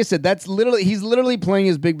 and like I said, he's literally playing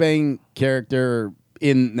his Big Bang character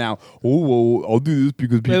in now. Oh, I'll do this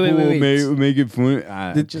because people will make it fun.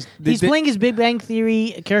 He's playing his Big Bang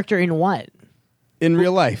Theory character in what? in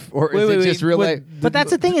real life, or is it just real life? But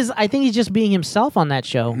that's the thing is, I think he's just being himself on that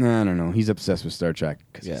show. No, I don't know. He's obsessed with Star Trek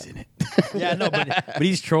because he's in it. Yeah, no, but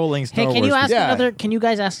he's trolling Star Hey, can Wars. you ask Yeah. another? Can you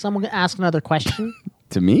guys ask another question?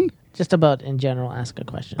 To me? Just about in general, ask a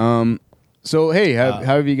question. So hey, how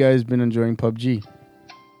have you guys been enjoying PUBG?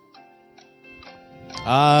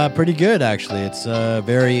 Pretty good actually. It's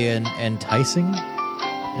very enticing.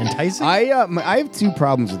 Enticing. I have two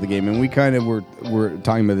problems with the game, and we kind of were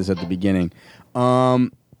talking about this at the beginning. I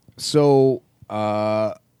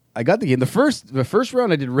got the game. The first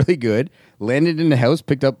round I did really good. Landed in the house,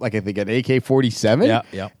 picked up like I think an AK-47.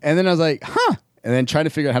 Yeah. And then I was like, huh. And then trying to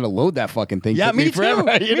figure out how to load that fucking thing. Yeah, took me too. forever.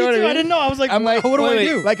 You know what I mean? I didn't know. I was like, I'm like, what do I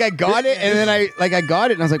do? Like I got it, and then I got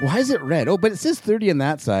it, and I was like, why is it red? Oh, but it says 30 on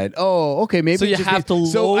that side. Oh, okay, maybe. So you it just have to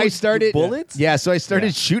So I load started the bullets? Yeah, so I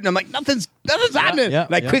started shooting. I'm like, nothing's happening. yeah,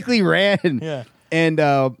 and I quickly ran. Yeah. And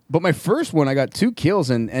but my first one, I got 2 kills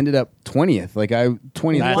and ended up 20th. Like 20th.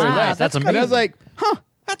 That's place. nice. That's And I was amazing. like, huh.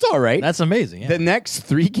 That's all right. That's amazing. Yeah. The next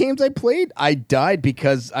 3 games I played, I died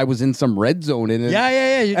because I was in some red zone. And Yeah.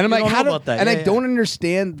 And I'm like, how about that? And Yeah, I don't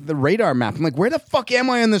understand the radar map. I'm like, where the fuck am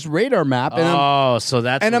I on this radar map? And so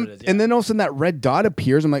that's and what I'm it is, yeah. and then all of a sudden that red dot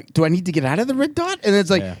appears. I'm like, do I need to get out of the red dot? And it's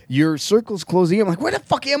like your circle's closing. I'm like, where the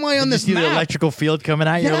fuck am I on Did this you see map? the electrical field coming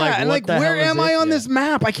at you? Yeah, You're like, and what like, the where hell is am I on Yeah. this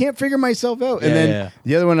map? I can't figure myself out. And then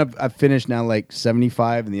the other one I've finished now like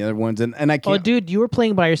 75, and the other ones and I can't. Oh, dude, you were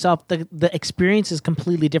playing by yourself. The experience is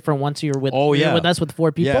completely different once you're with. Oh, yeah. with us with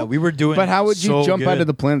 4 people. Yeah, we were doing. But how would you so jump out good. of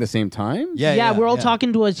the plane at the same time? Yeah, we're all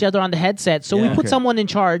talking to each other on the headset. So we Yeah. put someone in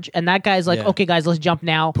charge, and that guy's like, Yeah. "Okay, guys, let's jump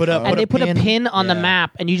now." And they put a pin on the Yeah.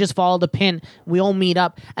 map, and you just follow the pin. We all meet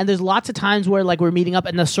up, and there's lots of times where like we're meeting up,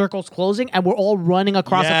 and the circle's closing, and we're all running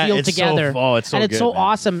across Yeah, the field it's so- together. it's so and it's good, so man.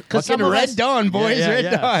 awesome because some Fucking of Red us, Dawn, boys, Yeah, Red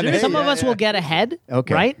yeah. Dawn. Seriously. some of us will get ahead,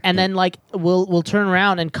 Okay. right, and then like we'll turn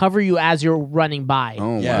around and cover you as you're running by.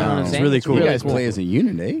 Oh, Yeah, You know what I'm it's saying? really It's cool. You really guys cool. play as a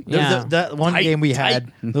unit, eh? Yeah. That one game we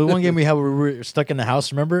had, the one game we had, where we were stuck in the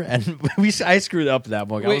house. Remember, and I screwed up that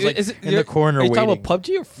one. I was like in the corner Are you waiting. talking about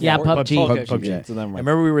PUBG or Yeah, PUBG. Okay, PUBG. yeah. So never I mind.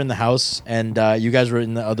 remember we were in the house, and you guys were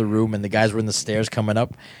in the other room, and the guys were in the stairs coming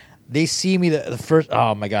up. They see me the first.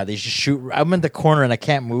 Oh my god! They just shoot. I'm in the corner and I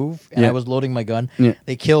can't move, and Yeah. I was loading my gun. Yeah.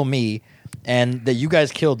 They kill me, and you guys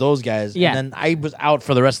killed those guys. Yeah. And then I was out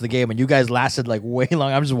for the rest of the game, and you guys lasted like way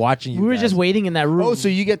long. I'm just watching you. We were guys. just waiting in that room. Oh, so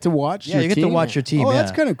you get to watch Yeah, your you get team? to watch your team. Oh, yeah.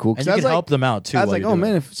 that's kind of cool. 'cause And you I can was help like, them out too. I was while like, you're oh doing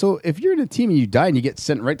man, it. if you're in a team and you die and you get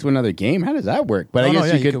sent right to another game, how does that work? But I Oh, no,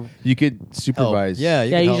 guess yeah, you could supervise. Yeah,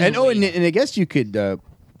 Yeah, you you can just- help. and I guess you could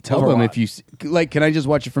tell them if you like. Can I just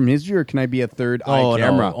watch it from his view, or can I be a third eye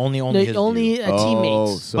camera? No, only his only view.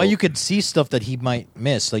 teammates. so But you could see stuff that he might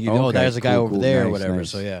miss. Like you go, Okay, there's a guy cool, over cool, there or nice, whatever. nice.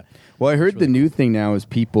 So yeah. Well, I heard the new thing now is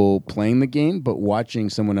people playing the game but watching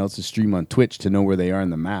someone else's stream on Twitch to know where they are in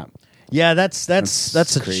the map. Yeah, that's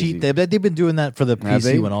a crazy. cheat. They've been doing that for the Have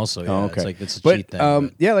they? PC one also. Yeah, Oh, okay. It's like it's a But cheat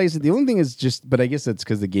thing. yeah, like I said, the only thing is just. But I guess that's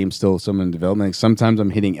because the game's still some in development. Like, sometimes I'm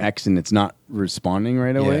hitting X and it's not responding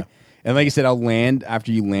right away. Yeah. And like I said, I'll land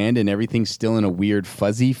after you land, and everything's still in a weird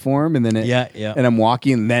fuzzy form, and then Yeah. and I'm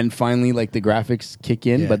walking, and then finally like the graphics kick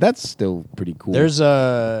in. Yeah. But that's still pretty cool. There's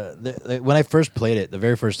when I first played it, the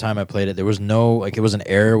very first time I played it, there was no like it was an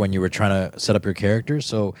error when you were trying to set up your character.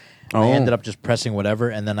 So I ended up just pressing whatever,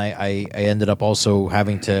 and then I ended up also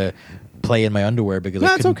having to play in my underwear because I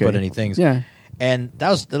That's couldn't okay. put any things. Yeah. And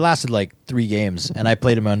it lasted like 3 games, and I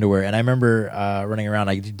played in my underwear. And I remember running around.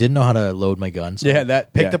 I didn't know how to load my gun. So I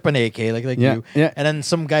picked up an AK like you. Yeah. And then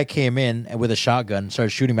some guy came in with a shotgun, started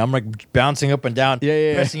shooting me. I'm like bouncing up and down,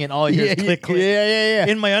 pressing it. All I hear is click, click.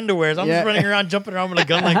 In my underwear. So I'm just running around, jumping around with a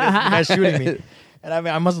gun like this. The guy's shooting me. And I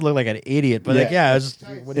mean, I must have looked like an idiot. But I was just,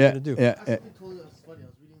 what are you going to do? Something told me that was funny. I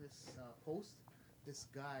was reading this post. This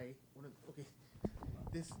guy,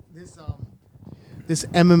 this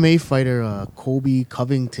MMA fighter, Kobe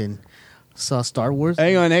Covington, saw Star Wars.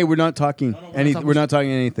 Hang on, hey, we're not talking anything. We're not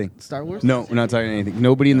talking anything. Star Wars? No, we're not talking anything.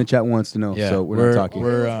 Nobody in the chat wants to know, so we're not talking.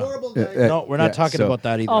 We're, Horrible guy. no, we're not talking about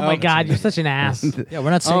that either. Oh my God, you're such an ass. Yeah,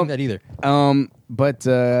 we're not saying that either. But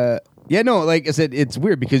yeah, no, like I said, it's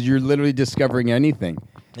weird because you're literally discovering anything,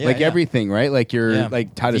 everything, right? Like you're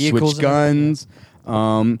like how to Vehicles switch guns.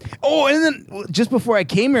 And then just before I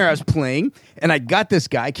came here, I was playing, and I got this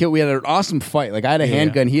guy killed. We had an awesome fight. Like I had a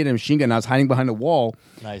handgun, he had a machine gun. And I was hiding behind a wall.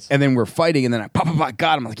 Nice. And then we're fighting, and then I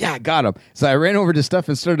got him. I'm like, yeah, I got him. So I ran over to stuff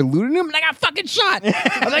and started looting him, and I got fucking shot.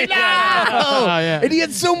 I was like, no! And he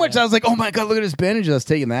had so much. I was like, oh my God, look at his bandages. I was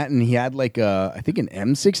taking that, and he had like I think an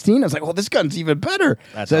M16. I was like, well, this gun's even better.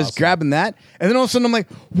 That's so I was awesome. grabbing that, and then all of a sudden I'm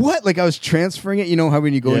like, what? Like I was transferring it. You know how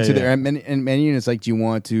when you go into the menu, and it's like, do you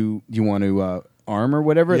want to arm or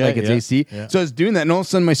whatever, like it's AC. Yeah. So I was doing that, and all of a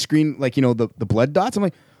sudden my screen, like the blood dots. I'm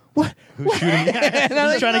like, what? Who's shooting me?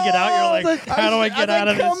 Who's trying to get out? You're like, how do I get out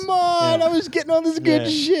of this? Come on! I was getting all this good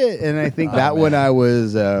shit, and I think that one I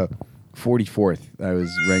was 44th. I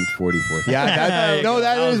was ranked 44th. Yeah,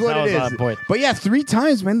 that is what it is. On point. But yeah, 3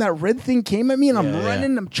 times, man, that red thing came at me, and I'm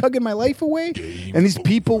running, I'm chugging my life away, and these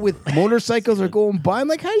people with motorcycles are going by. I'm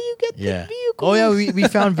like, how do you get the vehicle? Oh yeah, we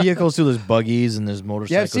found vehicles too. There's buggies and there's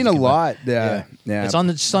motorcycles. Yeah, I've seen a lot. Yeah. It's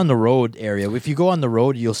just on the road area. If you go on the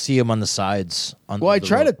road, you'll see them on the sides. Well, I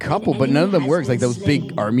tried a couple, but none of them works. Like those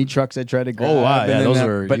big army trucks I tried to grab. Oh wow, yeah, those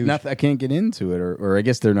are. But huge. nothing. I can't get into it, or I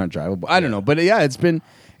guess they're not drivable. I don't know. But yeah, it's been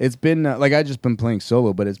like I just been playing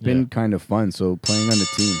solo, but it's been kind of fun. So playing on the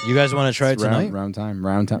team. You guys want to try it tonight? Round one.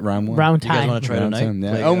 Round You time. guys want to try Round tonight? time,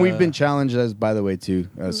 yeah. Play, We've been challenged as, by the way, too.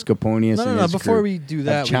 Scoponius. No. and his Before crew we do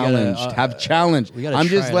that, have challenged. we gotta I'm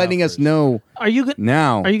try just it letting out us first. know Are you good?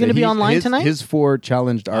 now. Are you gonna that be online his, tonight? His 4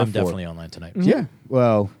 challenged our 4. I'm definitely online tonight. Yeah.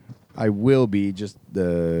 Well, I will be. Just I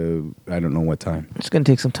don't know what time. It's gonna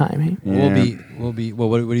take some time. Hey? Yeah. We'll be. Well,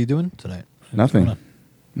 what are you doing tonight? What's going Nothing. on?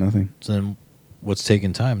 Nothing. So then, what's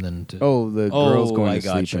taking time then? To... The girls going I to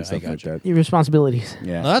sleep gotcha, and stuff I like gotcha. that. Your responsibilities.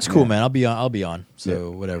 Yeah, No, that's cool, yeah. man. I'll be on.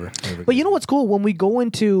 So whatever. But you know what's cool? When we go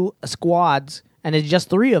into squads and it's just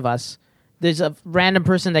 3 of us, there's a random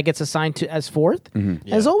person that gets assigned to as 4th. Mm-hmm.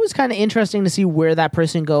 It's always kind of interesting to see where that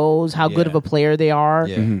person goes, how good of a player they are.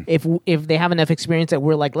 Yeah. Mm-hmm. If they have enough experience that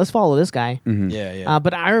we're like, let's follow this guy. Yeah.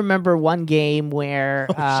 But I remember one game where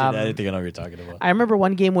Shit, I didn't think I know what you're talking about. I remember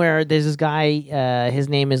one game where there's this guy. His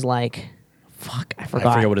name is like, fuck, I forgot.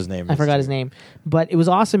 I forget what his name I is. forgot his name. But it was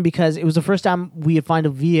awesome because it was the first time we had found a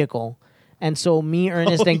vehicle, and so me,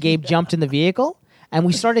 Ernest, and Gabe jumped in the vehicle. And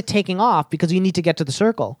we started taking off because you need to get to the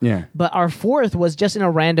circle. Yeah. But our 4th was just in a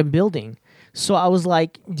random building. So I was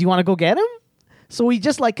like, do you want to go get him? So we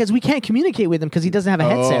just because we can't communicate with him because he doesn't have a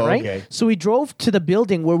headset, right? Okay. So we drove to the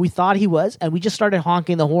building where we thought he was, and we just started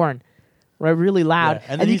honking the horn. Right, really loud, Yeah,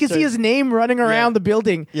 and and then you he can see started- his name running around the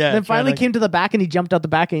building. Yeah, and then trying finally to- came to the back, and he jumped out the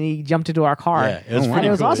back, and he jumped into our car. Yeah, it was and pretty it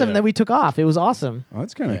was cool, awesome. yeah. And then we took off. It was awesome. Oh,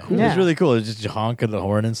 that's kind of cool. It Yeah. was really cool. It was just honking the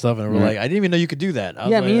horn and stuff, and we're like, I didn't even know you could do that. I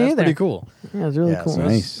was Yeah, like, me that's neither. Pretty cool. Yeah, it was really Yeah, cool. so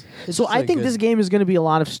Nice. So I think this game is going to be a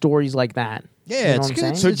lot of stories like that. Yeah, You know it's what I'm good.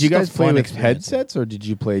 saying? So did you It's guys a play fun with experience. headsets, or did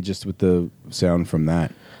you play just with the sound from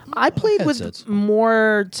that? I played Headsets. with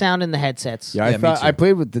more sound in the headsets. Yeah, Yeah, I me thought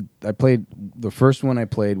too. I played the first one I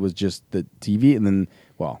played was just the TV, and then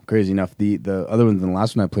crazy enough, the other one, the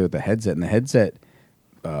last one I played with the headset, and the headset.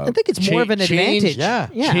 I think it's more of an advantage. yeah.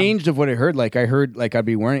 Changed of what I heard. Like I heard, like I'd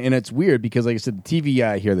be wearing, and it's weird because, like I said, the TV,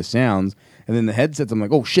 I hear the sounds, and then the headsets, I'm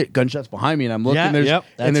like, oh shit, gunshots behind me, and I'm looking, Yeah, there's yep,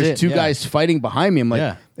 and that's there's it, 2 yeah. guys fighting behind me. I'm like,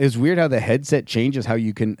 Yeah. it's weird how the headset changes how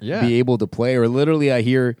you can Yeah. be able to play, or literally I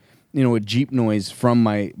hear a Jeep noise from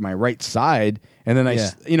my right side, and then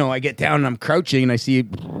I get down and I'm crouching and I see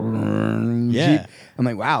Yeah. Jeep. I'm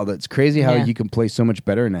like, wow, that's crazy how Yeah. you can play so much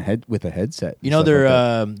better with a headset. You know, and stuff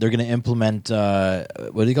like that. they're going to implement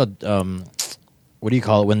what do you call what do you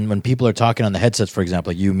call it when people are talking on the headsets, for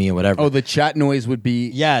example, like you, me, and whatever. Oh, the chat noise would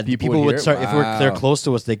be people would hear it? start if they're Wow. close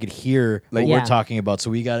to us, they could hear what Yeah. we're talking about.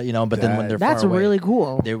 So we got but then when they're That's far away, really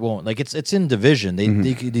cool. they won't. Like it's in Division. They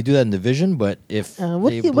do that in Division, but if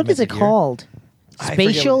What they is it implement here- called?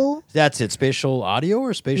 spatial. That's it. Spatial audio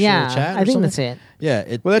or spatial Yeah, chat? I or think something? that's it.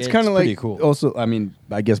 Yeah. Well, that's kind of pretty like cool. also. I mean,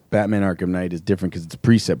 I guess Batman Arkham Knight is different because it's a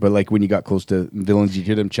preset. But like when you got close to villains, you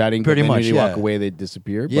hear them chatting. Pretty but then much, when they walk yeah. away, they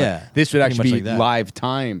disappear. But Yeah, this would pretty actually much be like that. live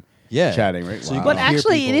time. Yeah. Chatting, right? So you Wow. But hear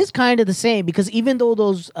actually, it people. is kind of the same because even though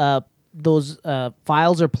those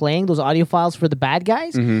files are playing, those audio files for the bad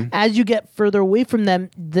guys, Mm-hmm. as you get further away from them,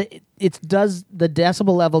 the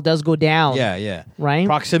decibel level does go down. Yeah. Right?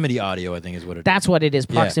 Proximity audio, I think, is what it is. That's what it is.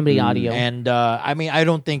 Proximity Yeah. audio. And I mean, I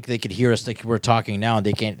don't think they could hear us like we're talking now, and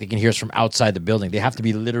they can hear us from outside the building. They have to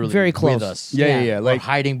be literally Very close. with us. Yeah. Or Like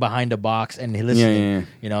hiding behind a box and listening. Yeah.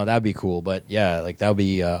 You know, that'd be cool. But yeah, like that would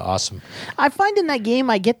be awesome. I find in that game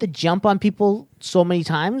I get the jump on people so many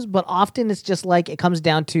times, but often it's just like it comes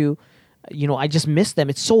down to, I just miss them.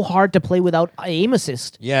 It's so hard to play without aim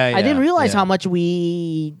assist. Yeah, I didn't yeah, realize yeah. how much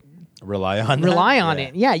we Rely on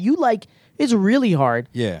it. Yeah, it's really hard.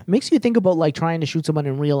 Yeah. Makes you think about like trying to shoot someone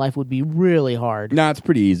in real life would be really hard. nah, it's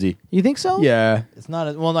pretty easy. You think so? Yeah. It's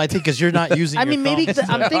not. Well, I think because you're not using. I your mean, maybe phone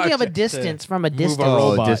I'm thinking of a to- distance from a move distance. a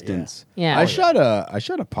robot, distance. yeah. I Yeah.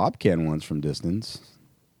 shot a pop can once from distance.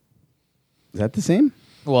 Is that the same?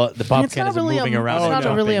 Well, the pop It's can not isn't really moving a, around. It's and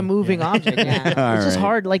not really a jumping. moving object. Yeah. It's just Alright.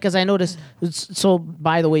 hard. Like, as I noticed. So,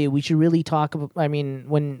 by the way, we should really talk about. I mean,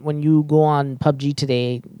 when you go on PUBG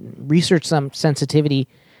today, research some sensitivity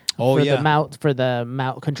Oh, for yeah. the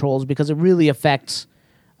mount controls because it really affects.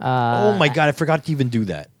 Oh my god, I forgot to even do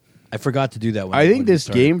that. I forgot to do that. When I think when we this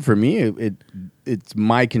started. game for me, it's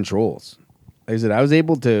my controls. Like I said, I was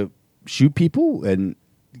able to shoot people and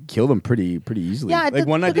kill them pretty easily. Yeah, like the-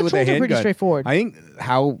 one I the did with a controls are pretty handgun. straightforward. I think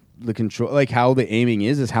how the aiming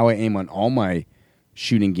is how I aim on all my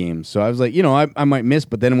shooting games. So I was like, I might miss,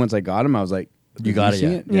 but then once I got him, I was like, You got it, see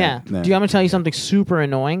yeah. Yeah. Nah. Do you want me to tell you something super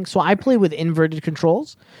annoying? So I play with inverted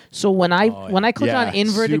controls. So when I click on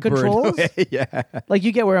inverted super controls, yeah. like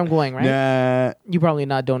you get where I'm going, right? Nah. You probably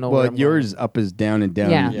don't know where Well, I'm yours up is down and down.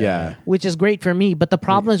 Yeah. Yeah. which is great for me. But the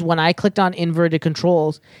problem is when I clicked on inverted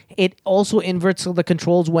controls, it also inverts the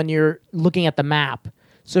controls when you're looking at the map.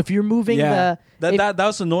 So if you're moving Yeah, if, that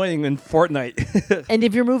was annoying in Fortnite. and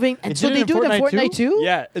if you're moving, and It so did they it in do it in Fortnite Fortnite too.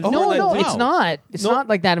 Yeah, in no, Fortnite no, too. it's not. It's No. not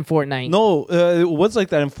like that in Fortnite. No, it was like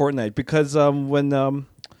that in Fortnite because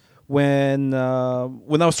when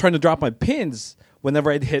I was trying to drop my pins,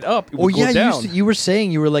 whenever I'd hit up, it Oh would yeah, go down. you were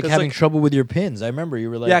saying you were like 'Cause, having like- trouble with your pins. I remember you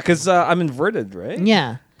were like, Yeah, because I'm inverted, right?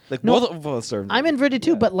 Yeah. Like No, both of us are. I'm inverted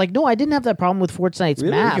too, but like no, I didn't have that problem with Fortnite's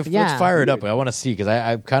Really? map. Yeah. Let's fire it up. I want to see because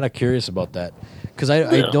I'm kind of curious about that because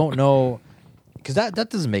I don't know because that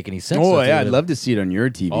doesn't make any sense. Oh That's yeah, a I'd little- love to see it on your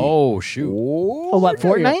TV. Oh shoot! Oh, what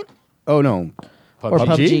Fortnite? Oh no. Or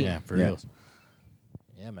PUBG? Yeah, for Yeah. real.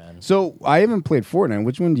 Yeah, man. So I haven't played Fortnite.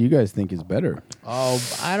 Which one do you guys think is better? Oh,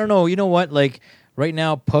 I don't know. You know what? Like right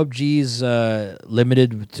now, PUBG's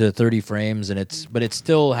limited to 30 frames, but it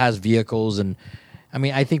still has vehicles, and I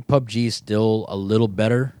mean, I think PUBG is still a little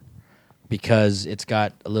better because it's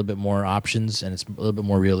got a little bit more options and it's a little bit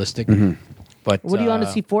more realistic. But What do you want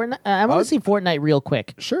to see Fortnite? I want to see Fortnite real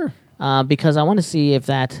quick Sure. because I want to see if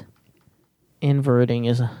that inverting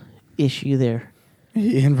is a issue there.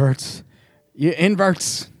 He inverts. You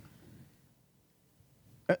inverts.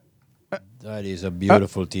 That is a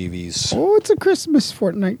beautiful TVs. Oh, it's a Christmas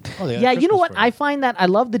Fortnite. Oh, they got Yeah, you know Christmas what? for I you. find that I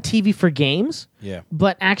love the TV for games, Yeah.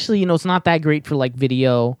 but actually, it's not that great for like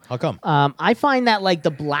video. How come? I find that like the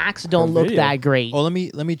blacks don't For look video. that great. Oh, let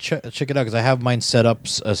me check it out because I have mine set up.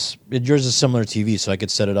 Yours is similar TV, so I could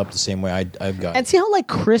set it up the same way I've got. And see how like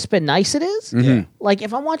crisp and nice it is? Yeah. Like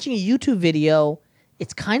if I'm watching a YouTube video,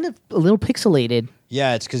 it's kind of a little pixelated.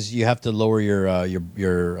 Yeah, it's because you have to lower your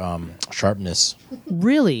sharpness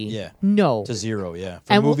Really? Yeah. No. to 0. Yeah,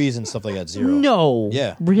 for And movies and stuff like that. 0. No.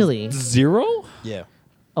 Yeah. Really? 0? Yeah.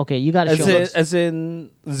 Okay, you got to show us. As in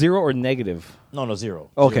 0 or negative? No, 0.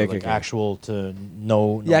 Okay, 0, okay, like okay. actual to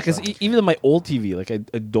no. Yeah, because sharpness. even on my old TV, like I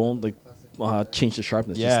don't like change the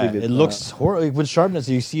sharpness. Just yeah, leave it looks horrible with sharpness.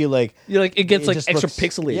 You see, like like it gets like just extra looks-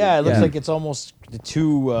 pixelated. Yeah, it looks like it's almost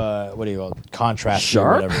too what do you call it? Contrast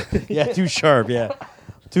Sharp? or whatever. Yeah, too sharp. Yeah,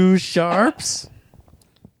 too sharps.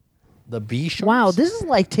 The B sharps. Wow, this is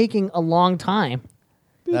like taking a long time.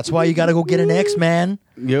 That's why you got to go get an X, man.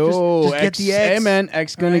 Yo, Just get X, the X. Hey man,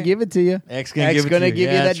 X gonna Right. give it to you. X gonna give it to you. give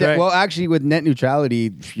Yeah, you that. that's right. Well, actually, with net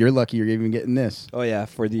neutrality, you're lucky you're even getting this. Oh yeah,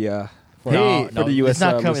 for the for, Hey, for the US it's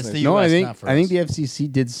not coming. It's listeners. the No, I US, think not for I think us. the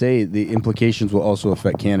FCC did say the implications will also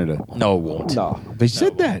affect Canada. No, it won't. No. They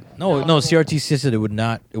said that, No, CRTC said it would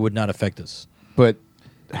not affect us. but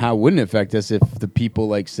how wouldn't it affect us if the people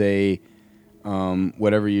like say,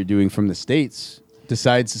 whatever you're doing from the States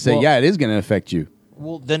decides to say, Well- yeah, it is going to affect you.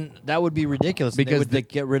 Well, then that would be ridiculous. Because They would the- like,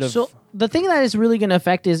 get rid of. So the thing that is really going to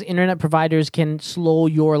affect is internet providers can slow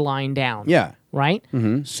your line down. Yeah. Right?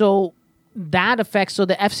 Mhm. So that affects, so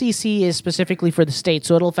the FCC is specifically for the state,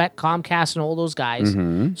 so it'll affect Comcast and all those guys.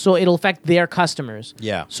 Mhm. So it'll affect their customers.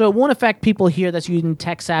 Yeah. So it won't affect people here that's using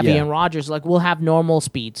Tech Savvy Yeah. and Rogers. Like, we'll have normal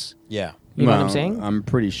speeds. yeah. You know what I'm Well, saying? I'm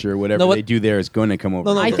pretty sure whatever No, what- they do there is going to come over.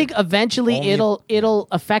 I here. think eventually Only- it'll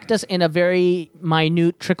affect us in a very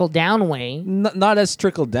minute trickle down way. Not as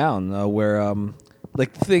trickled down, where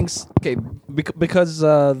like things. Okay, because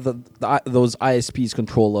those ISPs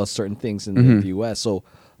control certain things in the US, so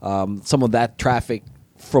some of that traffic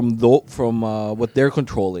from what they're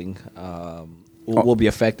controlling will be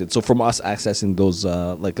affected. So from us accessing those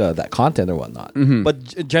that content or whatnot,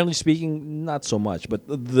 but generally speaking, not so much. But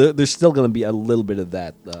there's still going to be a little bit of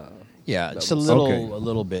that. Yeah, it's a was- little, Okay. a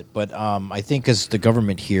little bit, but I think because the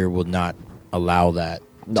government here will not allow that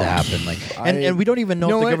to happen. Like, and we don't even know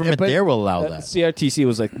You know if the what? government But- there will allow that. CRTC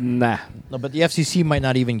was like, nah. No, but the FCC might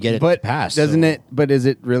not even get it But passed. doesn't so- it? But is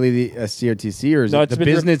it really the CRTC or is No, it it's the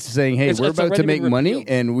been business saying, "Hey, it's we're about to already make been money repealed.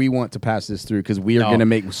 and we want to pass this through because we are No. going to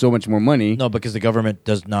make so much more money"? No, because the government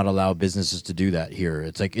does not allow businesses to do that here.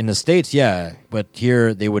 It's like in the States, yeah, but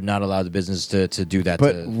here they would not allow the business to do that.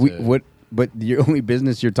 But to, But the only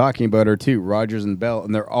business you're talking about are two, Rogers and Bell,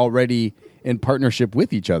 and they're already in partnership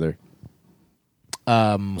with each other.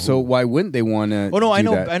 So why wouldn't they want to? Oh no, I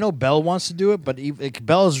know, That? I know. Bell wants to do it, but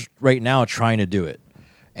Bell's right now trying to do it.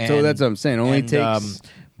 So that's what I'm saying. Only takes.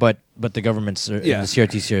 But the governments, the Yeah.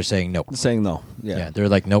 CRTC are saying no. Saying no. Yeah, Yeah. they're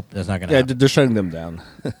like, nope, that's not going to Yeah, happen. they're shutting them down.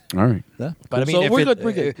 All right. Yeah. But I mean, So if we're it- good.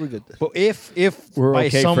 We're good. We're good. But if We're by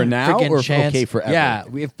okay some for now friggin' or chance, okay forever? Yeah,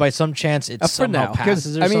 if by some chance it For somehow now.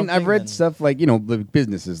 passes or I mean, I've something, read then- stuff like the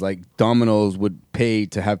businesses like Domino's would pay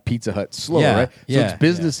to have Pizza Hut slower, Yeah, right? So yeah, it's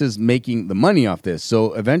businesses making the money off this.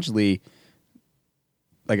 So eventually,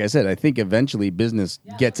 like I said, I think eventually business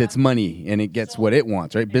gets its money and it gets what it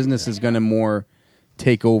wants, right? Business is going to more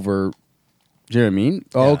take over. Do you know what I mean?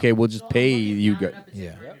 Oh, Yeah. okay, we'll just pay you guys.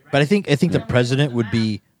 Yeah, but I think the president would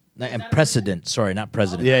be. And precedent, sorry, not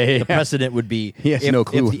president. Yeah, yeah, The yeah. precedent would be. He has no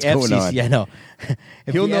clue if the what's going on. Yeah, no.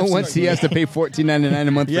 If He'll the know FCC once he has to pay $14.99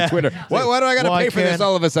 a month Yeah. for Twitter. Why do I got to Why pay for this can't-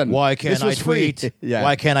 all of a sudden? Why can't this I was free. tweet? Yeah,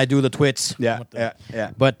 Why can't I do the twits? yeah, What the- yeah,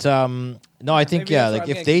 yeah. But no, I think Maybe that's like what I'm if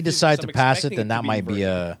getting they confused, decide because to I'm pass it, expecting then it that to be might be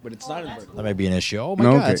inverted, a but it's not inverted. that might be an issue. Oh my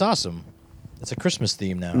Okay. god, that's awesome! It's a Christmas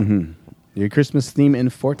theme now. Your Christmas theme in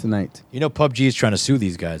Fortnite. You know, PUBG is trying to sue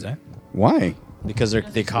these guys, eh? Why? Because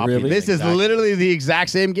they copy. Really? This is exact- literally the exact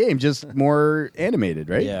same game, just more animated,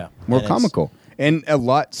 right? Yeah. More And it's- comical and a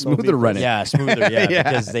lot smoother running. Yeah, smoother. Yeah, Yeah.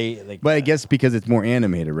 because they like. But I guess because it's more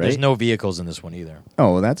animated, right? There's no vehicles in this one either.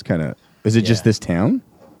 Oh, well, that's kind of. Is it just Yeah. this town?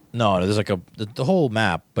 No, there's like the whole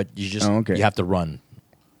map, but you just Oh, okay. you have to run.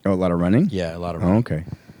 Oh, a lot of running. Yeah, a lot of Oh, running. okay.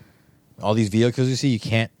 All these vehicles you see, you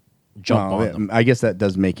can't jump Well, on them. I guess that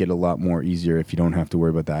does make it a lot more easier if you don't have to worry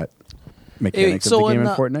about that mechanics of the game in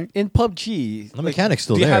Fortnite. in PUBG, The mechanic's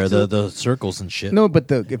still do you there. have to- The circles and shit. No, but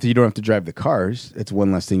if you don't have to drive the cars, it's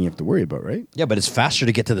one less thing you have to worry about, right? Yeah, but it's faster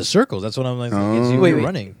to get to the circles. That's what I'm like. Oh. It's you Wait,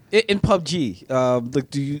 running. In PUBG, like,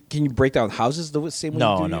 can you break down houses the same way?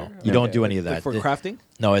 No, you do no. here? You don't do any of Like that. for The- crafting.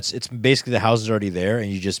 No, it's basically the house is already there,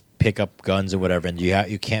 and you just pick up guns or whatever, and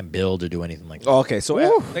you can't build or do anything like that. Oh, okay, so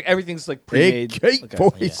Ooh. like everything's like pre-made.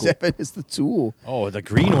 AK-47 is the tool. Oh, the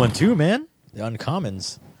green one too, man. The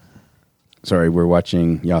uncommons. Sorry, we're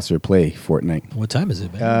watching Yasser play Fortnite. What time is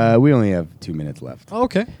it, man? We only have 2 minutes left. Oh,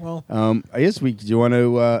 okay. Well, I guess do you want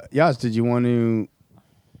to, Yas, did you want to,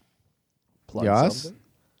 Plug Yas? something.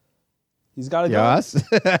 He's got it. Yas?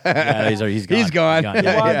 yeah, he's gone. He's gone. Yeah.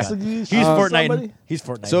 Yeah. He's Fortnite. Somebody? He's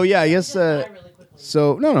Fortnite. So, yeah, I guess,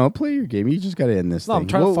 so, no, play your game. You just got to end this No, thing. I'm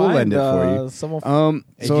trying to we'll find end it for you. someone.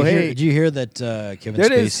 So, hey. did you hear that Kevin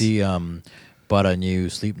There it is. Spacey bought a new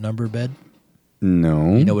sleep number bed?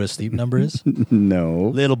 No. You know what a sleep number is? No.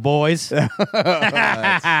 Little boys.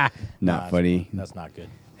 Not Nah, funny. That's not good.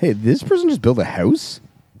 Hey, this person just built a house?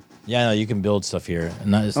 Yeah, no, you can build stuff here.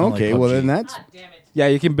 And it's not Okay, like well, PUBG. then that's. Yeah,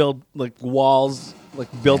 you can build like walls, like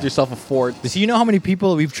build yourself a fort. So you know how many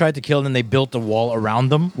people we've tried to kill and then they built a wall around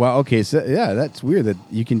them? Well, okay, so yeah, that's weird that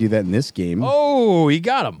you can do that in this game. Oh, he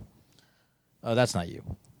got him. Oh, that's not you.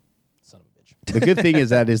 Son of a bitch. The good thing is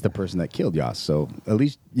that is the person that killed Yas, so at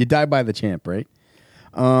least you die by the champ, right?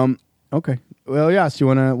 Okay. Well, Yas,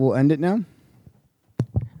 we'll end it now?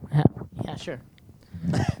 Yeah, sure.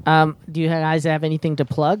 Do you guys have anything to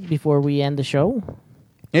plug before we end the show?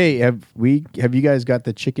 Hey, have you guys got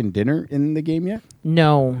the chicken dinner in the game yet?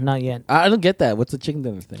 No, not yet. I don't get that. What's the chicken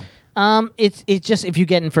dinner thing? It's just if you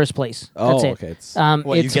get in first place. Oh, That's it. okay. It's-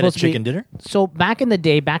 What, you it's get a supposed to be- chicken dinner? So back in the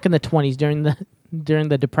day, back in the 20s, during the during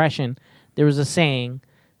the Depression, there was a saying,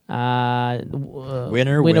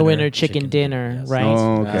 winner, chicken dinner, yes. right?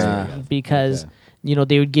 Oh, okay. Because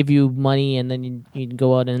they would give you money, and then you'd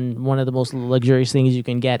go out, and one of the most luxurious things you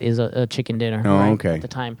can get is a chicken dinner. Oh, right, okay. At the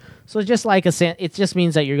time, so it's just like it just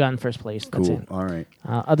means that you're got in first place. That's Cool. it. All right.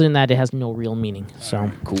 Other than that, it has no real meaning.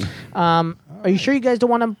 So, Cool. are you sure you guys don't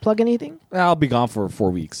want to plug anything? I'll be gone for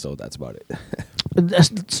 4 weeks, so that's about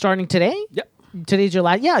it. Starting today? Yep. Today's your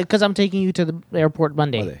last. Yeah, because I'm taking you to the airport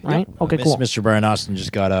Monday, Monday. right? Yep. Okay, cool. Mr. Brian Austin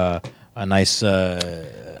just got a nice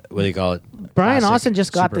what do you call it? Brian Classic Austin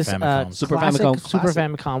just got Super this Famicom. Super classic Famicom Super Classic.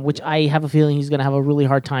 Famicom, which I have a feeling he's going to have a really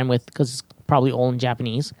hard time with because it's probably all in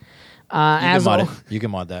Japanese. You can mod al- it. You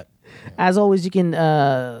can mod that. As always, you can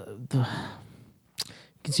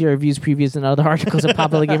see our reviews, previews, and other articles at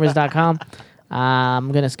populagamers.com.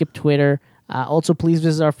 I'm going to skip Twitter. Also, please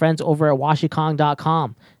visit our friends over at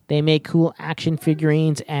washikong.com. They make cool action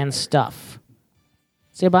figurines and stuff.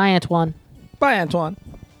 Say bye, Antoine. Bye, Antoine.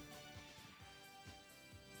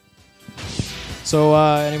 So,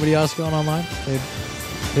 anybody else going online? Play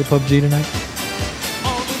PUBG tonight?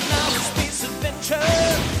 On another space adventure,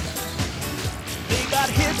 they got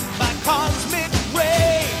hit by cosmic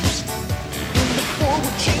rays. And the world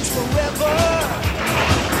will change forever.